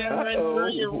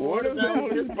 Spotsylvania. Water's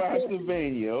in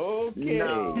Spotsylvania. Okay.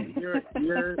 No,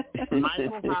 you're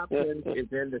Michael Hopkins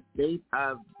is in the state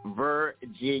of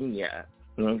Virginia.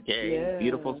 Okay. Yeah.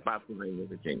 Beautiful Spotsylvania,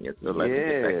 Virginia. So let's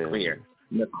get that clear.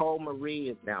 Nicole Marie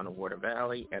is down in Water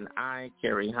Valley, and I,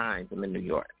 Carrie Hines, am in New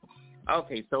York.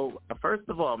 Okay, so first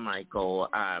of all, Michael,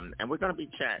 and we're going to be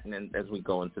chatting as we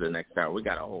go into the next hour. We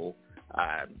got a whole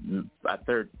a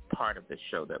third part of the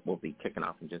show that we'll be kicking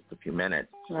off in just a few minutes.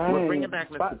 Right. We're bringing back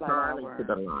Mr. Charlie to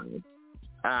the line.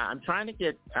 I'm trying to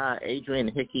get Adrian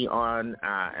Hickey on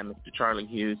and Mr. Charlie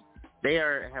Hughes. They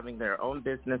are having their own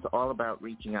business, all about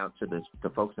reaching out to the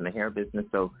folks in the hair business.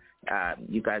 So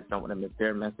you guys don't want to miss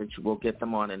their message. We'll get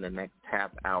them on in the next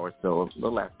half hour, so a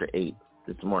little after 8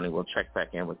 this morning. We'll check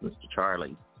back in with Mr.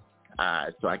 Charlie.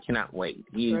 So I cannot wait.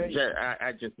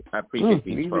 I just appreciate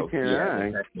these folks.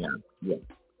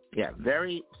 Yeah,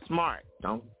 very smart.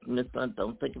 Don't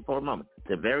think it for a moment.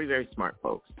 They're very, very smart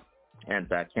folks. And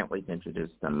I can't wait to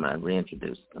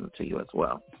reintroduce them to you as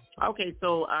well. Okay,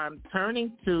 so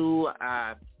turning to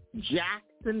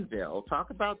Jacksonville, talk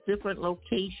about different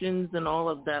locations and all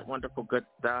of that wonderful good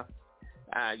stuff.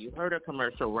 You heard a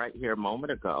commercial right here a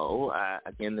moment ago.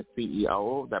 Again, the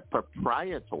CEO, the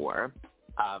proprietor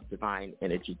of Divine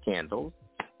Energy Candles,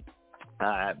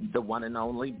 the one and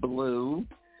only Blue.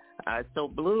 So,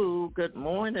 Blue, good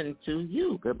morning to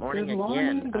you. Good morning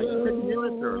again.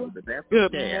 Blue.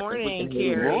 Good morning, Carrie.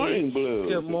 Good morning, Blue.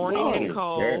 Good morning,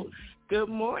 Nicole. Good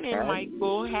morning,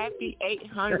 Michael. Happy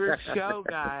 800th show,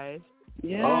 guys.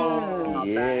 Yeah. Oh,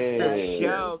 yeah.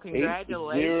 Show.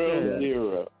 Congratulations.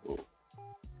 800.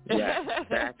 Yeah,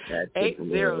 that's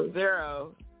 800.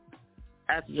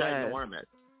 That's ginormous.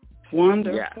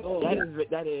 Wonderful. Yeah.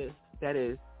 That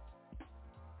is.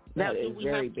 Now, do we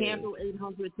have candle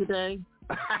 800 today?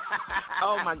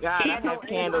 Oh my God! I have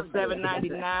candle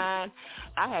 $7.99.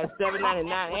 I have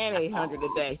 $7.99 and 800 a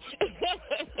day.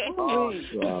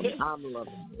 I'm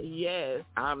loving it. Yes,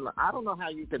 I don't know how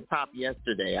you can top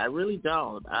yesterday. I really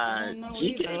don't.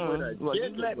 Well, you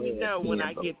let me know when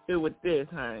I get through with this,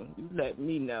 honey. You let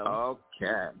me know.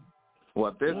 Okay.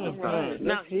 Well, this is fun.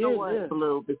 Now, you know what,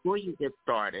 Blue? Before you get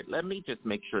started, let me just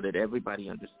make sure that everybody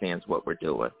understands what we're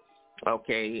doing.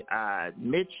 Okay,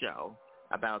 mid-show,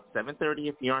 about 7:30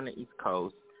 if you're on the East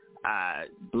Coast,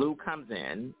 Blue comes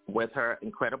in with her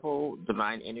incredible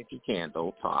Divine Energy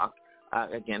Candle talk.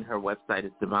 Again, her website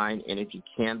is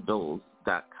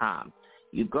divineenergycandles.com.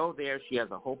 You go there. She has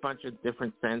a whole bunch of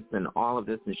different scents and all of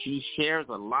this, and she shares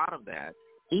a lot of that.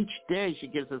 Each day she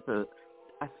gives us a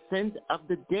scent of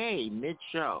the day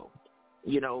mid-show.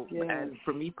 You know, and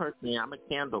for me personally, I'm a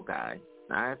candle guy.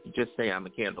 I have to just say I'm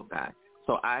a candle guy.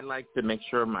 So I like to make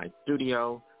sure my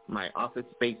studio, my office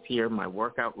space here, my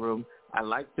workout room, I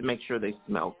like to make sure they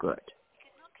smell good.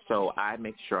 So I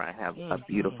make sure I have a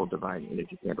beautiful Divine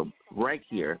Energy candle right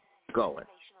here going.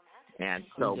 And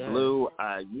so, Blue,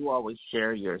 you always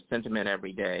share your sentiment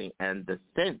every day and the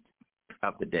scent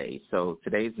of the day. So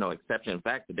today's no exception. In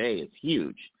fact, today is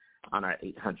huge on our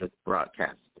 800th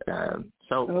broadcast.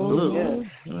 Blue,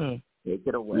 take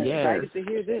it away. Yes. Excited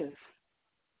to hear this.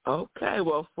 Okay,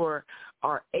 well, for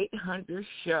our 800th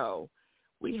show,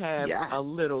 we have a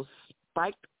little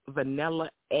spiked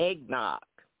vanilla eggnog.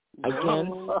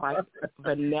 Again, spiked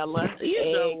vanilla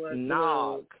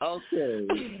eggnog. Okay.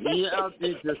 You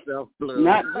outdid yourself, Blue.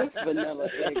 Not this vanilla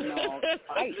eggnog.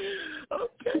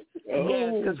 Okay.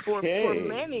 Yes, because for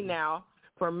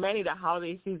many, the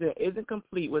holiday season isn't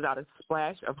complete without a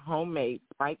splash of homemade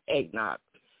spiked eggnog.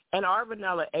 And our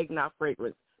vanilla eggnog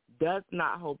fragrance does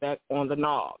not hold back on the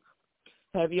nog.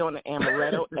 Heavy on the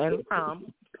amaretto and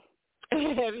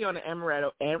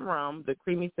rum. The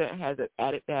creamy scent has an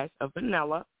added dash of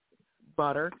vanilla,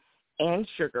 butter, and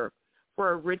sugar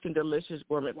for a rich and delicious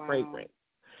gourmet fragrance.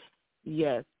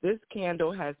 Yes, this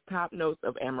candle has top notes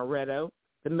of amaretto,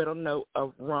 the middle note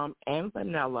of rum and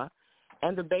vanilla,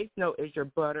 and the base note is your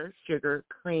butter, sugar,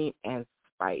 cream, and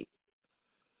spice.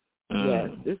 Yes,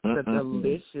 this is a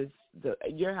delicious.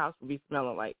 Your house will be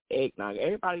smelling like eggnog.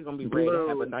 Everybody's going to be ready to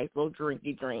have a nice little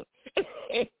drinky drink.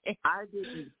 I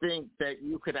didn't think that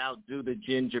you could outdo the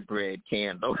gingerbread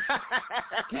candle.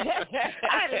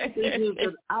 I didn't think you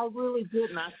could. I really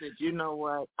didn't. I said, you know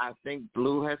what? I think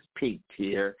Blue has peaked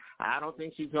here. I don't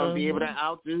think she's going to be able to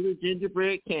outdo the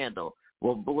gingerbread candle.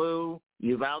 Well, Blue,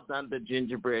 you've outdone the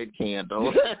gingerbread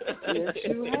candle. Yes,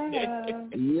 you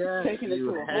have. Yes, taking it to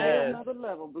a whole another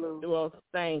level, Blue. Well,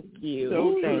 thank you.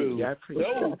 So thank true. you. I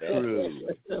appreciate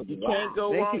that. You can't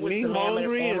go wrong with some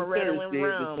amaretto and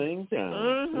rum. At the same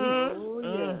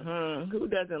time. Who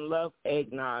doesn't love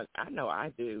eggnog? I know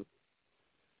I do.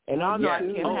 And although I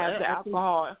can't have the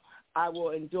alcohol, I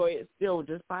will enjoy it still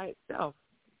just by itself.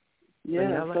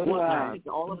 Yeah, so do I. I think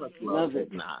all of us love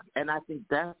it. And I think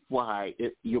that's why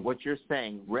what you're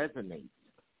saying resonates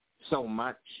so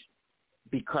much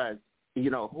because,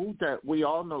 we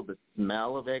all know the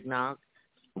smell of eggnog.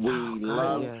 We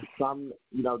love some,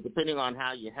 depending on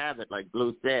how you have it, like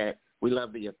Blue said, we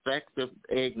love the effects of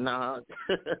eggnog.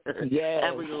 Yes.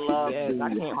 And we love the I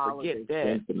can't holiday forget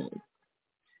that. sentiment.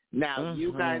 Now,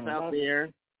 you guys out there,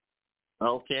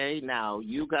 okay, now,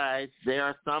 you guys, there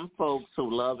are some folks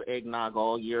who love eggnog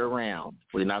all year round.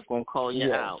 We're not going to call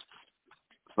you out,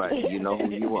 but you know who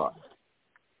you are.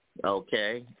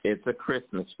 Okay? It's a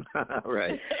Christmas,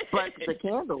 right? But the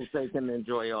candles they can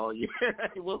enjoy all year.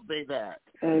 We'll say that.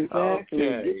 Exactly.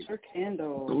 Okay. Get your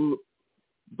candle.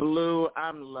 Blue,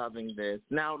 I'm loving this.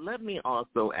 Now, let me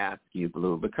also ask you,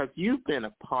 Blue, because you've been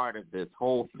a part of this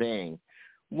whole thing.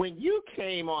 When you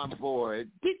came on board,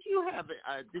 did you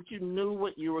knew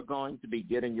what you were going to be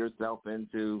getting yourself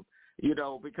into?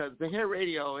 Because the Hair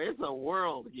Radio is a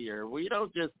world here. We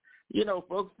don't just,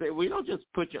 folks, we don't just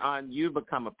put you on. You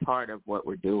become a part of what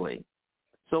we're doing.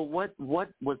 So what was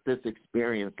this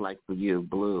experience like for you,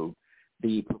 Blue,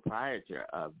 the proprietor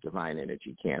of Divine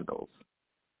Energy Candles,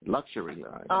 luxury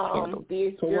line candles? The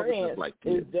experience like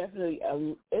is definitely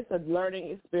it's a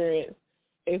learning experience.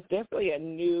 It's definitely a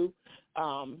new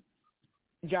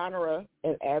genre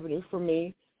and avenue for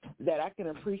me that I can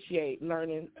appreciate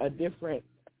learning a different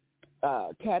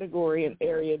category and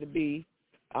area to be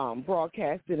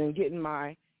broadcasted and getting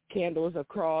my candles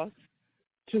across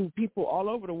to people all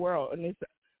over the world. And it's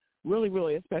really,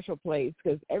 really a special place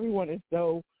because everyone is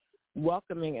so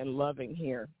welcoming and loving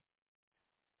here.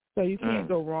 So you can't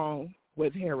go wrong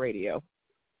with Hair Radio.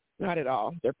 Not at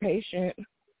all. They're patient,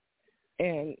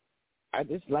 and I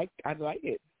like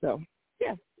it. So,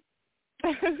 yeah.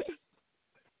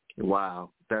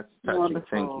 Wow, that's touching. Wonderful.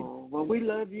 Thank you. Well, we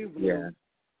love you, Blue. Yeah,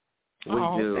 we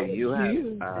do. Thank you.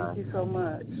 Thank you so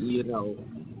much.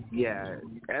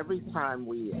 Every time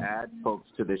we add folks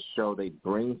to this show, they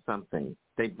bring something.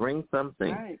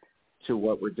 To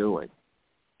what we're doing.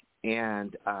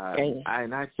 And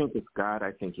I think it's God.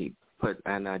 I think he put,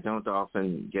 and I don't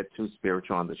often get too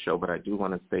spiritual on the show, but I do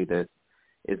want to say this,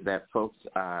 is that folks,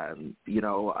 they're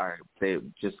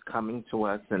just coming to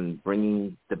us and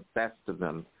bringing the best of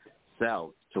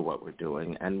themselves to what we're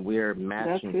doing, and we're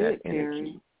matching that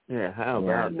energy. Yeah, how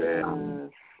about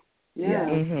that? Yeah,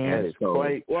 that is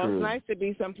quite well, true. It's nice to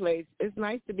be someplace. It's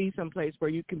nice to be someplace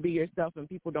where you can be yourself and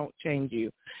people don't change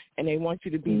you, and they want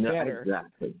you to be better.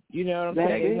 Exactly. You know what I'm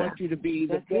saying? They want you to be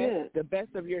the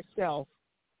best of yourself,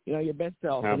 your best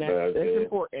self, How and that's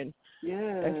important.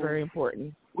 Yeah, that's very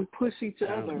important. We push each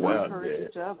other, we encourage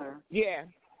each other. Yeah,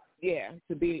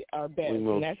 to be our best, we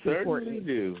and that's certainly important.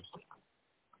 Do.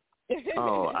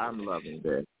 Oh, I'm loving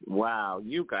this. Wow,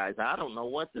 you guys, I don't know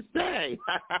what to say.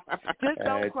 Just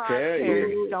don't cry,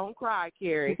 Carrie. Don't cry,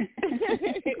 Carrie.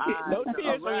 No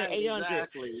tears on your 800.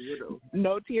 Exactly.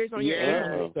 No tears on your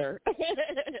 800, sir.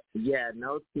 Yeah,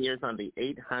 no tears on the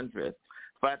 800.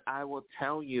 But I will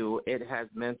tell you, it has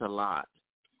meant a lot.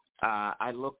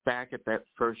 I look back at that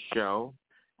first show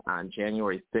on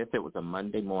January 5th. It was a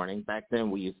Monday morning. Back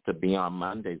then, we used to be on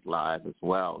Mondays live as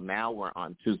well. Now we're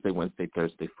on Tuesday, Wednesday,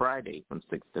 Thursday, Friday from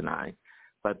 6 to 9.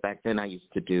 But back then, I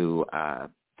used to do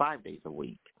 5 days a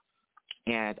week.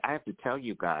 And I have to tell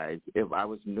you guys, if I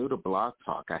was new to Blog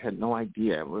Talk, I had no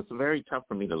idea. It was very tough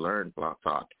for me to learn Blog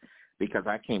Talk because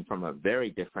I came from a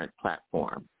very different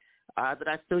platform that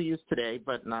I still use today,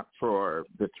 but not for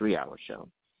the 3-hour show.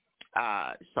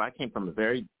 So I came from a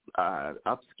very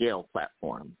upscale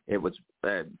platform. It was,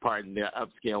 pardon the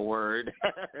upscale word,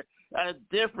 a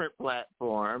different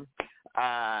platform.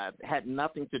 Had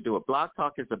nothing to do with Blog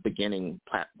Talk is a beginning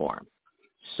platform.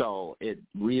 So it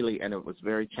really, and it was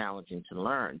very challenging to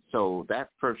learn. So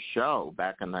that first show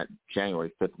back on that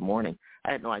January 5th morning,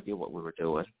 I had no idea what we were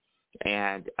doing.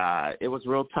 And it was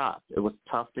real tough. It was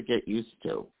tough to get used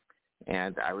to.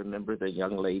 And I remember the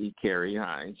young lady, Carrie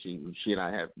Hines, she and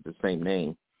I have the same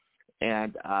name.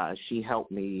 And she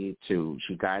helped me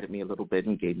she guided me a little bit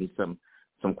and gave me some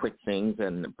quick things.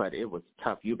 But it was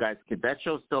tough. You guys that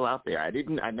show's still out there.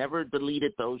 I never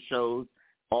deleted those shows.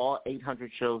 All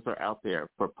 800 shows are out there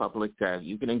for public.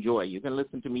 You can enjoy. You can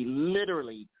listen to me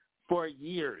literally for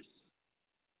years.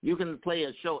 You can play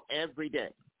a show every day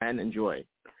and enjoy.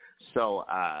 So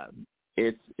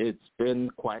it's been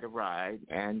quite a ride,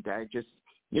 and I just,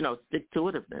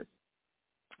 stick-to-itiveness.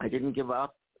 I didn't give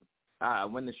up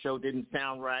when the show didn't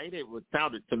sound right.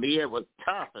 To me, it was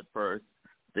tough at first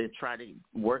to try to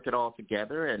work it all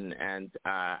together, and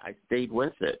I stayed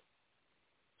with it.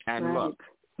 And Look,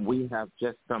 we have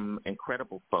just some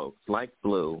incredible folks like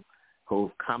Blue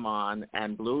who've come on,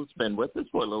 and Blue's been with us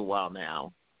for a little while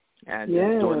now, and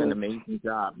is doing an amazing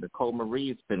job. Nicole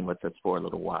Marie's been with us for a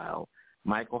little while.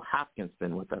 Michael Hopkins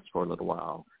been with us for a little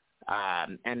while.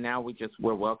 And now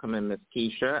we're welcoming Miss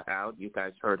Keisha out. You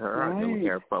guys heard her, our new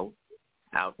hair folk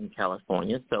out in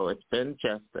California. So it's been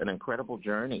just an incredible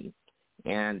journey.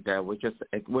 And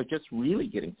we're just really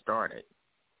getting started.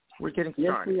 We're getting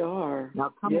started. Yes, we are.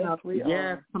 Now coming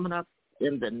up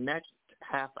in the next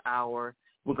half hour,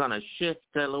 we're going to shift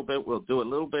a little bit. We'll do a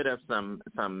little bit of some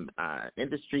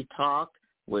industry talk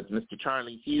with Mr.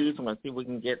 Charlie Hughes. I'm going to see if we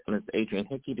can get Ms. Adrienne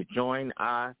Hickey to join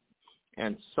us.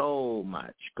 And so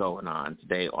much going on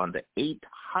today on the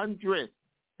 800th.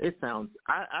 It sounds,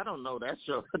 I don't know, that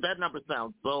show, that number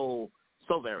sounds so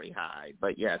very high.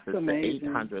 But yes, it's the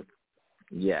 800th.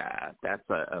 Yeah, that's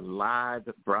a live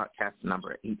broadcast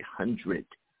number, 800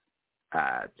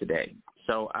 today.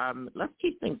 So let's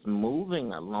keep things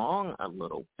moving along a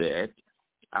little bit.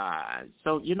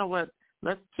 So you know what?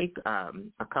 Let's take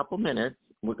a couple minutes.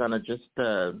 We're going to just,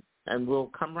 and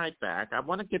we'll come right back. I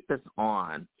want to get this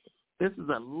on. This is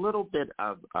a little bit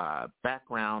of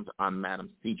background on Madam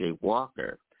C.J.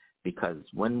 Walker, because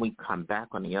when we come back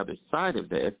on the other side of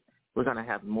this, we're going to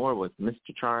have more with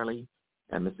Mr. Charlie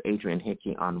and Ms. Adrienne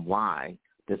Hickey on why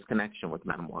this connection with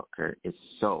Madam Walker is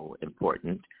so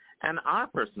important, and our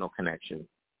personal connection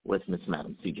with Miss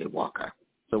Madam C.J. Walker.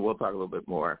 So we'll talk a little bit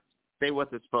more. Stay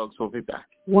with us, folks. We'll be back.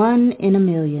 1 in a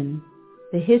Million,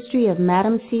 the history of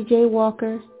Madam C.J.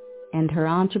 Walker and her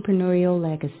entrepreneurial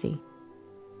legacy.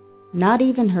 Not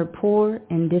even her poor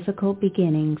and difficult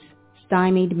beginnings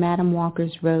stymied Madam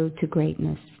Walker's road to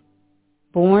greatness.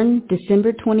 Born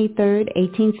December 23,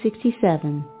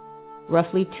 1867,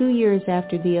 roughly 2 years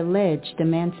after the alleged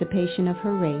emancipation of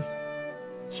her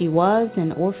race, she was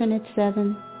an orphan at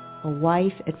 7, a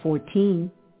wife at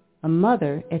 14, a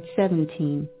mother at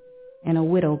 17, and a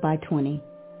widow by 20.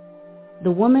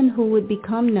 The woman who would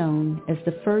become known as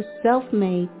the first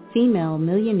self-made female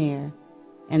millionaire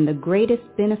and the greatest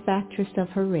benefactress of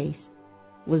her race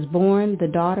was born the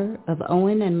daughter of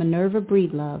Owen and Minerva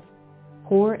Breedlove,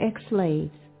 poor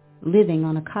ex-slaves living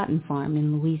on a cotton farm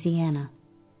in Louisiana.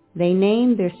 They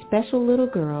named their special little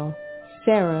girl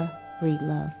Sarah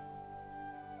Breedlove.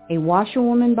 A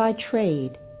washerwoman by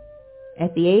trade,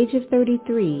 at the age of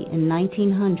 33 in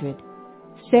 1900,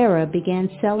 Sarah began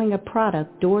selling a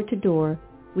product door to door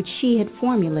which she had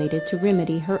formulated to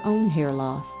remedy her own hair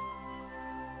loss.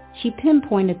 She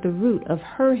pinpointed the root of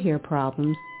her hair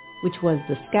problems, which was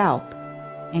the scalp,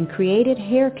 and created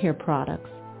hair care products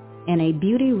and a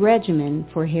beauty regimen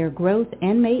for hair growth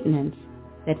and maintenance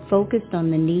that focused on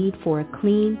the need for a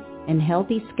clean and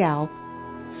healthy scalp,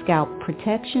 scalp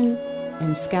protection,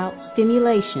 and scalp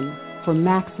stimulation for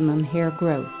maximum hair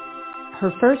growth.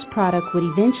 Her first product would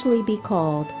eventually be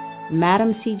called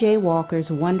Madam C.J. Walker's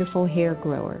Wonderful Hair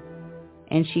Grower,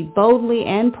 and she boldly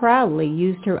and proudly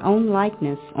used her own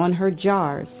likeness on her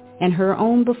jars and her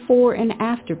own before and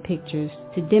after pictures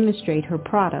to demonstrate her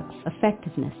product's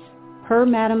effectiveness. Per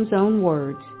Madam's own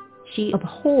words, she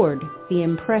abhorred the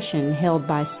impression held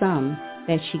by some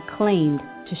that she claimed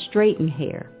to straighten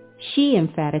hair. She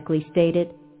emphatically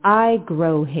stated, "I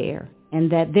grow hair," and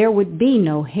that there would be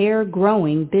no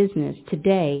hair-growing business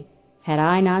today had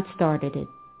I not started it.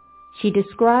 She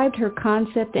described her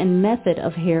concept and method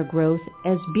of hair growth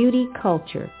as beauty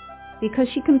culture because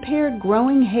she compared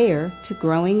growing hair to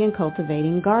growing and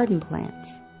cultivating garden plants.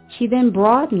 She then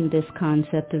broadened this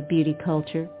concept of beauty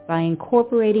culture by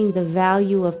incorporating the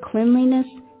value of cleanliness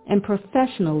and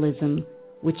professionalism,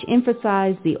 which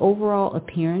emphasized the overall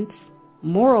appearance,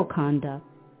 moral conduct,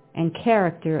 and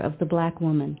character of the black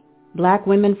woman. Black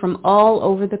women from all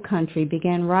over the country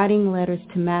began writing letters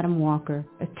to Madam Walker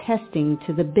attesting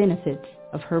to the benefits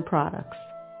of her products.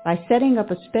 By setting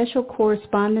up a special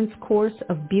correspondence course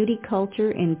of beauty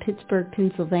culture in Pittsburgh,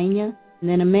 Pennsylvania, and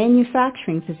then a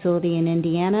manufacturing facility in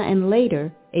Indiana, and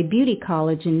later a beauty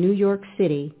college in New York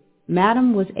City,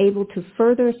 Madam was able to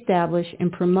further establish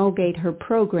and promulgate her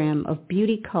program of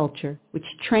beauty culture, which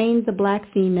trained the black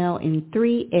female in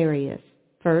 3 areas.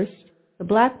 First, the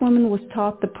black woman was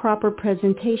taught the proper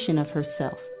presentation of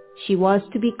herself. She was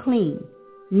to be clean,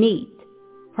 neat,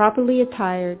 properly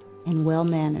attired, and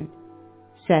well-mannered.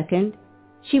 Second,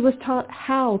 she was taught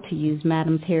how to use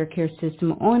Madam's hair care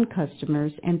system on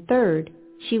customers. And third,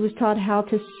 she was taught how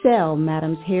to sell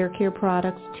Madam's hair care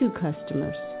products to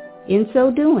customers. In so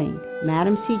doing,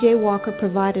 Madam C.J. Walker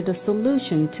provided a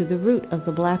solution to the root of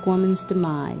the black woman's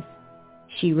demise.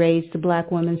 She raised the black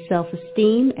woman's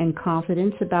self-esteem and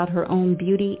confidence about her own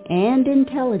beauty and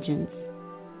intelligence,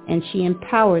 and she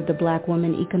empowered the black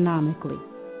woman economically,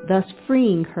 thus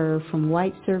freeing her from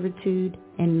white servitude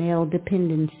and male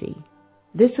dependency.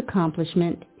 This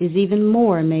accomplishment is even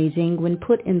more amazing when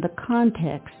put in the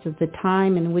context of the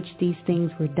time in which these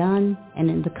things were done and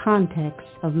in the context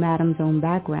of Madam's own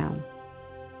background.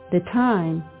 The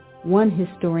time, one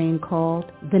historian called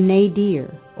the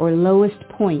nadir, or lowest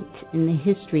point in the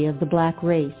history of the black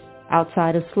race,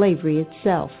 outside of slavery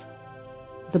itself.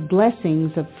 The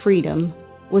blessings of freedom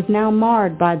was now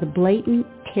marred by the blatant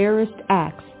terrorist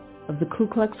acts of the Ku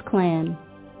Klux Klan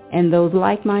and those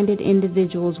like-minded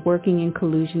individuals working in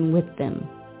collusion with them.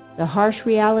 The harsh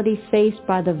reality faced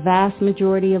by the vast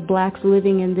majority of blacks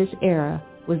living in this era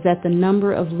was that the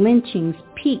number of lynchings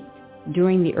peaked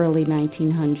during the early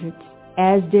 1900s,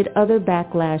 as did other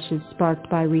backlashes sparked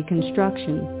by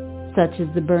Reconstruction, such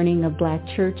as the burning of black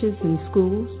churches and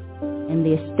schools and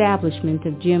the establishment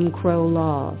of Jim Crow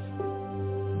laws.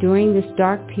 During this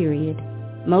dark period,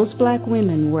 most black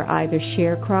women were either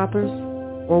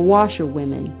sharecroppers or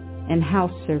washerwomen and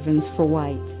house servants for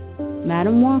whites.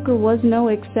 Madam Walker was no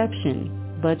exception,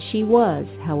 but she was,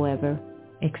 however,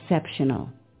 exceptional.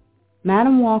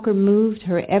 Madam Walker moved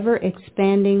her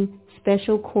ever-expanding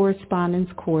special correspondence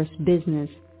course business,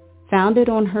 founded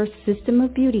on her system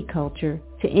of beauty culture,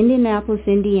 to Indianapolis,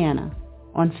 Indiana,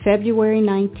 on February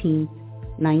 19,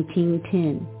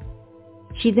 1910.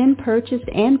 She then purchased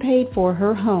and paid for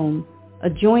her home,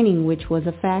 adjoining which was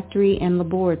a factory and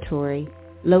laboratory,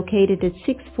 located at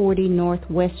 640 North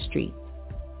West Street.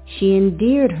 She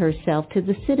endeared herself to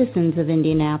the citizens of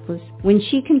Indianapolis when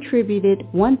she contributed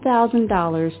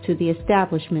 $1,000 to the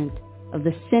establishment of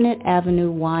the Senate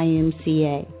Avenue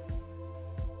YMCA.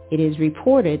 It is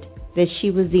reported that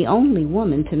she was the only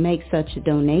woman to make such a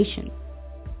donation.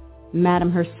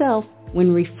 Madam herself,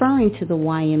 when referring to the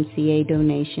YMCA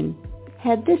donation,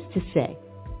 had this to say,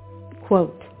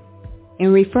 quote,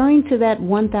 "In referring to that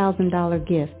 $1,000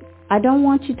 gift, I don't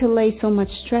want you to lay so much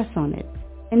stress on it,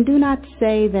 and do not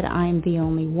say that I am the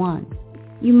only one.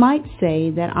 You might say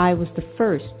that I was the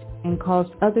first and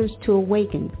caused others to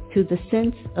awaken to the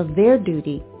sense of their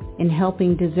duty in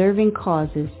helping deserving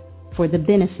causes for the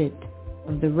benefit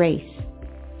of the race."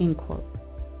 End quote.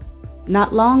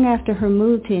 Not long after her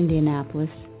move to Indianapolis,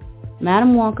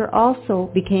 Madam Walker also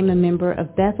became a member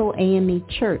of Bethel AME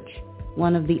Church,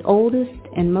 one of the oldest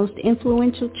and most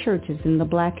influential churches in the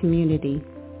black community,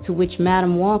 to which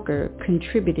Madam Walker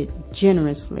contributed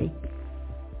generously.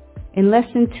 In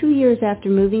less than 2 years after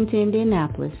moving to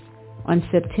Indianapolis, on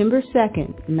September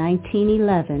 2,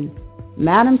 1911,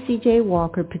 Madam C.J.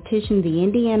 Walker petitioned the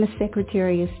Indiana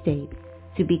Secretary of State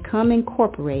to become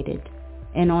incorporated,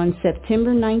 and on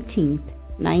September 19,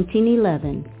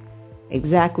 1911,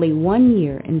 exactly 1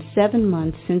 year and 7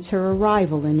 months since her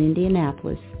arrival in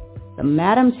Indianapolis, the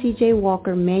Madam C.J.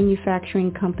 Walker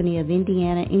Manufacturing Company of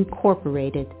Indiana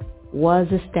Incorporated was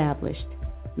established,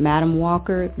 Madam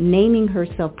Walker naming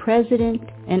herself president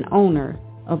and owner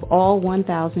of all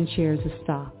 1,000 shares of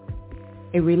stock.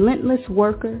 A relentless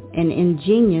worker and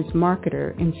ingenious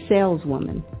marketer and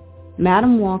saleswoman,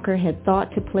 Madam Walker had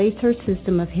thought to place her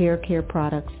system of hair care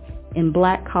products in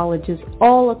black colleges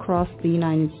all across the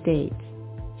United States.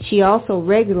 She also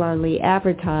regularly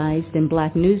advertised in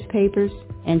black newspapers,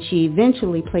 and she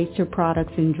eventually placed her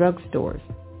products in drugstores.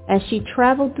 As she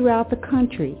traveled throughout the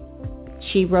country,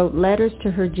 she wrote letters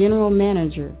to her general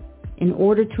manager in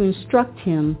order to instruct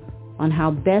him on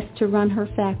how best to run her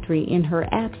factory in her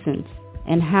absence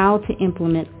and how to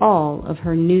implement all of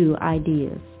her new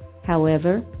ideas.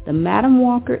 However, the Madam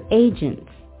Walker agents,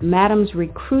 Madam's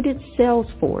recruited sales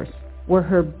force, were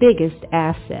her biggest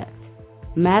asset.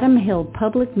 Madam held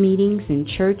public meetings in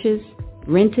churches,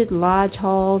 rented lodge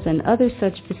halls and other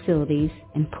such facilities,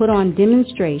 and put on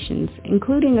demonstrations,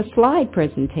 including a slide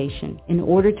presentation, in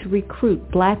order to recruit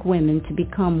black women to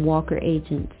become Walker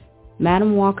agents.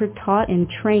 Madam Walker taught and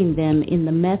trained them in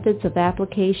the methods of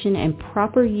application and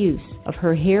proper use of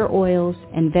her hair oils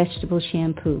and vegetable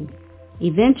shampoo.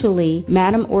 Eventually,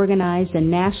 Madam organized a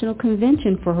national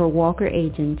convention for her Walker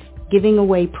agents, giving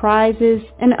away prizes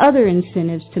and other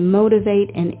incentives to motivate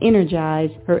and energize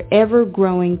her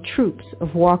ever-growing troops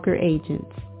of Walker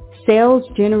agents. Sales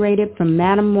generated from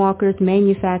Madam Walker's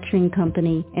manufacturing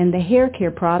company and the hair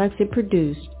care products it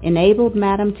produced enabled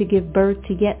Madam to give birth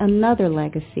to yet another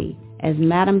legacy, as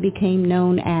Madam became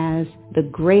known as the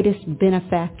greatest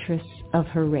benefactress of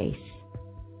her race.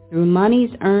 Through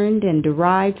monies earned and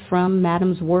derived from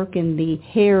Madam's work in the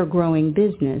hair-growing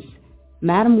business,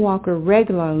 Madam Walker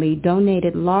regularly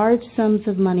donated large sums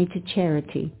of money to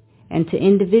charity and to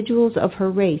individuals of her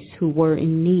race who were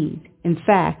in need. In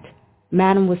fact,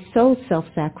 Madam was so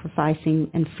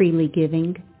self-sacrificing and freely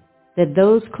giving that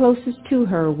those closest to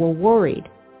her were worried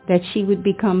that she would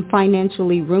become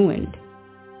financially ruined.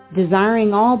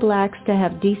 Desiring all blacks to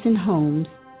have decent homes,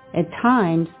 at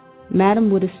times,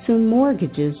 Madam would assume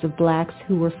mortgages of blacks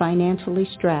who were financially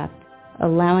strapped,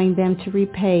 allowing them to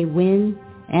repay when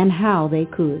and how they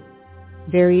could.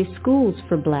 Various schools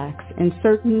for blacks and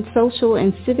certain social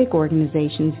and civic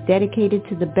organizations dedicated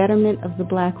to the betterment of the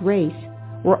black race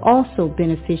were also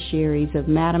beneficiaries of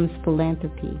Madam's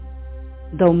philanthropy.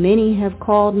 Though many have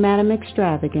called Madam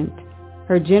extravagant,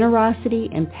 her generosity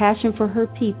and passion for her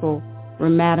people were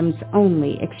Madam's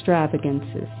only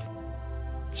extravagances.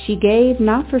 She gave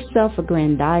not for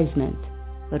self-aggrandizement,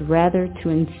 but rather to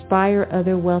inspire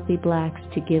other wealthy blacks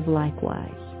to give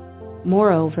likewise.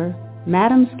 Moreover,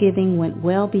 Madam's giving went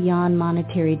well beyond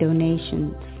monetary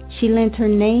donations. She lent her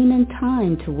name and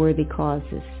time to worthy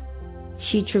causes.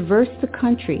 She traversed the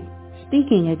country,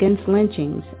 speaking against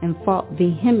lynchings, and fought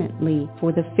vehemently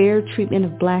for the fair treatment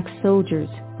of black soldiers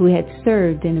who had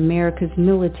served in America's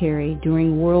military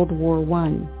during World War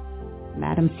I.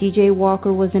 Madam C.J.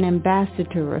 Walker was an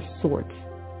ambassador of sorts,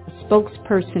 a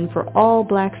spokesperson for all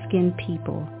black-skinned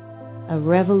people, a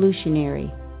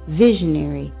revolutionary,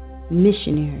 visionary,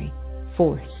 missionary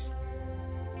force.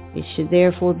 It should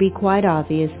therefore be quite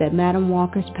obvious that Madam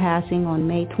Walker's passing on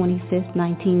May 25,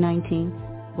 1919,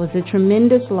 was a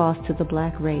tremendous loss to the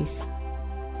black race.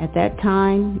 At that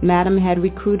time, Madam had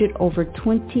recruited over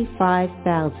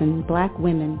 25,000 black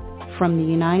women from the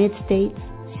United States,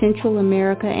 Central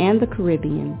America, and the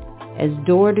Caribbean as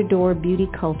door-to-door beauty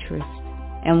culturists,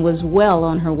 and was well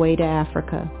on her way to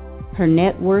Africa. Her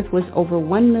net worth was over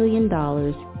 $1 million,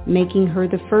 making her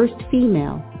the first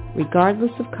female,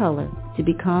 regardless of color, to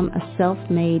become a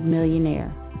self-made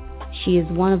millionaire. She is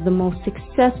one of the most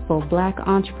successful black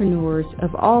entrepreneurs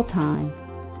of all time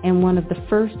and one of the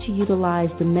first to utilize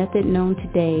the method known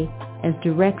today as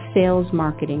direct sales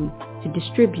marketing to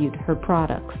distribute her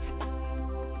products.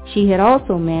 She had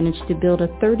also managed to build a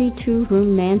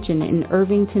 32-room mansion in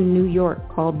Irvington, New York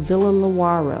called Villa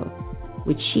Lawaro,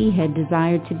 which she had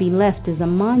desired to be left as a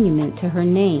monument to her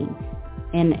name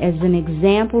and as an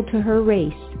example to her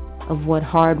race of what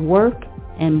hard work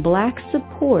and black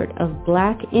support of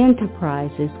black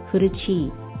enterprises could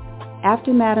achieve.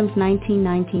 After Madam's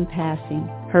 1919 passing,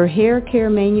 her hair care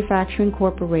manufacturing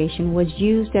corporation was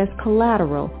used as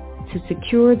collateral to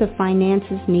secure the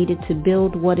finances needed to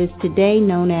build what is today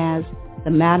known as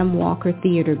the Madam Walker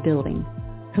Theater Building.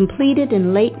 Completed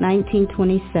in late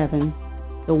 1927,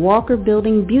 The Walker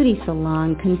Building Beauty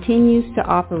Salon continues to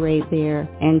operate there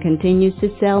and continues to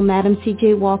sell Madam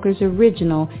C.J. Walker's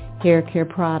original hair care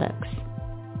products.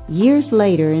 Years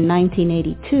later, in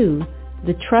 1982,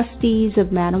 the trustees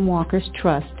of Madam Walker's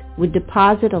Trust would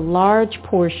deposit a large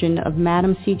portion of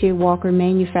Madam C.J. Walker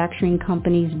Manufacturing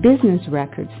Company's business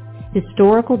records,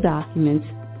 historical documents,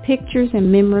 pictures,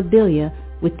 and memorabilia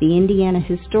with the Indiana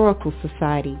Historical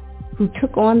Society, who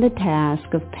took on the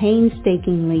task of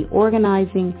painstakingly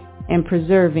organizing and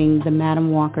preserving the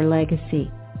Madam Walker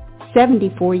legacy.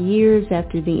 74 years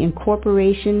after the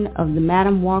incorporation of the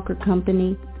Madam Walker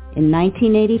Company, in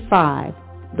 1985,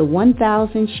 the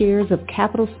 1,000 shares of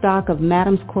capital stock of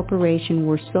Madam's Corporation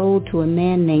were sold to a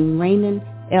man named Raymond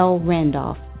L.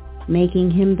 Randolph,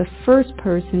 making him the first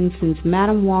person since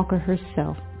Madam Walker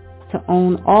herself to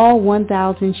own all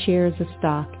 1,000 shares of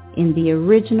stock in the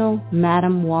original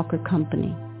Madam Walker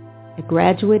Company. A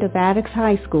graduate of Attucks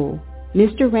High School,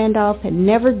 Mr. Randolph had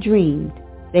never dreamed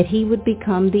that he would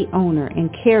become the owner and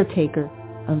caretaker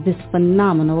of this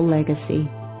phenomenal legacy.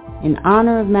 In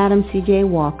honor of Madam C.J.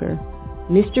 Walker,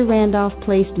 Mr. Randolph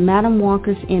placed Madam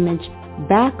Walker's image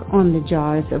back on the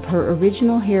jars of her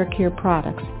original hair care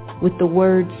products with the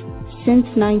words, "Since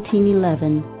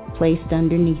 1911," placed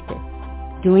underneath it.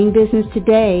 Doing business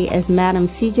today as Madam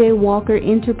C.J. Walker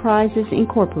Enterprises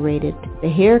Incorporated, the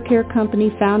hair care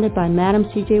company founded by Madam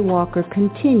C.J. Walker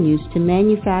continues to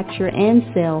manufacture and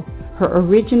sell her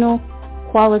original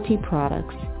quality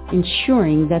products,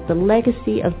 ensuring that the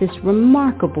legacy of this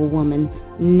remarkable woman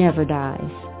never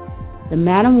dies. The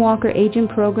Madam Walker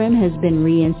Agent Program has been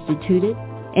reinstituted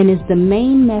and is the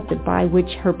main method by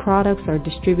which her products are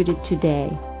distributed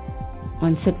today.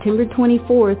 On September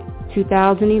 24,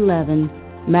 2011,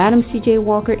 Madam C.J.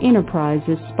 Walker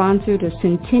Enterprises sponsored a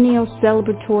centennial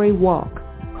celebratory walk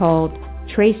called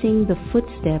Tracing the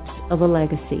Footsteps of a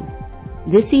Legacy.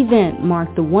 This event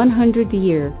marked the 100th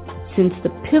year since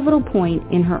the pivotal point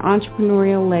in her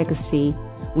entrepreneurial legacy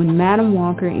when Madam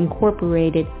Walker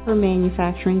incorporated her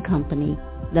manufacturing company,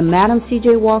 the Madam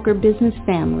C.J. Walker business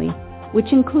family,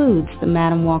 which includes the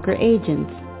Madam Walker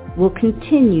agents, will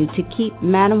continue to keep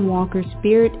Madam Walker's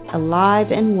spirit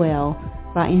alive and well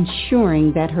by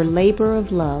ensuring that her labor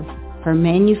of love, her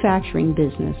manufacturing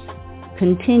business,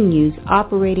 continues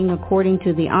operating according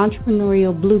to the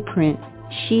entrepreneurial blueprint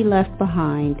she left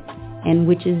behind and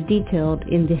which is detailed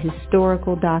in the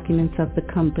historical documents of the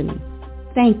company.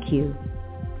 Thank you.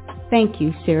 Thank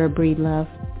you, Sarah Breedlove.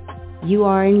 You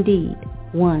are indeed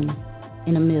one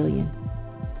in a million.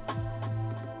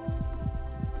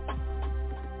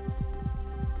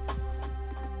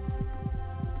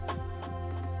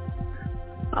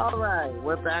 All right,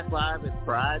 we're back live. It's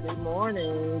Friday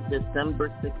morning, December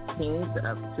 16th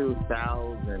of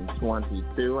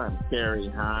 2022. I'm Kerry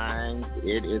Hines.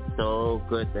 It is so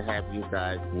good to have you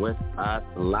guys with us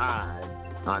live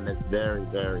on this very,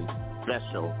 very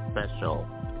special,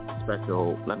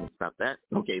 let me stop that.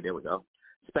 Okay, there we go.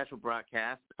 Special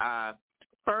broadcast.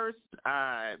 First,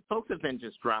 folks have been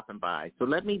just dropping by, so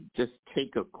let me just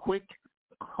take a quick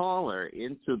caller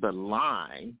into the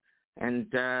line. And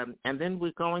then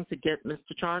we're going to get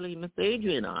Mr. Charlie and Miss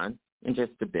Adrian on in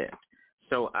just a bit.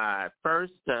 So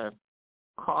first,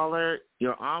 caller,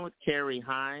 you're on with Kerry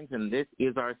Hines, and this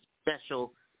is our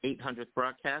special 800th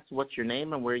broadcast. What's your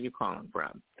name and where are you calling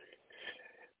from?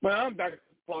 Well, I'm Dr.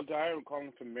 Paul Dyer. I'm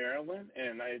calling from Maryland,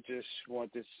 and I just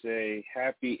want to say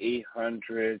happy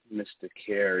 800, Mr.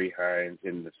 Kerry Hines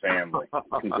and the family.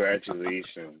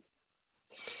 Congratulations.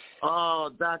 Oh,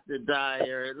 Dr.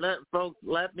 Dyer,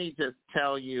 let me just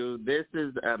tell you, this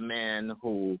is a man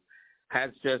who has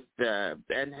just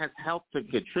and has helped to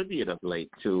contribute of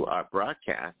late to our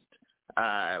broadcast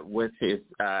with his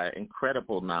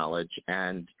incredible knowledge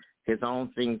and his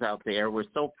own things out there. We're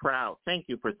so proud. Thank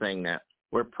you for saying that.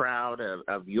 We're proud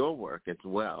of your work as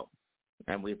well,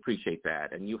 and we appreciate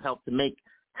that. And you help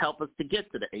us to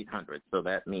get to the 800, so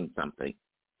that means something.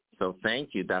 So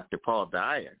thank you, Dr. Paul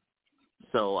Dyer.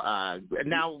 So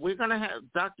now we're going to have,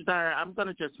 Dr. Dyer, I'm going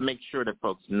to just make sure that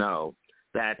folks know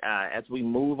that as we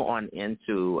move on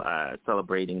into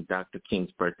celebrating Dr.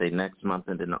 King's birthday next month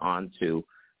and then on to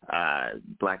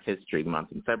Black History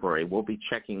Month in February, we'll be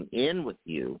checking in with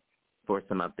you for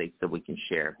some updates that we can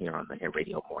share here on the Hair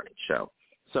Radio Morning Show.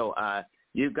 So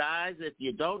you guys, if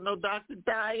you don't know Dr.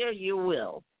 Dyer, you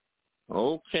will.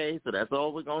 Okay, so that's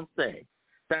all we're going to say.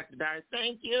 Dr. Dyer,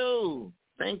 thank you.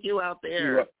 Thank you out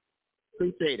there.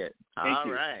 Appreciate it. All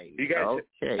right. You guys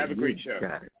have a great show.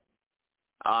 Got it.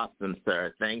 Awesome,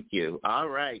 sir. Thank you. All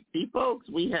right. See, folks,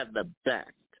 we have the best.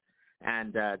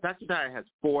 And Dr. Dyer has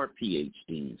 4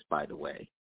 PhDs, by the way,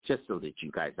 just so that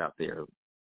you guys out there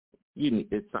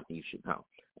it's something you should know.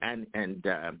 And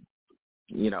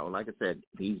like I said,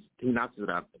 he knocks it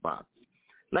out of the box.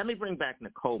 Let me bring back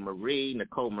Nicole Marie.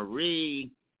 Nicole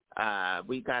Marie,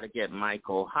 we got to get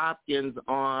Michael Hopkins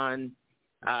on.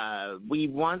 We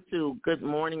want to, good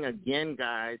morning again,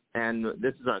 guys, and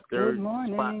this is our third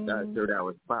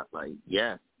hour spotlight.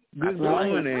 Yes. Good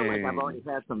morning. I feel like I've already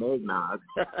had some eggnog.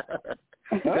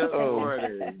 Good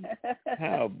morning.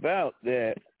 How about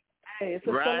that? Hey, it's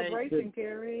a celebration,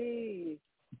 Carrie.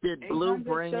 Did Blue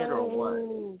bring it or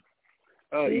what?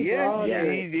 Oh, yes,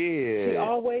 she did. She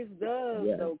always does,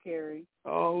 though, Carrie.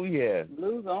 Oh, yeah.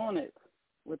 Blue's on it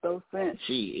with those scents.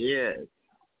 She is.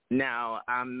 Now,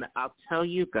 I'll tell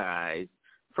you guys,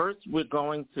 first we're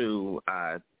going to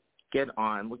get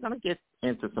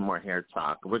into some more hair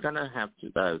talk. We're going to have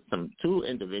two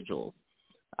individuals.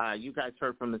 You guys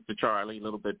heard from Mr. Charlie a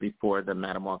little bit before the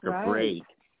Madam Walker break.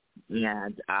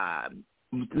 And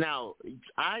now,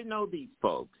 I know these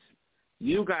folks.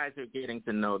 You guys are getting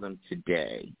to know them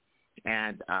today.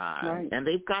 And and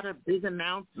they've got a big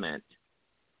announcement.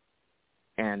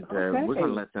 And we're going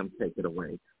to let them take it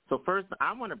away. So first,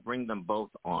 I want to bring them both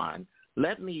on.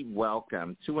 Let me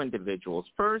welcome two individuals.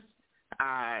 First,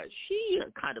 she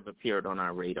kind of appeared on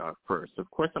our radar first. Of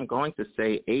course, I'm going to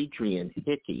say Adrienne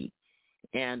Hickey,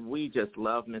 and we just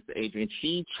love Miss Adrienne.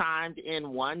 She chimed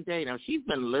in one day. Now, she's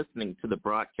been listening to the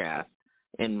broadcast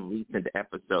in recent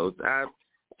episodes.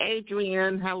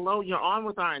 Adrienne, hello. You're on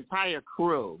with our entire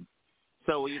crew.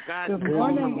 So you got Good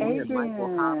morning, Adrienne.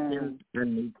 Michael Hopkins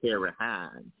and me, Carrie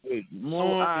Hines. Good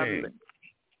morning.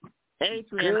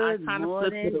 Adrienne, I kind of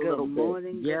flipped it a little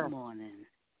bit. Good morning.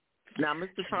 Now,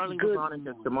 Mr. Charlie was on in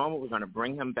just a moment. We're going to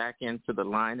bring him back into the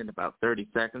line in about 30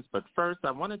 seconds. But first, I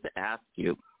wanted to ask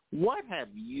you, what have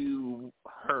you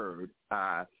heard?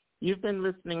 You've been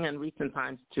listening in recent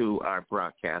times to our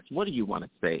broadcast. What do you want to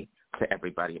say to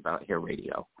everybody about Hair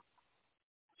Radio?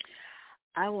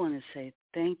 I want to say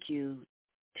thank you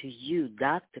to you,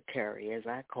 Dr. Carrie, as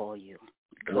I call you.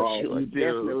 Because you are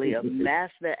definitely a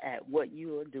master at what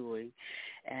you are doing,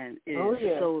 and it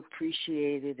is so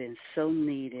appreciated and so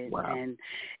needed, and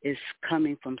it's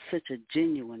coming from such a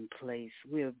genuine place.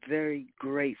 We are very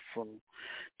grateful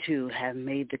to have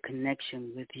made the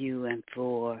connection with you and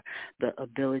for the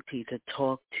ability to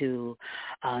talk to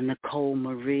Nicole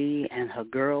Marie and her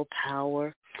Girl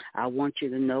Power. I want you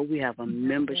to know we have a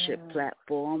membership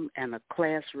platform and a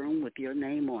classroom with your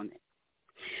name on it.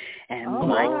 And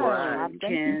Michael Hopkins,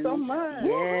 thank you so much.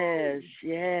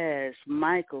 Yes.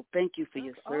 Michael, thank you for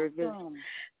your service. Awesome.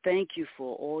 Thank you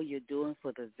for all you're doing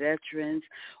for the veterans.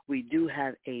 We do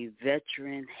have a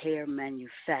veteran hair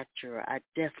manufacturer I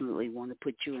definitely want to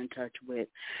put you in touch with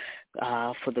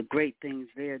for the great things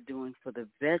they're doing for the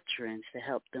veterans to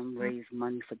help them raise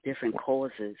money for different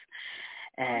causes.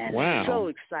 And so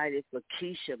excited for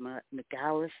Keisha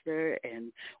McAllister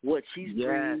and what she's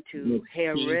bringing to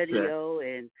Hair Radio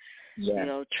and,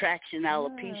 Traction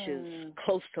Alopecia is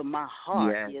close to my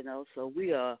heart, so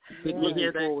we are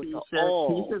looking forward to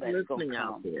all that's going to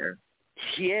come.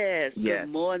 Yes, good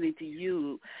morning to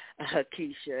you,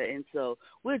 Keisha. And so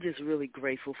we're just really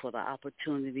grateful for the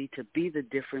opportunity to be the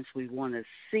difference we want to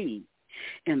see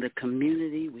in the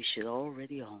community we should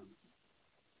already own.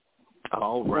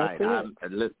 All right.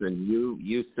 Listen,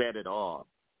 you said it all.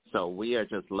 So we are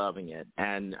just loving it.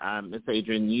 And Ms.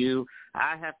 Adrienne,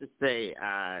 I have to say,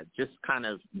 just kind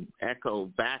of echo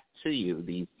back to you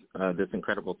this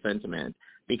incredible sentiment,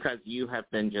 because you have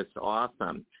been just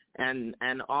awesome. And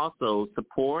also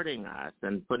supporting us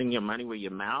and putting your money where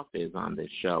your mouth is on this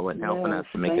show and helping us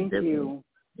to make a difference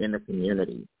in the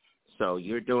community. So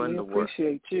you're doing the work. We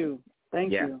appreciate you.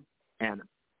 Thank you. And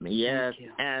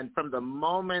and from the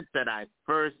moment that I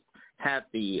first had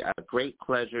the great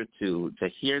pleasure to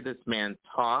hear this man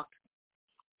talk,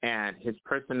 and his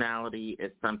personality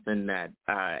is something that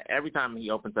every time he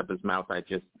opens up his mouth,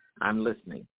 I'm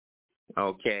listening.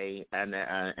 Okay, and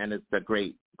it's a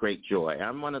great joy.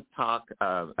 I'm going to talk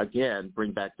again,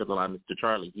 bring back to the line Mr.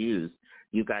 Charlie Hughes.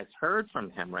 You guys heard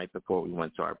from him right before we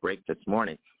went to our break this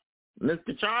morning.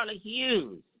 Mr. Charlie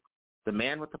Hughes, the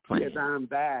man with the plan. Yes, I'm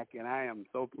back, and I am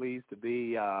so pleased to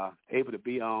be able to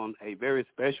be on a very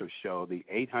special show, the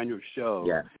 800th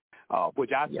show,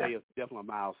 which I say is definitely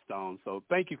a milestone. So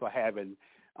thank you for having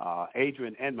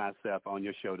Adrienne and myself on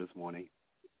your show this morning.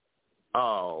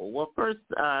 Oh, well, first,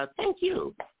 thank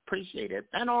you. Appreciate it.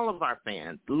 And all of our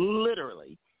fans,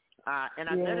 literally. And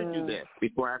I better do this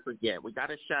before I forget. We got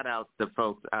to shout out the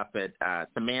folks up at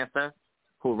Samantha,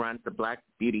 who runs the Black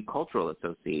Beauty Cultural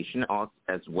Association,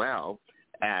 as well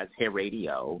as Hair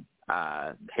Radio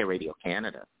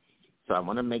Canada. So I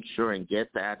want to make sure and get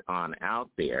that on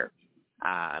out there.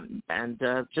 and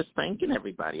just thanking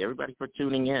everybody for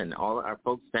tuning in. All our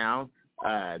folks down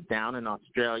in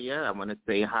Australia. I want to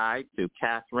say hi to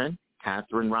Catherine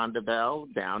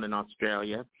Rondabelle down in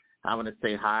Australia. I want to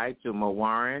say hi to Mo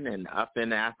Warren and up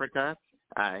in Africa.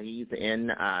 He's in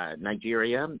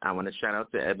Nigeria. I want to shout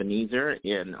out to Ebenezer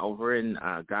over in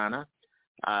Ghana.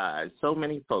 So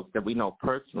many folks that we know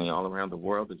personally all around the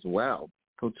world as well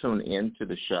who tune in to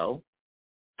the show.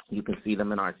 You can see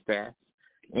them in our stats.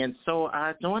 And so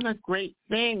doing a great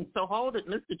thing. So hold it,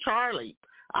 Mr. Charlie.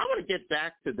 I want to get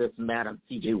back to this Madam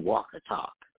C.J. Walker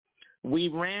talk. We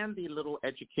ran the little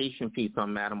education piece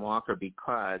on Madam Walker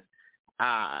because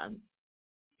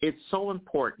it's so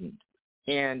important.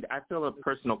 And I feel a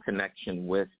personal connection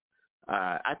with,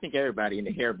 I think everybody in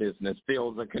the hair business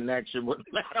feels a connection with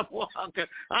Madam Walker.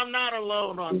 I'm not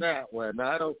alone on that one.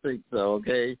 I don't think so,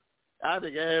 okay? I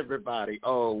think everybody,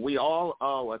 we all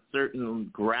owe a certain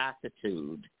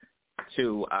gratitude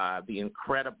to the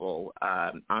incredible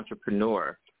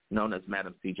entrepreneur known as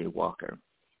Madam C.J. Walker.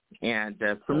 And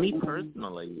for me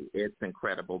personally, it's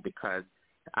incredible because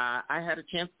I had a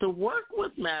chance to work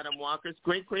with Madam Walker's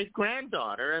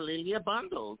great-great-granddaughter, Alelia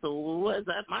Bundles, who was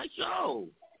at my show.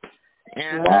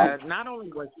 And not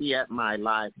only was she at my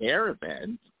live hair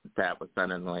event that was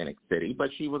done in Atlantic City, but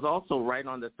she was also right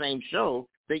on the same show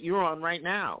that you're on right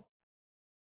now.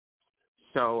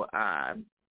 So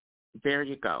there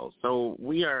you go. So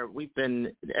we've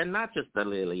been, and not just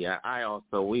Alelia,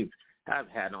 I've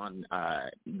had on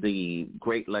the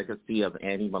great legacy of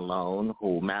Annie Malone,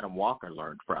 who Madam Walker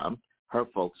learned from. Her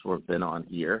folks have been on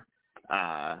here,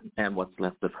 and what's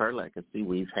left of her legacy,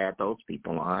 we've had those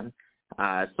people on.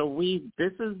 So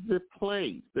this is the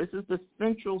place. This is the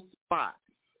central spot.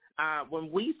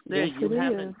 When we say you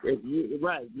haven't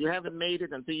made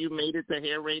it until you made it to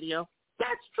hair radio,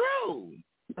 that's true.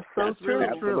 That's really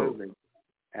true.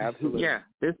 Absolutely. Yeah,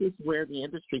 this is where the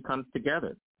industry comes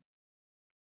together.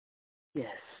 Yes.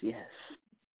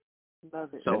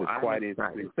 Love it. So it's quite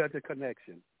interesting. Such a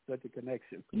connection.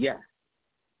 Yeah.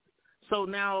 So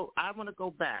now I want to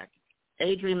go back.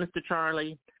 Adrian, Mr.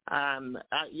 Charlie,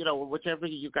 whichever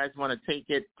you guys want to take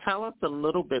it, tell us a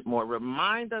little bit more.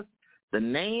 Remind us the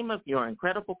name of your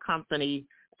incredible company.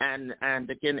 And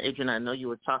again, Adrian, I know you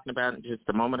were talking about it just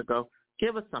a moment ago.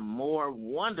 Give us some more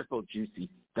wonderful, juicy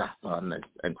stuff on this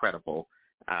incredible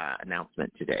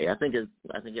announcement today. I think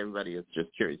everybody is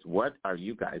just curious. What are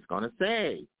you guys going to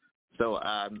say? So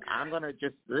I'm going to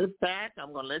just sit back.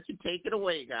 I'm going to let you take it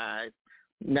away, guys.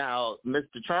 Now,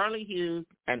 Mr. Charlie Hughes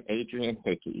and Adrian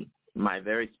Hickey, my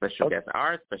very special guest,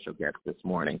 our special guest this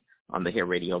morning on the Hair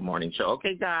Radio Morning Show.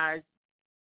 Okay, guys,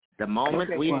 the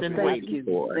moment we've been waiting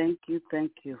for. Thank you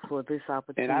for this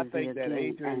opportunity.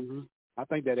 And I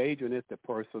think that Adrian is the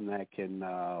person that can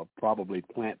probably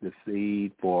plant the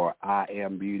seed for I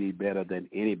Am Beauty better than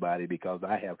anybody, because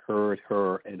I have heard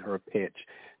her and her pitch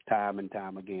time and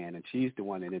time again, and she's the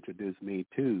one that introduced me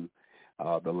to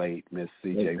the late Miss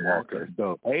C.J. Walker.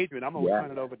 So, Adrian, I'm going to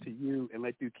turn it over to you and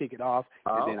let you kick it off,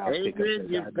 and then I'll pick up.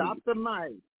 Adrian, you've got the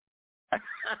mic.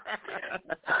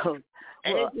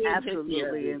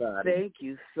 Absolutely, and thank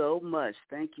you so much.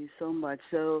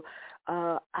 So,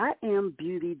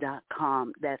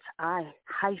 IamBeauty.com, that's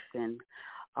I-hyphen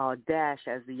dash,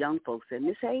 as the young folks say.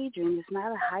 Miss Adrian, it's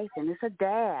not a hyphen, it's a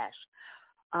dash.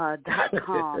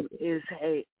 .com is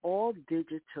a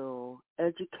all-digital,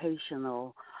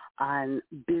 educational, and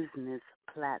business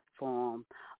platform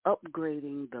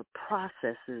upgrading the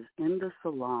processes in the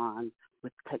salon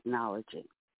with technology.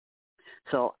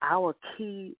 So our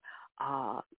key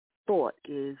thought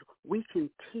is we can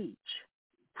teach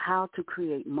how to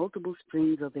create multiple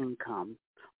streams of income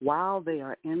while they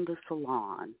are in the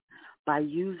salon by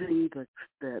using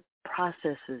the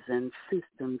processes and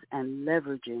systems and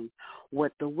leveraging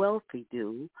what the wealthy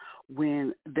do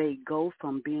when they go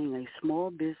from being a small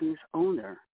business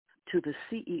owner to the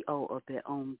CEO of their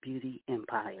own beauty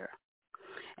empire.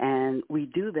 And we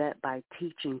do that by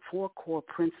teaching 4 core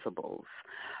principles: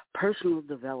 personal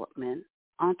development,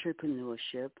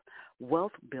 entrepreneurship,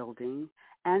 wealth building,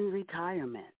 and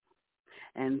retirement.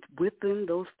 And within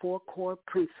those 4 core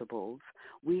principles,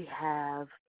 we have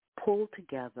pulled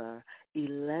together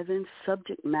 11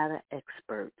 subject matter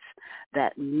experts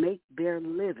that make their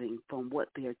living from what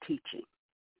they're teaching.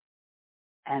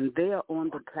 And they are on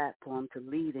the platform to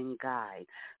lead and guide.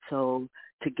 So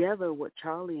together, what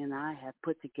Charlie and I have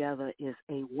put together is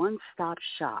a one-stop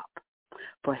shop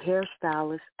for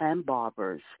hairstylists and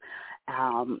barbers,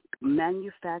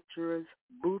 manufacturers,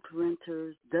 booth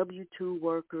renters, W-2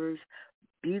 workers,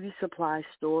 beauty supply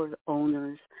store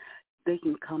owners. They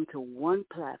can come to one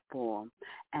platform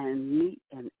and meet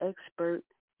an expert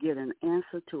get an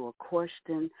answer to a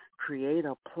question, create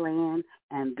a plan,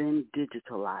 and then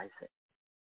digitalize it.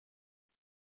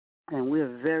 And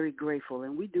we're very grateful.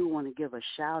 And we do want to give a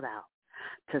shout-out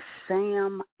to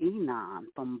Sam Enon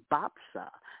from BOPSA,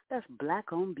 that's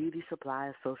Black-Owned Beauty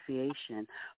Supply Association,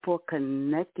 for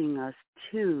connecting us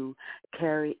to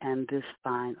Carrie and this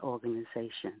fine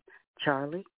organization.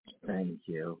 Charlie? Thank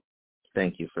you.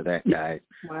 Thank you for that, guys.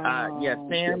 Wow.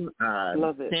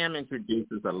 Sam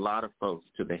introduces a lot of folks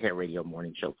to the Hair Radio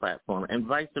Morning Show platform and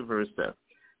vice versa.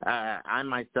 I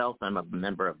myself am a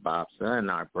member of BOPSA,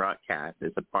 and our broadcast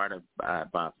is a part of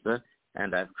BOPSA,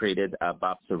 and I've created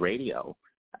BOPSA Radio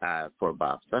for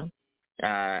BOPSA.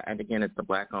 And again, it's the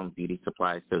Black-Owned Beauty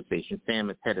Supply Association. Sam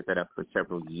has headed that up for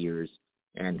several years,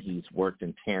 and he's worked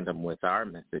in tandem with our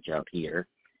message out here.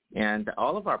 And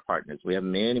all of our partners, we have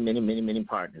many, many, many, many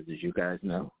partners, as you guys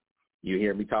know. You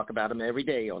hear me talk about them every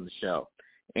day on the show.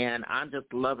 And I'm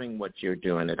just loving what you're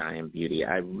doing at I Am Beauty.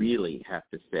 I really have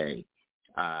to say,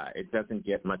 it doesn't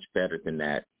get much better than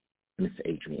that, Miss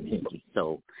Adrienne Hickey.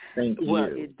 So thank you. Well,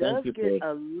 it does get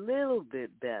a little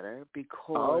bit better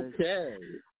because yes,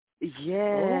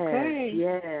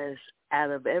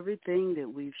 out of everything that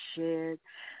we've shared,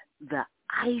 the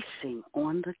icing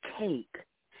on the cake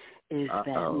is that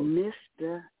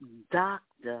Mr.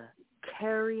 Dr.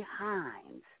 Carrie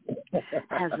Hines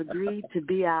has agreed to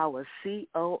be our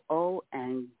COO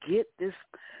and get this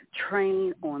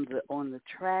train on the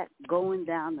track, going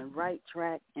down the right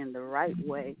track in the right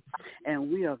way. And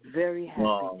we are very happy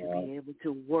to be able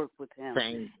to work with him.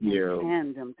 Thank you.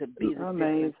 And tandem to be the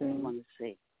difference we want to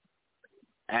see.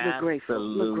 We're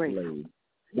grateful. We're grateful.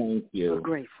 Thank you. We're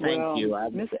grateful. Thank you.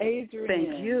 Miss Adrienne.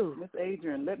 Thank you. Miss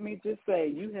Adrienne, let me just say,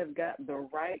 you have got the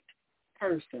right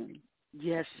person.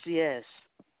 Yes.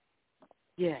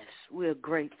 Yes, we're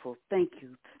grateful. Thank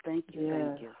you. Thank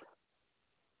you.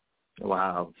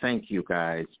 Wow. Thank you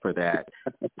guys for that.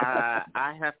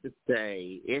 I have to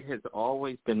say, it has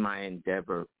always been my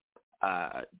endeavor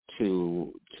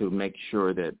to make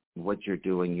sure that what you're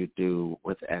doing, you do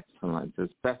with excellence as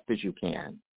best as you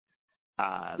can.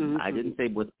 I didn't say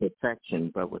with perfection,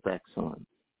 but with excellence.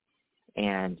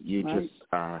 And you just,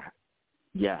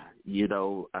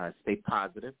 stay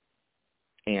positive.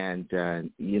 And,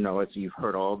 as you've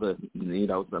heard all the,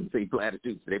 some say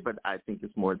platitudes today, but I think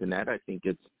it's more than that. I think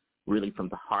it's really from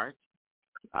the heart.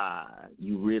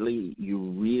 You really,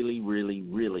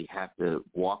 really have to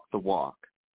walk the walk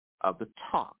of the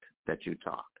talk that you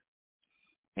talk.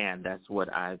 And that's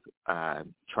what I've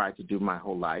tried to do my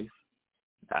whole life.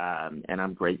 And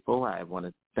I'm grateful. I want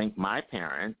to thank my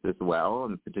parents as well,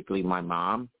 and particularly my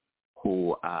mom,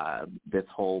 who this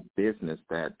whole business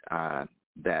that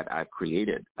I've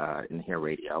created in Hair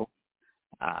Radio,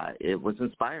 it was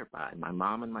inspired by my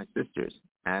mom and my sisters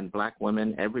and Black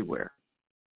women everywhere.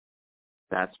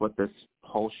 That's what this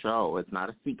whole show is. Not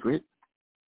a secret,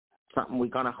 something we're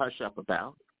going to hush up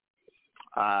about.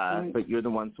 But you're the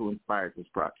ones who inspired this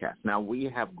broadcast. Now, we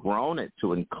have grown it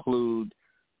to include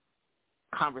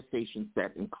conversations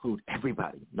that include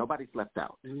everybody. Nobody's left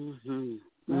out. Definitely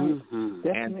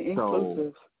and inclusive.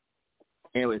 So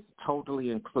it was totally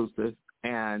inclusive.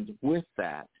 And with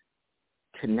that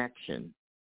connection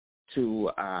to,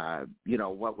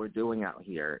 what we're doing out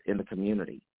here in the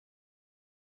community.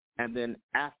 And then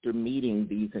after meeting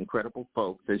these incredible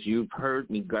folks, as you've heard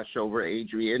me gush over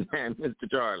Adrienne and Mr.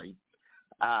 Charlie,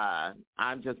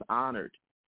 I'm just honored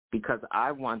because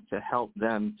I want to help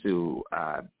them to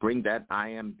bring that I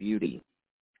Am Beauty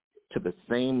to the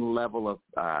same level of,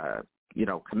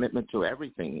 commitment to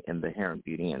everything in the hair and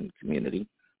beauty and community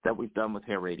that we've done with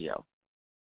Hair Radio.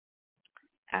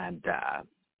 And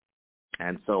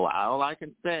so all I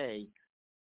can say,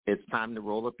 it's time to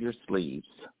roll up your sleeves.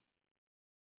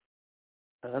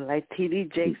 Like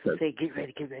TD Jason say, get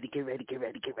ready.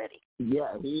 Yeah,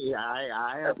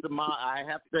 I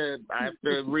have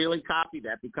to really copy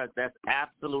that because that's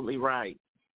absolutely right.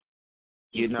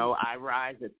 I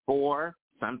rise at 4,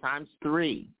 sometimes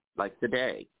 3, like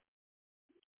today.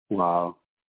 Wow.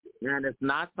 And it's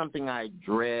not something I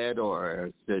dread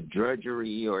or it's a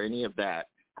drudgery or any of that.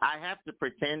 I have to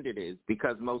pretend it is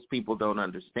because most people don't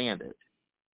understand it.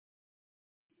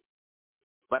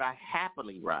 But I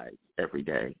happily rise every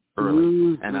day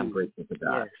early, and I'm grateful for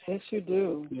that. Yes, you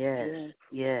do.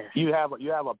 Yes. You have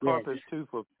a purpose to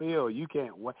fulfill. You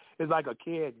can't wait. It's like a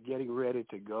kid getting ready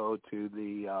to go to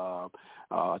the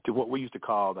to what we used to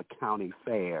call the county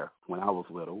fair when I was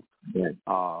little. You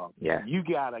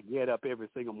gotta get up every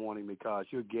single morning because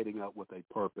you're getting up with a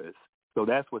purpose. So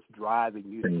that's what's driving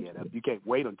you to get up. You can't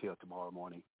wait until tomorrow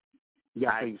morning. You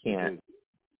got things to do.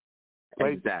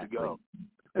 Exactly. To go.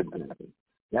 Exactly.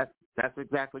 That's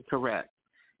exactly correct.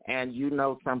 And you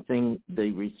know something,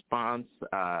 the response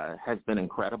has been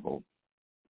incredible.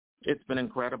 It's been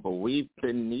incredible. We've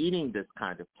been needing this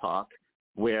kind of talk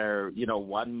where,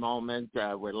 one moment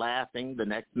we're laughing, the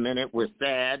next minute we're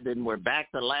sad, then we're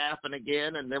back to laughing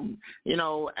again, and then,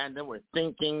 and then we're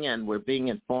thinking and we're being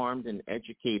informed and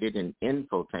educated and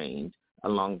infotained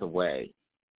along the way.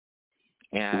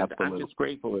 And Absolutely. I'm just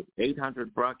grateful. It's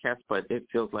 800 broadcasts, but it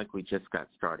feels like we just got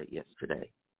started yesterday.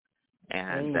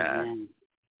 And,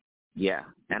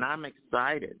 and I'm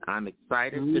excited. I'm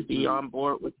excited to be on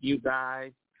board with you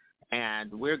guys.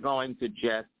 And we're going to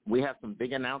we have some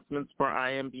big announcements for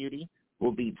I Am Beauty.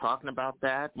 We'll be talking about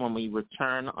that when we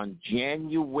return on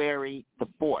January the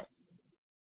 4th.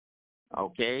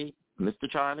 Okay? Mr.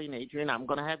 Charlie and Adrian, I'm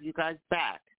going to have you guys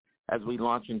back as we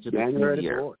launch into the new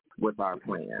year with our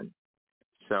plan.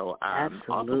 So I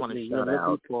also want to shout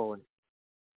out.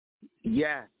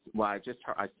 Yes. Well,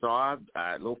 I saw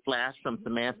a little flash from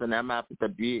Samantha and Emma at the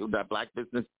Black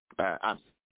Business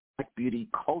Beauty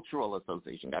Cultural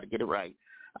Association. Got to get it right.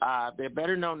 They're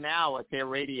better known now at Hair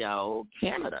Radio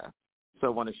Canada. So I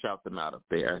want to shout them out up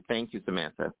there. Thank you,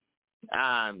 Samantha.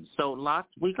 So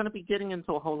we're going to be getting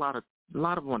into a lot of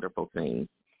wonderful things.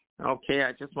 Okay,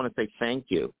 I just want to say thank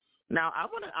you. Now I'm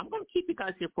going to keep you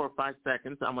guys here for 5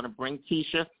 seconds. I'm going to bring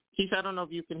Keisha. Keisha, I don't know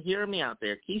if you can hear me out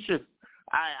there. Keisha,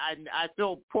 I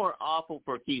feel awful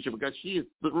for Keisha because she is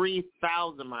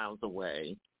 3,000 miles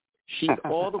away. She's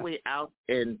all the way out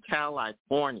in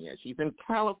California. She's in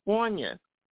California.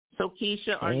 So,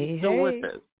 Keisha, are you still with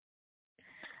us?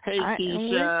 Hey,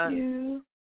 Keisha. Am with you.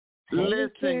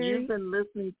 Listen, you've been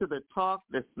listening to the talk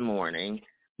this morning.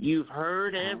 You've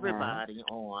heard everybody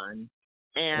on.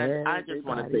 And I just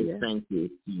want to say thank you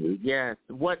to you. Yes.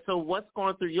 So what's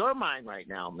going through your mind right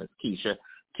now, Miss Keisha?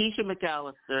 Keisha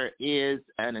McAllister is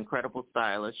an incredible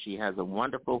stylist. She has a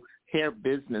wonderful hair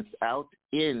business out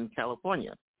in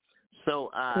California.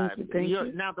 So thank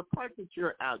you. Now the part that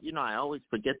you're out, I always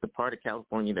forget the part of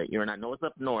California that you're in. I know it's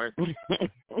up north.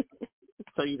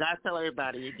 So you got to tell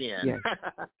everybody again. Yes.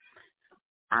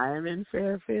 I am in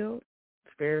Fairfield.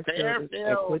 Fairfield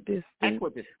is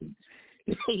equidistant.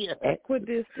 Yes.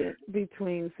 Equidistant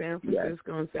between San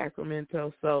Francisco and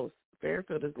Sacramento. So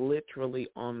Fairfield is literally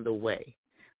on the way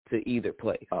to either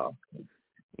place. Oh.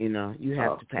 You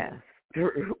have to pass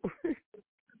through.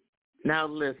 Now,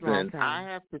 listen, I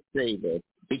have to say this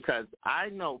because I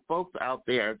know folks out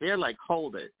there, they're like,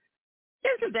 hold it.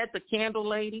 Isn't that the candle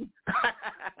lady?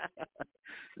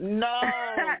 No,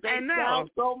 they sound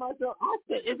so much. I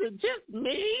said, is it just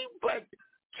me? But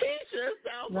Keisha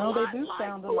sounds a lot do like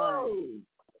sound Blue.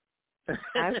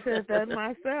 I said that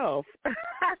myself.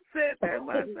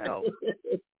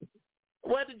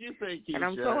 What did you say, Keisha? And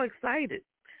I'm so excited.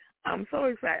 I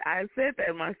said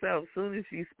that myself as soon as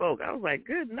she spoke. I was like,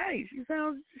 good night.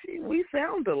 We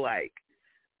sound alike.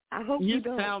 I hope you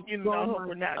don't, sound I hope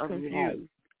we're not confused.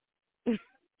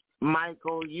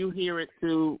 Michael, you hear it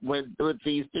too with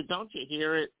these two. Don't you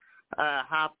hear it,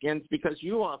 Hopkins? Because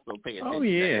you also pay attention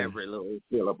to every little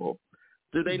syllable.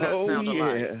 Do they not sound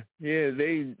alike? Yeah,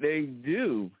 they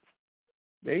do.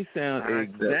 They sound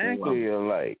exactly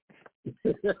alike.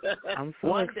 I'm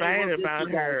so excited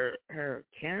about her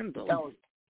candles.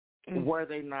 Were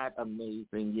they not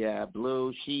amazing? Yeah,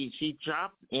 Blue. She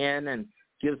drops in and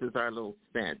gives us our little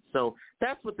scent. So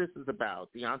that's what this is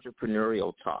about, the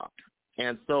entrepreneurial talk.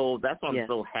 And so that's why I'm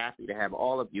so happy to have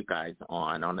all of you guys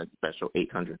on a special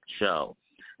 800 show.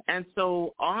 And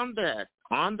so on that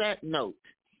note,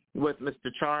 with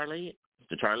Mr. Charlie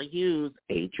Hughes,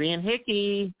 Adrian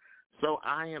Hickey. So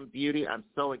I Am Beauty. I'm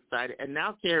so excited. And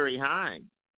now Carrie Hines,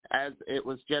 as it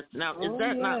was just now. Is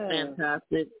that not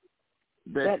fantastic?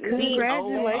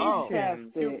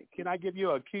 Congratulations. Can I give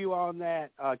you a cue on that,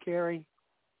 Carrie?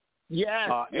 Yes.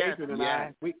 Adrian and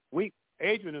I,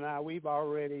 Adrian and I, we've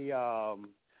already,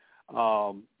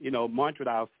 mantraed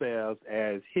ourselves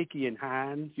as Hickey and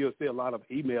Hines. You'll see a lot of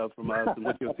emails from us, and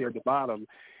what you'll see at the bottom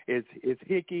is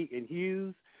Hickey and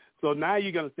Hughes. So now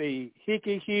you're going to say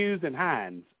Hickey, Hughes, and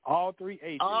Hines, all three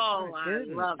H's. Oh, I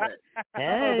love it.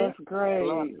 Hey, that's great.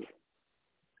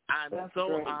 I'm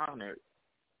so honored.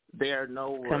 There are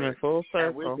no words. Coming full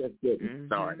circle. We're just getting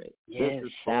started. Yes,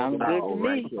 this is sounds good to me.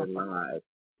 Right here live.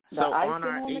 So on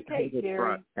our 800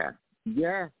 broadcast.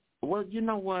 Yeah. Well, you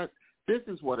know what? This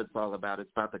is what it's all about.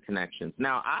 It's about the connections.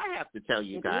 Now, I have to tell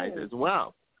you guys as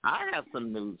well, I have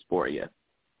some news for you.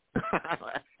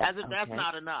 As if that's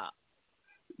not enough.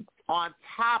 On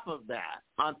top of that,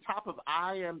 on top of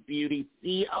I Am Beauty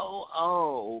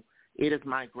COO, it is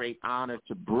my great honor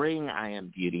to bring I Am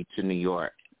Beauty to New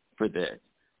York for this.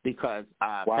 because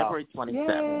February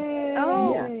 27th.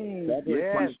 Oh, yes,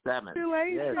 February 27th.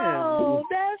 Congratulations! Oh,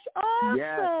 that's awesome!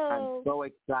 Yes, I'm so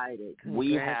excited.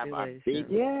 We have a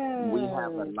we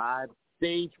have a live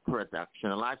stage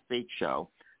production, a live stage show.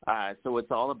 So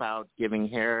it's all about giving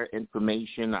hair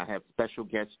information. I have special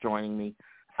guests joining me.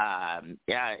 And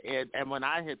when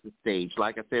I hit the stage,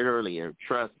 like I said earlier,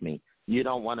 trust me, you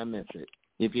don't want to miss it.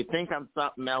 If you think I'm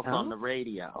something else on the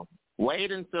radio,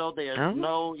 wait until there's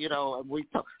no,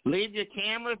 leave your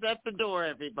cameras at the door,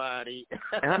 everybody.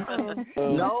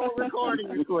 No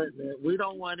recording equipment. We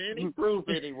don't want any proof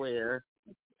anywhere.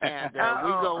 And we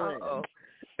go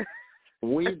in.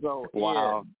 We go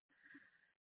in.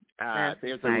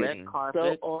 There's a red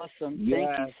carpet. So awesome.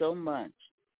 Thank you so much.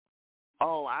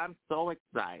 Oh, I'm so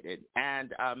excited.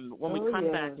 And when we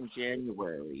come back in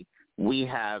January, we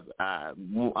have a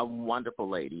wonderful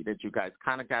lady that you guys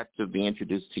kind of got to be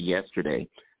introduced to yesterday.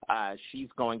 She's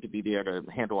going to be there to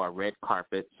handle our red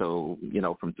carpet, so,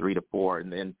 from 3 to 4.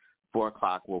 And then 4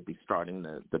 o'clock we'll be starting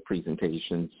the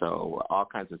presentation. So all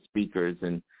kinds of speakers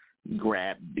and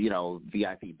grab,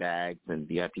 VIP bags and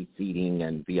VIP seating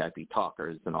and VIP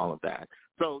talkers and all of that.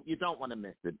 So you don't want to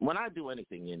miss it. When I do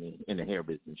anything in the hair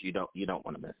business, you don't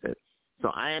want to miss it. So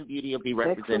I Am Beauty will be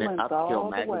represented. Upscale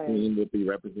Magazine will be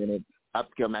represented.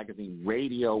 Upscale Magazine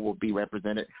Radio will be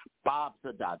represented.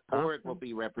 BOBSA.org will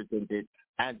be represented,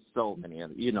 and so many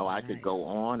other. I could go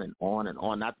on and on and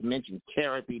on. Not to mention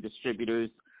Therapy Distributors.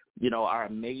 Our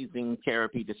amazing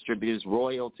Therapy Distributors,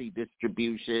 Royalty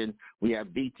Distribution. We have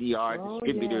VTR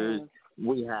Distributors.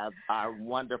 We have our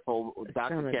wonderful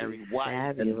Dr. Carrie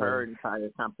White and her entire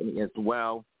company as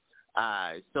well.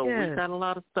 So we've got a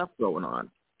lot of stuff going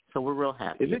on. So we're real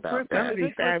happy about that. Is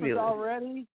it Christmas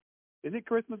already? Is it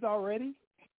Christmas already?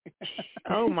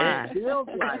 Oh, my. It feels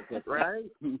like it, right?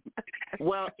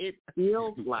 Well, it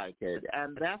feels like it,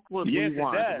 and that's what we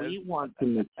want. We want to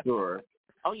make sure.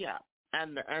 Oh, yeah.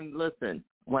 And listen,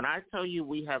 when I tell you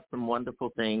we have some wonderful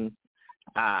things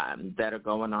that are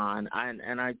going on,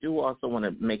 and I do also want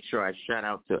to make sure I shout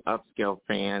out to Upscale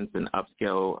fans and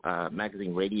Upscale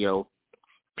Magazine Radio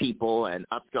people and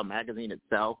Upscale Magazine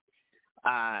itself.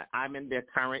 I'm in their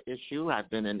current issue. I've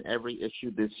been in every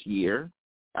issue this year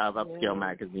of Upscale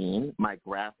Magazine. My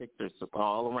graphics are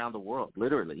all around the world,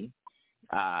 literally.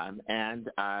 And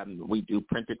we do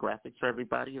printed graphics for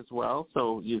everybody as well.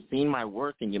 So you've seen my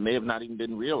work, and you may have not even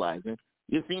been realizing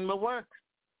you've seen my work.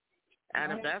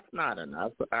 And if that's not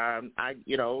enough, I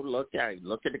look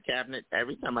at the cabinet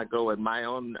every time I go in my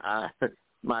own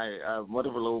my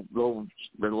whatever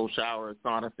little shower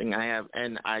sauna thing I have,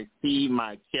 and I see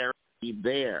my Therapy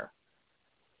there.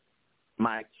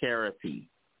 My Therapy.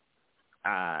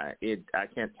 I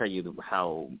can't tell you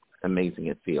how amazing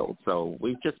it feels. So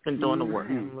we've just been doing the work.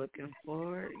 I'm looking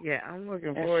forward. Yeah, I'm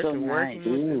looking forward to working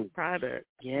with this product.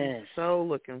 Yes. I'm so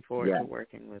looking forward to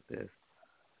working with this.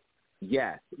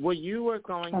 Yes. Well, you are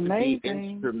going to be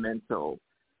instrumental,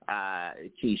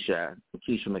 Keisha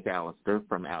McAllister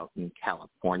from out in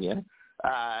California,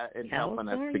 in helping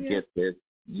us to get this.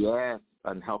 Yes,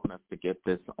 and helping us to get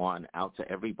this on out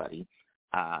to everybody,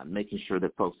 making sure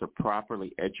that folks are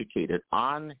properly educated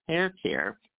on hair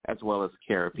care as well as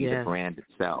Therapy, the brand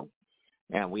itself.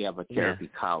 And we have a Therapy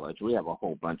college. We have a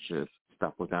whole bunch of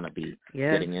stuff we're going to be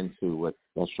getting into with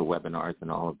special webinars and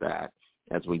all of that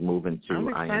as we move into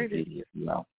IMD as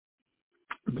well.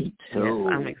 Me too.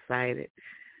 Yes, I'm excited.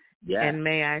 Yeah. And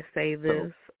may I say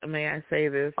this? I'm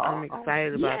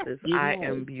excited about this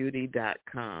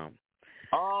IamBeauty.com.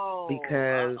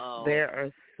 Because there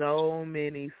are so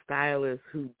many stylists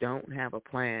who don't have a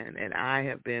plan, and I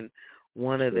have been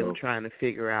one of them trying to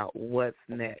figure out what's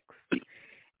next.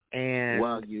 And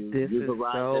this is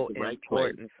so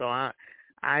important. So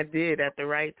I did at the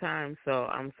right time. So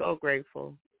I'm so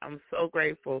grateful. I'm so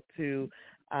grateful to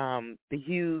the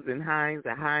Hughes and Hines,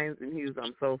 the Hines and Hughes.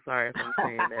 I'm so sorry if I'm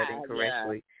saying that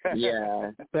incorrectly.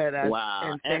 Yeah. But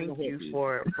and thank you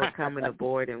for coming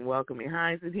aboard and welcoming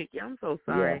Hines and Hickey. I'm so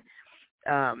sorry.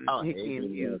 Hickey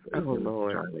and Hughes. Oh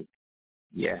Lord. Charlie.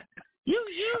 Yeah.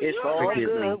 It's all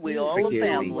good. We all a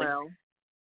family.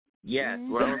 Yes,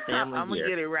 we're all a family. I'm gonna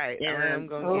get it right. I'm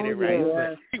gonna get it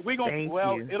right.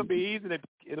 Yeah. It'll be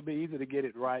easy to get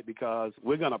it right because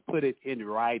we're gonna put it in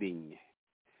writing.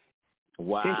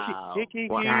 Wow. Hickey,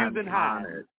 Hughes, and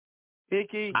Hines.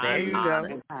 Hickey, Hughes,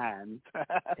 and Hines.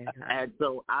 And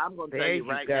so I'm going to tell you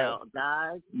right now,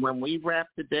 guys, when we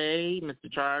wrap today,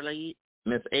 Mr. Charlie,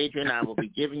 Miss Adrian, I will be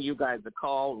giving you guys a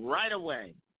call right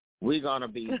away. We're going to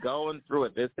be going through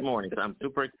it this morning, so I'm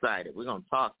super excited. We're going to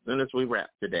talk as soon as we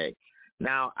wrap today.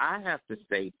 Now, I have to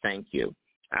say thank you.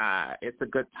 It's a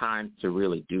good time to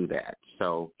really do that.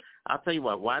 So I'll tell you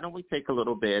what, why don't we take a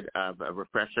little bit of a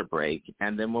refresher break,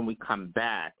 and then when we come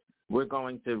back, we're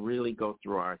going to really go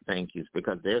through our thank yous,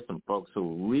 because there's some folks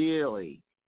who really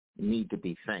need to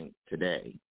be thanked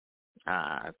today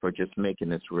for just making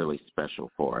this really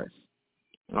special for us.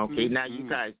 Okay, Now you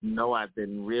guys know I've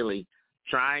been really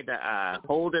trying to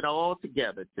hold it all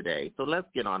together today. So let's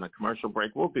get on a commercial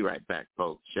break. We'll be right back,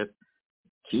 folks. Just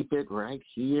keep it right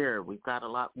here. We've got a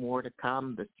lot more to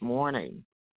come this morning.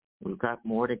 We've got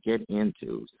more to get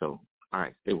into. So, all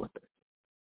right, stay with us.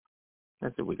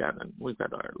 That's it. We got our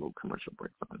little commercial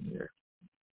break on here.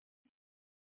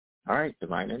 All right,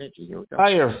 Divine Energy, here we go. Buy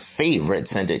your favorite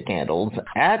scented candles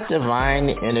at Divine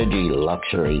Energy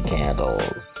Luxury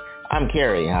Candles. I'm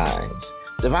Carrie Hines.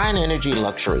 Divine Energy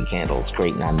Luxury Candles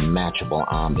create an unmatchable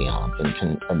ambiance and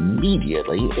can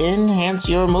immediately enhance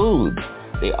your mood.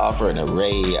 They offer an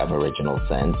array of original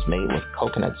scents made with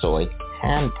coconut soy,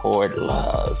 hand-poured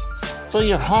love. Fill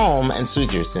your home and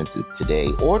soothe your senses today.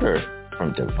 Order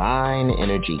from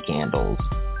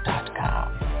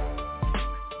DivineEnergyCandles.com.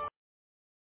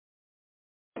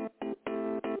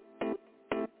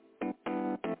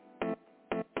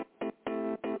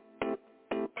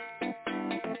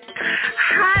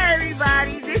 Hi,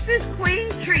 everybody. This is Queen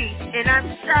Treat, and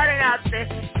I'm starting out the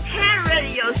Hair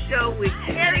Radio Show with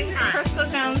Terry Hunt. Crystal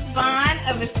Jones-Vaughn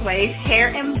of Assuage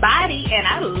Hair and Body, and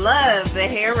I love the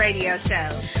Hair Radio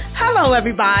Show. Hello,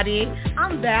 everybody.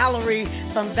 I'm Valerie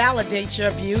from Validate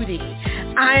Your Beauty.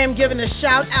 I am giving a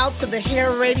shout out to the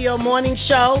Hair Radio Morning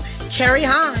Show, Carrie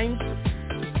Hines.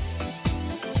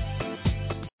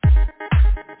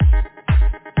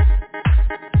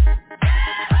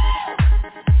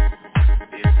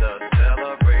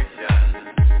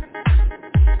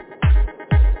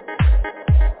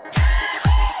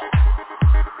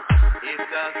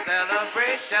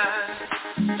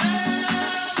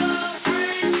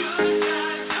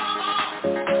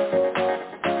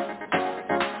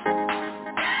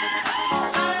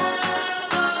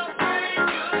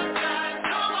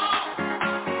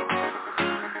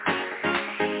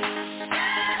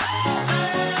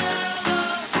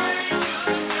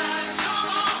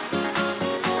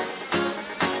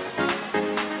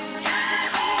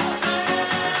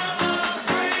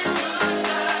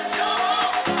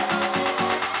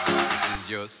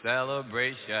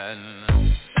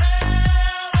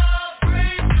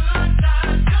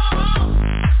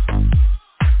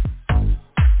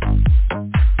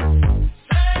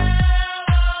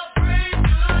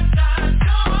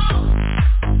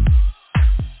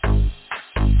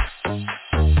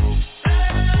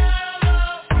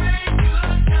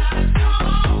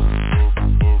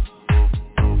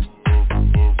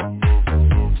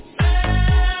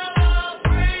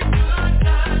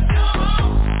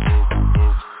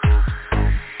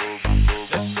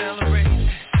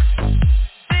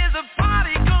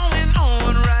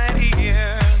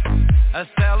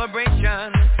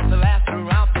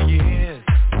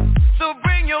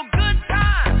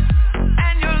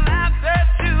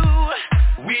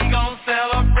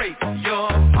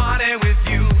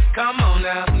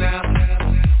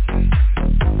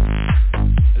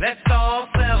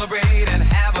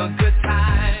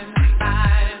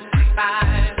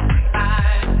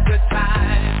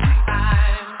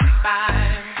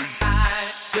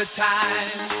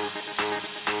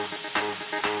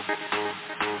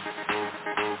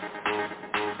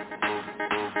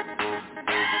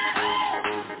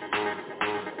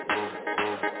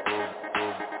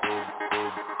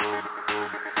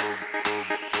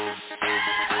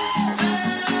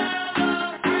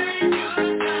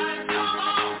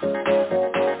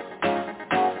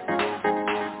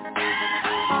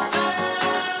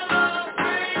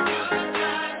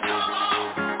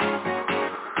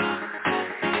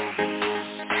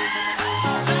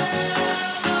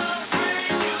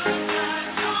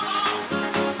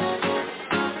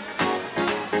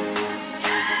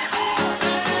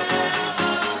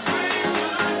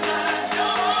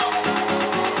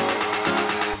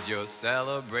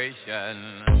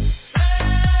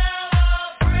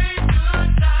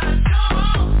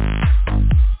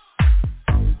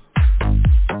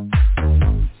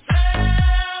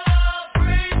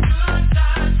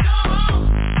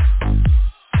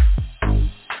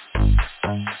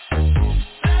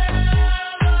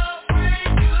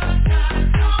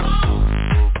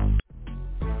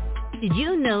 Did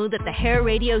you know that the Hair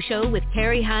Radio Show with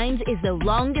Carrie Hines is the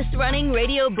longest-running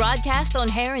radio broadcast on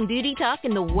hair and beauty talk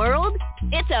in the world?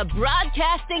 It's a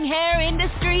broadcasting hair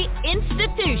industry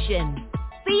institution.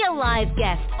 Be a live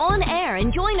guest on air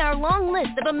and join our long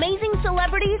list of amazing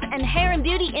celebrities and hair and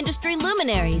beauty industry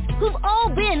luminaries who've all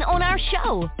been on our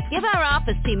show. Give our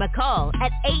office team a call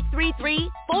at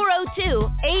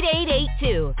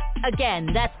 833-402-8882. Again,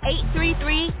 that's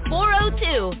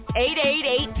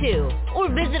 833-402-8882. Or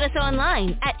visit us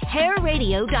online at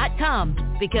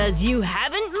hairradio.com, because you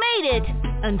haven't made it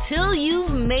until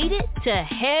you've made it to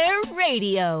Hair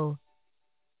Radio.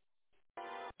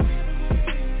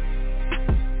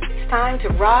 It's time to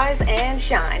rise and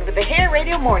shine with the Hair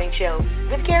Radio Morning Show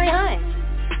with Carrie Hines.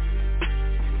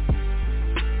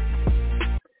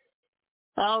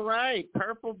 All right,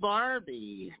 Purple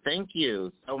Barbie, thank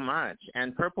you so much.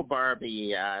 And Purple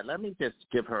Barbie, let me just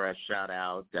give her a shout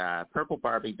out. Purple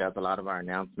Barbie does a lot of our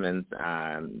announcements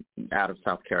out of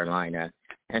South Carolina,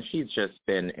 and she's just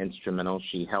been instrumental.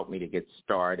 She helped me to get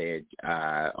started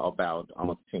about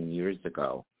almost 10 years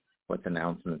ago with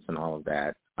announcements and all of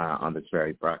that on this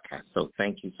very broadcast. So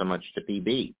thank you so much to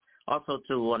PB. Also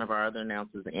to one of our other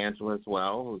announcers, Angela, as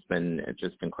well, who's been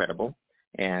just incredible.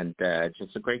 And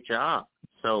just a great job.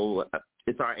 So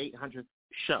it's our 800th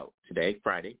show today,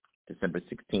 Friday, December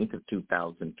 16th of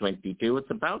 2022. It's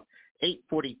about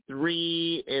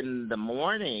 8:43 in the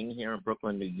morning here in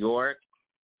Brooklyn, New York.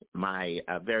 My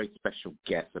very special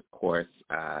guest, of course,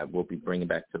 we'll be bringing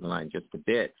back to the line just a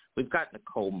bit. We've got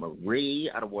Nicole Marie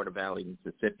out of Water Valley,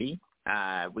 Mississippi.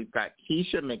 We've got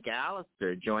Keisha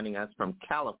McAllister joining us from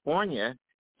California,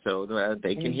 so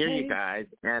they can hear you guys.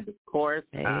 And, of course,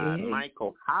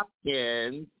 Michael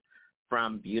Hopkins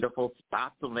from beautiful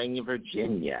Spotsylvania,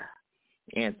 Virginia.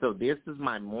 And so this is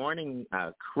my morning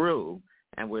crew,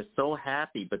 and we're so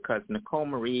happy because Nicole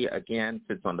Marie, again,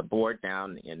 sits on the board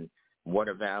down in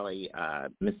Water Valley,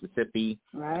 Mississippi.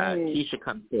 Right. Keisha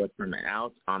comes to us from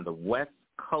out on the West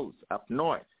Coast up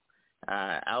north,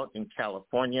 out in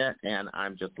California, and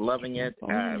I'm just loving it.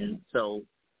 So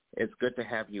it's good to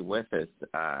have you with us,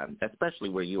 especially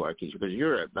where you are, Keisha, because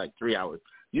you're like 3 hours.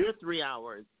 You're 3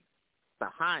 hours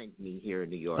behind me here in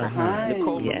New York.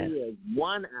 Nicole Marie is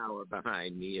 1 hour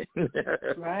behind me.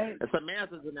 Right. And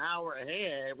Samantha's an hour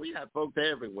ahead. We have folks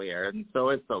everywhere, and so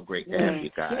it's so great to have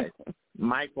you guys.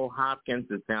 Michael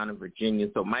Hopkins is down in Virginia.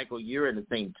 So, Michael, you're in the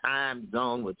same time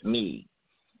zone with me,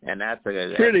 and that's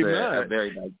a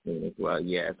very nice thing as well.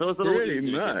 Yeah, so it's a little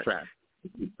easier to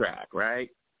keep track,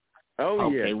 right?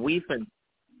 Okay, we've been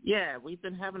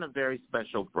having a very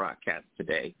special broadcast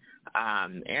today,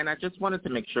 and I just wanted to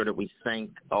make sure that we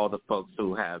thank all the folks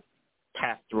who have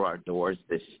passed through our doors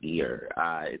this year.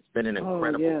 It's been an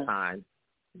incredible time.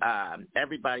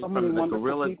 Everybody from the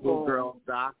Gorilla Glue Girl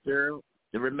doctor.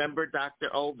 Remember Dr.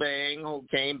 Obang, who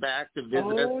came back to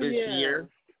visit us this year?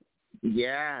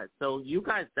 Yeah, so you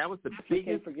guys, that was the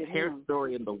biggest hair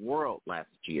story in the world last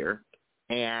year.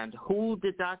 And who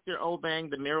did Dr. Obang,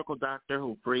 the miracle doctor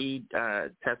who freed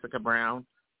Tessica Brown,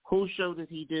 whose show did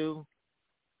he do?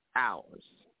 Ours,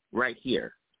 right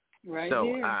here. Right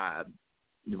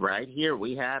here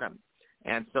we had him.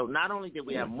 And so not only did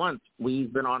we have once,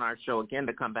 we've been on our show again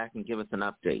to come back and give us an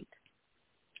update.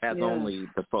 As only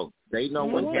the folks. They know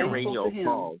when Hair Radio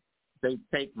calls, they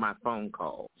take my phone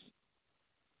calls.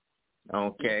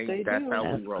 Okay? That's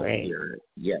how we roll here.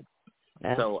 Yes.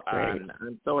 So I'm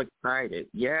so excited.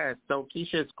 Yeah, so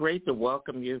Keisha, it's great to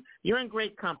welcome you. You're in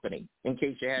great company, in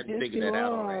case you hadn't figured that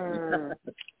out already.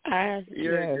 I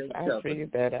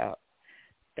figured that out.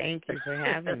 Thank you for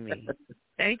having me.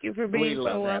 Thank you for being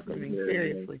so welcoming.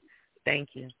 Seriously.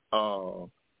 Thank you.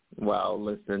 Oh, well,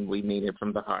 listen, we mean it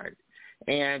from the heart.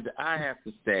 And I have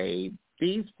to say,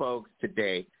 these folks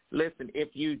today, listen,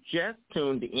 if you just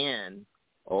tuned in,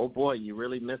 oh, boy, you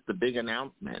really missed the big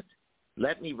announcement.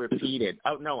 Let me repeat it.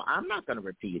 Oh, no, I'm not going to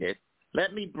repeat it.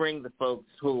 Let me bring the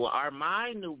folks who are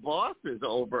my new bosses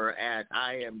over at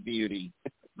I Am Beauty,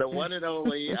 the one and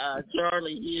only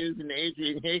Charlie Hughes and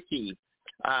Adrian Hickey,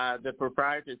 the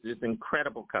proprietors of this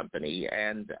incredible company.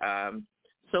 And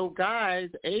so, guys,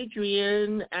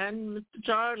 Adrian and Mr.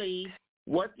 Charlie,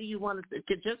 what do you want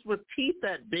to just repeat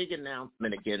that big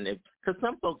announcement again? Because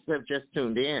some folks have just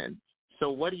tuned in. So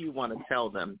what do you want to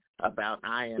tell them about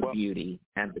I Am Beauty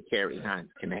and the Carrie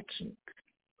Hines connection?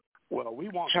 Well, we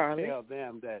want to tell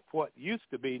them that what used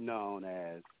to be known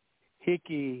as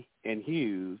Hickey and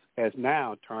Hughes has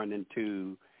now turned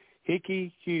into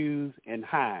Hickey, Hughes, and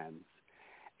Hines.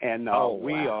 And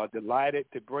we are delighted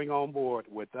to bring on board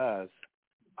with us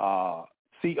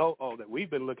COO that we've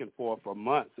been looking for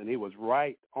months, and he was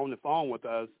right on the phone with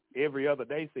us every other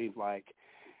day, seems like.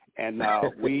 And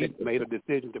we made a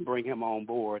decision to bring him on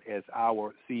board as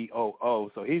our COO.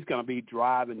 So he's going to be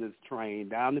driving this train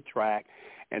down the track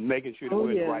and making sure that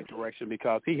we're in the right direction,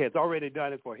 because he has already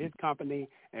done it for his company,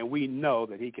 and we know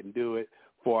that he can do it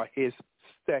for his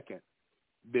second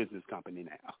business company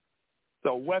now.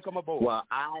 So welcome aboard. Well,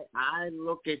 I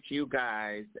look at you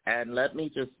guys, and let me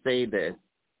just say this.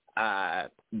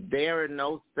 There are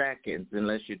no seconds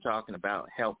unless you're talking about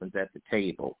helpings at the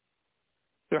table.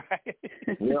 Right.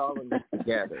 We're all in this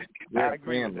together. We're a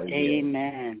family.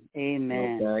 Amen.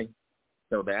 Amen. Okay?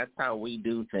 So that's how we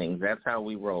do things. That's how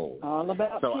we roll. All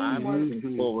about so teamwork. I'm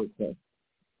looking forward to,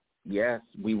 yes,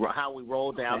 how we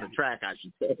roll down the track, I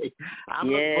should say. I'm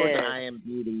looking forward to I Am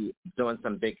Beauty doing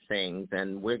some big things,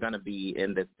 and we're going to be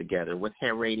in this together with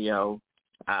Hair Radio,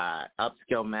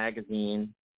 Upscale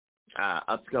Magazine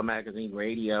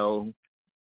Radio,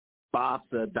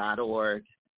 BOSA.org,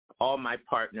 all my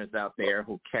partners out there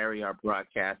who carry our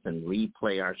broadcast and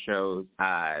replay our shows,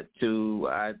 to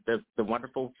the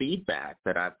wonderful feedback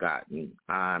that I've gotten,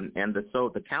 and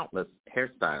the countless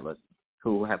hairstylists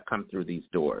who have come through these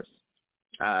doors,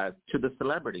 to the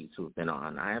celebrities who've been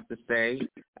on. I have to say,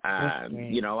 I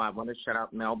want to shout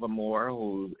out Melba Moore,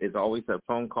 who is always a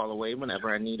phone call away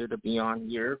whenever I need her to be on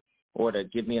here or to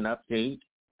give me an update.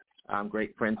 I'm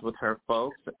great friends with her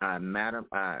folks. Dionne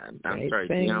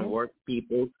Work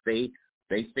people, they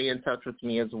stay in touch with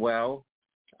me as well.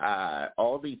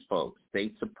 All these folks,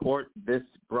 they support this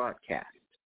broadcast.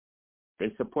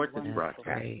 They support this broadcast.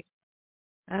 Right.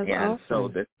 That's and awesome. so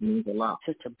this means a lot.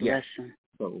 Such a blessing.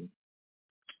 Yes. So,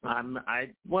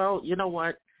 you know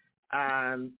what?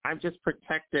 I'm just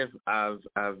protective of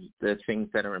the things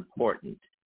that are important,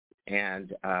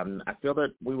 and I feel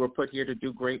that we were put here to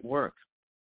do great work.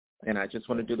 And I just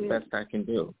want to do the best I can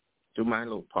do my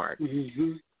little part.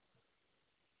 Mm-hmm.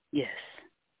 Yes.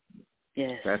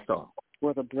 That's all.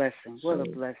 What a blessing. What a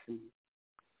blessing.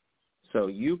 So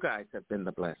you guys have been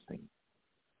the blessing.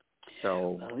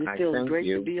 So it feels great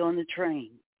to be on the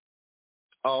train.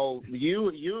 Oh,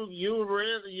 you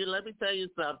really, let me tell you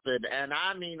something. And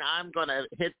I mean, I'm going to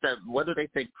hit what do they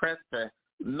say, press the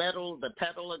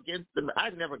pedal against the,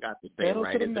 I never got to say it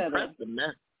right. It's press the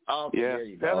metal. Oh, yeah, there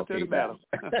you go. To the metal.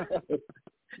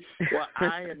 Well,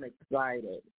 I am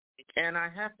excited. And I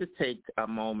have to take a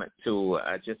moment to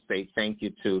just say thank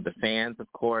you to the fans,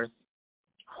 of course,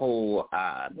 who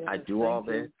I do all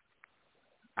this.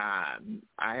 I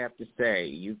have to say,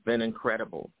 you've been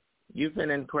incredible. You've been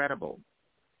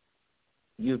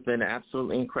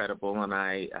absolutely incredible, and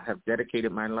I have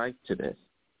dedicated my life to this.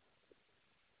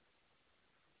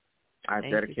 I've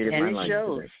dedicated my life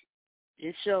to this.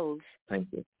 It shows.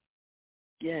 Thank you.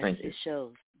 Yes, Thank you. It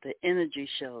shows. The energy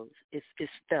shows. It's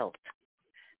felt.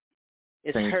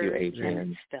 It's Thank heard you, Adrienne.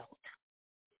 and it's felt.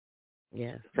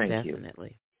 Yes,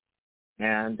 definitely.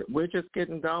 And we're just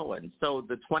getting going. So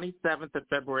the 27th of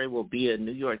February will be in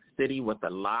New York City with a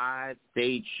live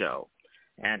stage show.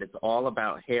 And it's all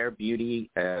about hair, beauty,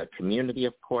 community,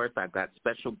 of course. I've got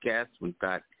special guests. We've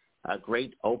got a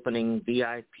great opening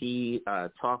VIP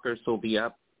talkers who will be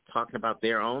up talking about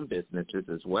their own businesses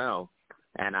as well.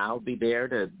 And I'll be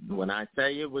there when I tell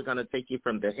you, we're going to take you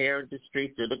from the hair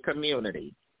industry to the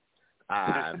community.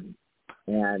 And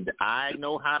I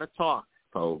know how to talk,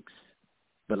 folks.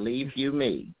 Believe you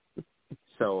me.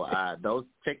 So those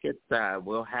tickets,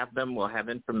 we'll have them. We'll have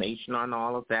information on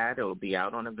all of that. It will be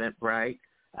out on Eventbrite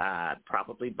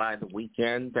probably by the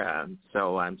weekend.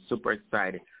 So I'm super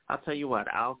excited. I'll tell you what,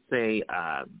 I'll say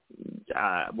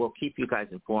we'll keep you guys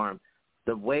informed.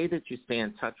 The way that you stay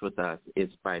in touch with us is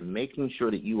by making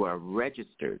sure that you are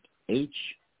registered,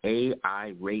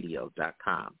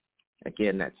 HAIRadio.com.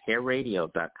 Again, that's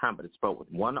hairradio.com, but it's spelled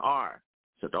with one R.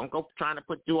 So don't go trying to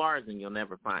put two R's and you'll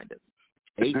never find us.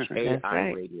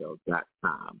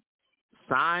 HAIRadio.com.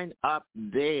 Sign up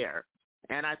there.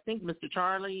 And I think Mr.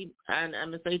 Charlie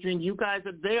and Miss Adrienne, you guys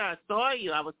are there. I saw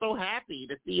you. I was so happy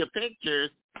to see your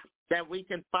pictures that we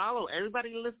can follow.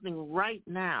 Everybody listening right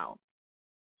now,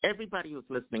 everybody who's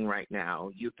listening right now,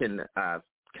 you can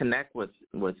connect with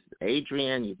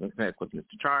Adrienne. You can connect with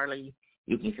Mr. Charlie.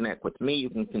 You can connect with me. You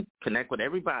can connect with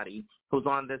everybody who's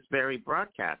on this very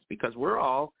broadcast because we're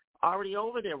all already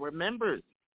over there. We're members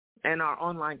in our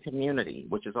online community,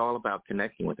 which is all about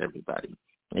connecting with everybody.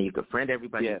 And you can friend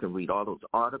everybody. Yes. You can read all those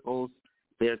articles.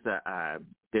 There's a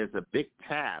big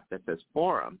tab that says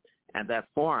forum, and that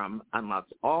forum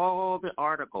unlocks all the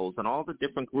articles and all the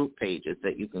different group pages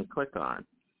that you can click on.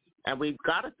 And we've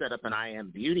got to set up an I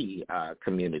Am Beauty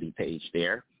community page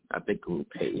there, a big group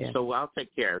page. Yes. So I'll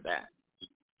take care of that.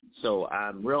 So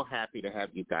I'm real happy to have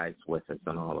you guys with us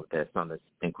on all of this, on this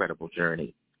incredible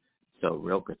journey. So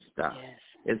real good stuff. Yes.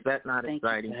 Is that not Thank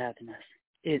exciting? you for having us.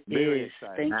 It Very is.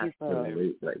 exciting. Thank you for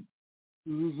Absolutely.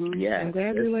 Mm-hmm. Yes.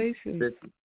 Congratulations.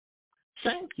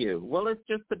 Thank you. Well, it's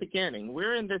just the beginning.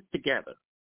 We're in this together.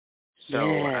 So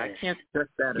yes. I can't stress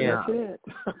that enough.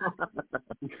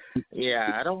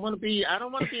 Yeah, I don't want to be a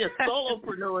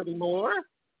solopreneur anymore.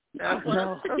 I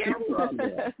want to together on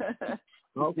there.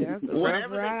 Okay.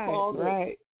 Whatever they call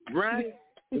it. Right.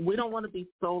 We don't want to be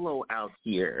solo out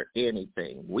here,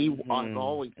 anything. We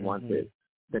always wanted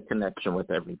the connection with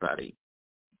everybody.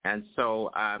 And so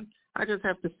I just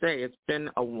have to say it's been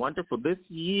a wonderful, this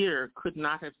year could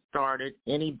not have started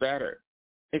any better.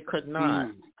 It could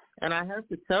not. And I have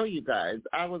to tell you guys,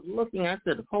 I was looking, I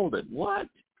said, hold it, what?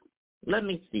 Let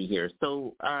me see here.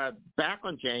 So back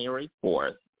on January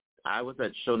 4th, I was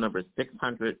at show number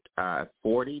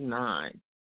 649.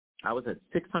 I was at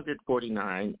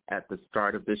 649 at the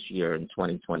start of this year in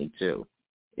 2022.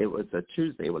 It was a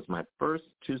Tuesday. It was my first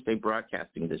Tuesday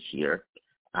broadcasting this year.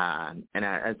 As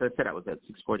I said, I was at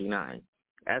 649.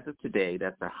 As of today,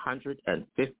 that's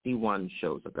 151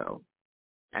 shows ago,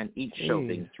 and each show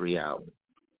being 3 hours.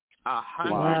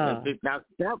 150. Wow.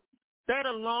 Now, that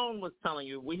alone was telling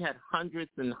you we had hundreds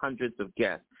and hundreds of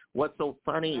guests. What's so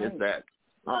funny is that,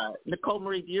 Nicole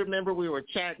Marie, do you remember we were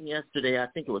chatting yesterday? I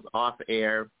think it was off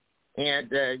air.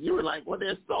 And you were like, well,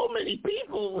 there's so many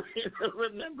people.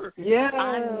 Remember? Yeah.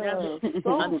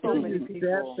 Until you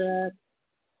said that,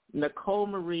 Nicole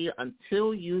Marie,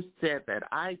 until you said that,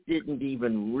 I didn't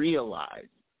even realize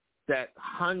that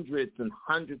hundreds and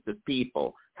hundreds of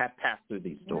people have passed through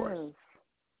these doors.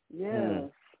 Yes.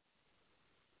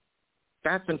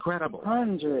 That's incredible.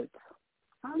 Hundreds.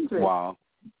 Wow.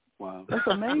 That's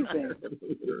amazing.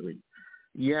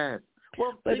 Yes.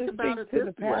 Well, but think about it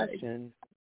this way.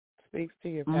 Speaks to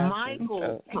your passion.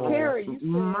 Michael, Carrie, you said,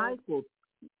 Michael.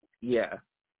 Yeah.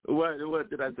 What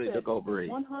did I say, Nicole Marie?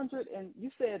 100 and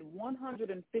you said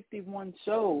 151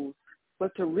 shows,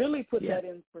 but to really put that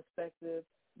in perspective,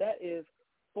 that is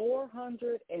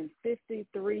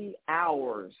 453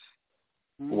 hours.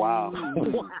 Wow.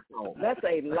 That's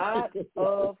a lot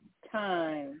of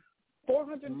time.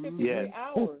 453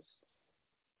 hours.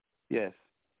 Yes.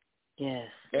 Yes.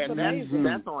 And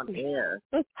that's on air.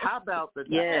 How about the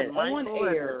Michael on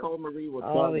air. and Nicole Marie will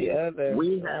all the others.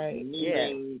 We have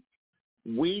meetings.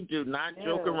 We do not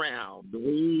joke around.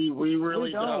 We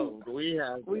really don't. We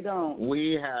don't.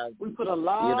 We put a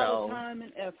lot of time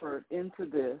and effort into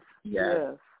this.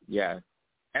 Yes.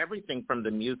 Everything from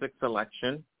the music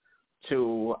selection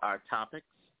to our topics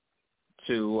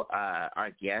to our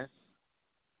guests.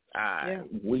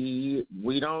 We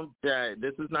don't.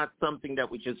 This is not something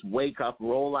that we just wake up,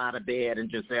 roll out of bed, and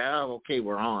just say, "Oh, okay,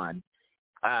 we're on."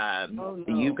 No.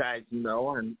 You guys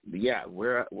know, and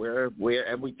we're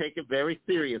and we take it very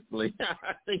seriously.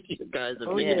 I think you guys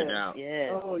have figured it out.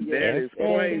 That is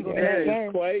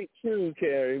quite true,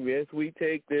 Carrie. Yes, we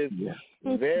take this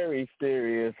very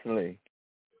seriously.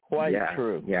 Quite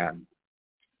true. Yeah.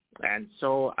 And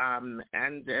so, and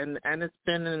it's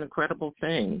been an incredible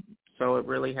thing. So it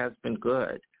really has been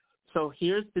good. So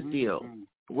here's the deal.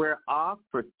 We're off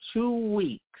for 2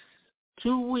 weeks.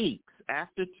 2 weeks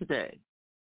after today.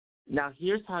 Now,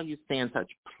 here's how you stay in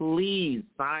touch. Please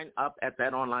sign up at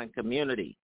that online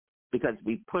community because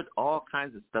we put all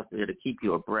kinds of stuff there to keep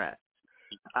you abreast.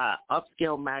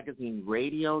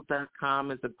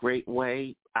 UpscaleMagazineRadio.com is a great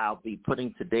way. I'll be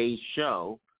putting today's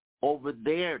show over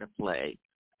there to play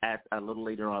at a little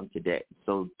later on today.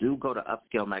 So do go to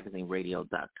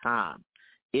UpscaleMagazineRadio.com.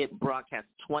 It broadcasts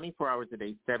 24 hours a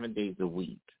day, 7 days a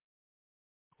week.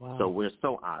 Wow. So we're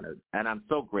so honored, and I'm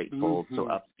so grateful to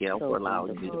Upscale for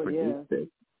allowing me to produce this.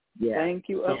 Yeah. Thank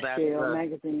you, Upscale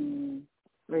Magazine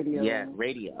Radio. Yeah,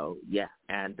 radio. Yeah,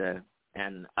 and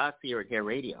us here at Hair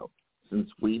Radio, since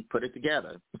we put it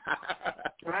together.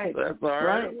 Right. That's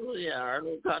our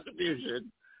little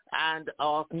contribution. And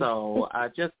also,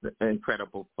 just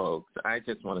incredible folks. I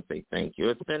just want to say thank you.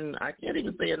 It's been, I can't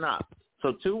even say enough.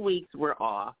 So 2 weeks we're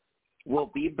off.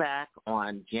 We'll be back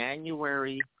on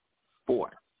January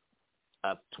 4th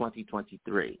of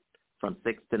 2023 from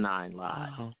 6 to 9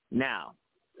 live. Wow. Now,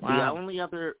 the only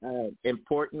other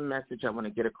important message I want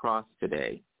to get across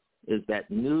today is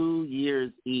that New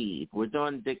Year's Eve, we're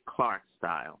doing Dick Clark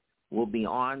style. We'll be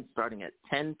on starting at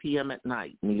 10 p.m. at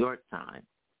night, New York time.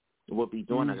 We'll be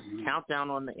doing a countdown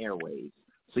on the airwaves,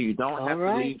 so you don't have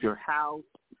to leave your house.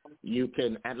 You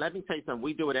can, and let me tell you something,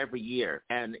 we do it every year,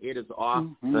 and it is off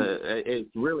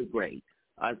it's really great.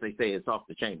 As they say, it's off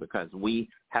the chain because we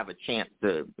have a chance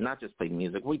to not just play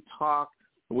music. We talk,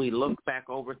 we look back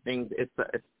over things. It's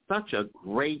such a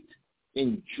great,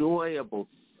 enjoyable,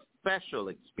 special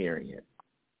experience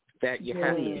that you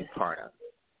have to be part of.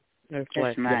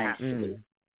 That's nice.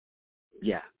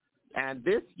 Yeah. And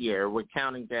this year we're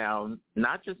counting down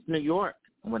not just New York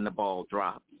when the ball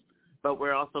drops, but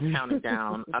we're also counting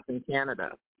down up in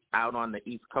Canada, out on the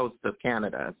east coast of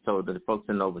Canada. So the folks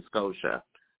in Nova Scotia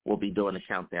will be doing a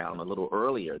countdown a little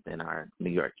earlier than our New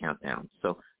York countdown.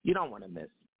 So you don't want to miss.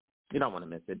 You don't want to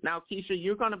miss it. Now, Keisha,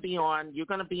 you're going to be on. You're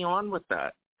going to be on with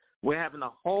us. We're having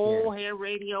a whole Hair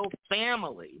Radio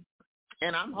family,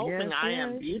 and I'm hoping I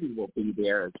Am Beauty will be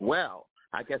there as well.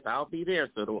 I guess I'll be there,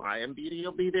 so the I Am Beauty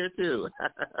will be there too.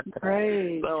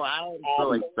 Great. So I'm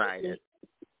so excited.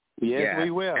 Yes,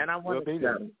 we will. And I want to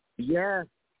say, yes,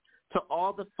 to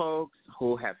all the folks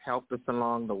who have helped us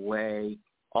along the way,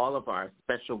 all of our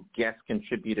special guest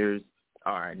contributors,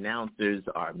 our announcers,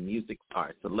 our music,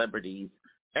 our celebrities,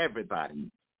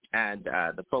 everybody, and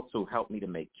the folks who helped me to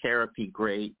make Therapy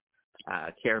great.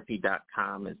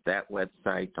 Therapy.com is that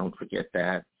website. Don't forget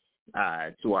that.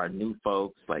 To our new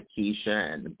folks like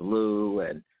Keisha and Blue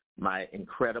and my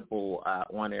incredible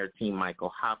on-air team,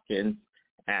 Michael Hopkins,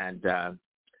 and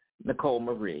Nicole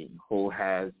Marie, who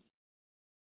has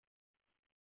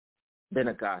been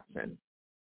a godsend.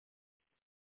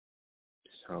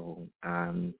 So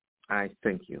I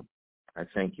thank you. I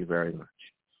thank you very much.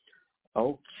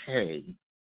 Okay.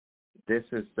 This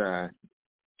is, I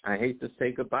hate to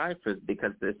say goodbye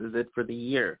because this is it for the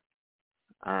year.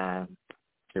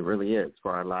 It really is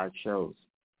for our live shows.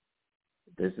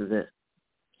 This is it.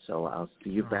 So I'll see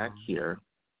you back here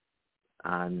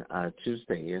on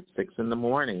Tuesday at 6 in the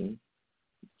morning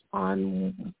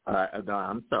on,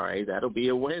 I'm sorry, that'll be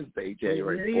a Wednesday,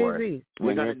 January 4th.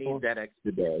 We're going to need that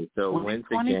extra day. So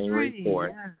Wednesday, January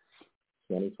 4th,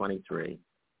 2023.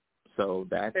 So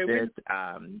that's it.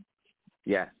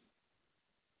 Yes.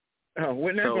 Oh,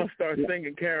 we're not going to start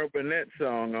singing Carol Burnett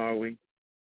song, are we?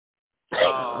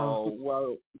 Oh,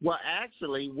 well,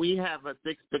 actually, we have a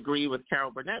 6th degree with Carol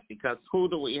Burnett because who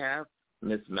do we have?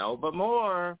 Miss Melba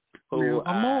Moore, who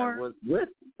was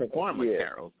performed with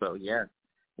Carol. So, yeah,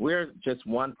 we're just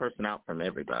one person out from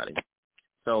everybody.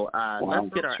 So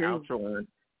let's get our outro in.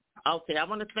 Okay, I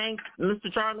want to thank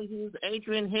Mr. Charlie Hughes,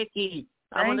 Adrian Hickey.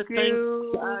 I want to thank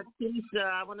Keisha.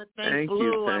 I want to thank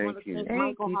Blue. I want to thank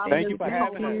Michael Hopkins. Thank you for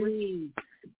having us.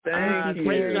 Thank you.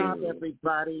 Great job,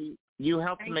 everybody. You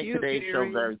helped make today's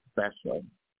show very special.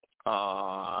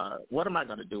 What am I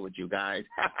going to do with you guys?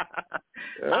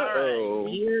 All right,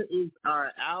 here is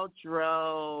our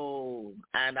outro.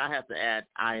 And I have to add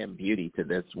I Am Beauty to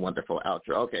this wonderful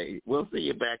outro. Okay, we'll see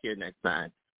you back here next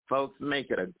time. Folks,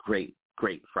 make it a great,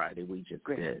 great Friday. We just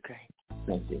did.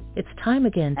 Thank you. It's time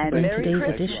again to bring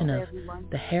today's edition of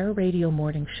the Hair Radio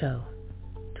Morning Show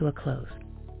to a close.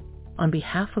 On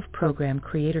behalf of program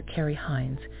creator Carrie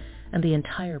Hines and the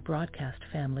entire broadcast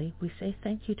family, we say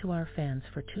thank you to our fans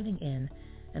for tuning in,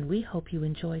 and we hope you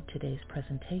enjoyed today's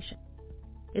presentation.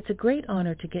 It's a great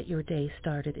honor to get your day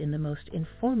started in the most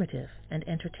informative and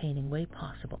entertaining way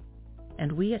possible,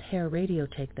 and we at Hair Radio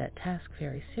take that task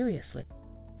very seriously.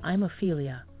 I'm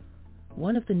Ophelia,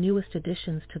 one of the newest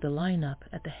additions to the lineup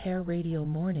at the Hair Radio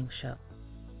Morning Show.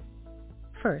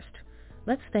 First,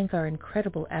 let's thank our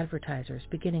incredible advertisers,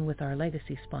 beginning with our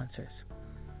legacy sponsors: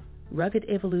 Rugged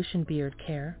Evolution Beard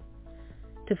Care,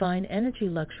 Divine Energy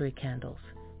Luxury Candles,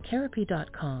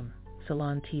 Therapy.com,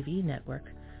 Salon TV Network,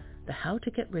 the How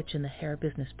to Get Rich in the Hair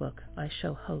Business book by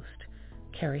show host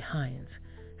Carrie Hines,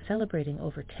 celebrating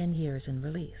over 10 years in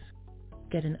release.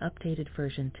 Get an updated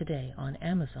version today on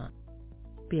Amazon.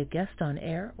 Be a guest on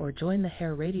air or join the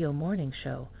Hair Radio Morning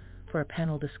Show for a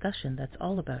panel discussion that's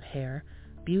all about hair,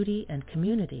 beauty, and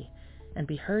community, and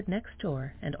be heard next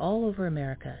door and all over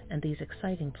America and these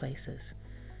exciting places: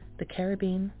 the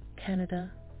Caribbean, Canada,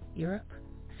 Europe,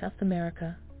 South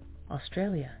America,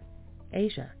 Australia,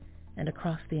 Asia, and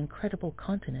across the incredible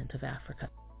continent of Africa.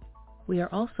 We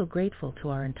are also grateful to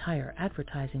our entire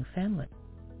advertising family.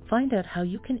 Find out how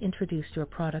you can introduce your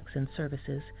products and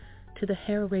services to the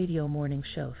Hair Radio Morning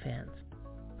Show fans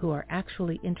who are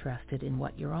actually interested in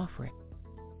what you're offering.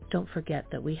 Don't forget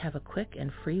that we have a quick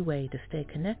and free way to stay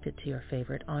connected to your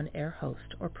favorite on-air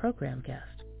host or program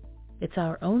guest. It's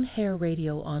our own Hair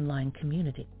Radio online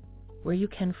community, where you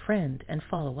can friend and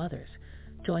follow others,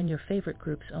 join your favorite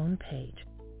group's own page,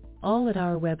 all at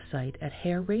our website at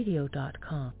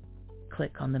hairradio.com.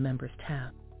 Click on the Members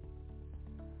tab.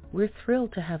 We're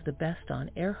thrilled to have the best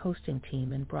on-air hosting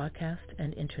team in broadcast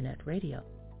and internet radio.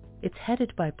 It's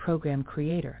headed by program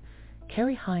creator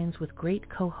Carrie Hines with great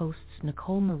co-hosts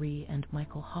Nicole Marie and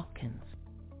Michael Hopkins.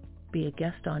 Be a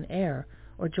guest on air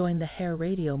or join the Hair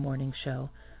Radio Morning Show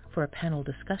for a panel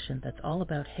discussion that's all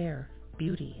about hair,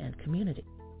 beauty, and community.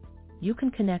 You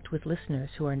can connect with listeners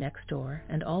who are next door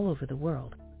and all over the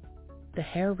world. The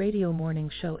Hair Radio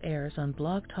Morning Show airs on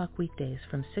Blog Talk weekdays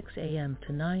from 6 a.m.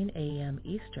 to 9 a.m.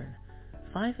 Eastern,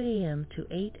 5 a.m. to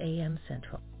 8 a.m.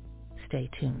 Central. Stay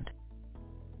tuned.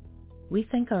 We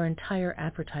thank our entire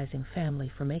advertising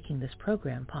family for making this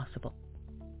program possible.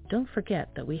 Don't forget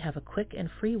that we have a quick and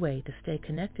free way to stay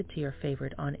connected to your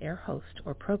favorite on-air host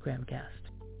or program guest.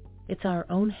 It's our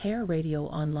own Hair Radio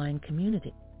online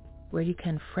community, where you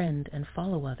can friend and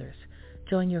follow others,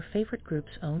 join your favorite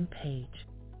group's own page,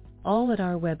 all at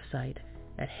our website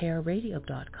at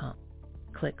hairradio.com.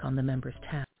 Click on the Members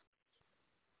tab.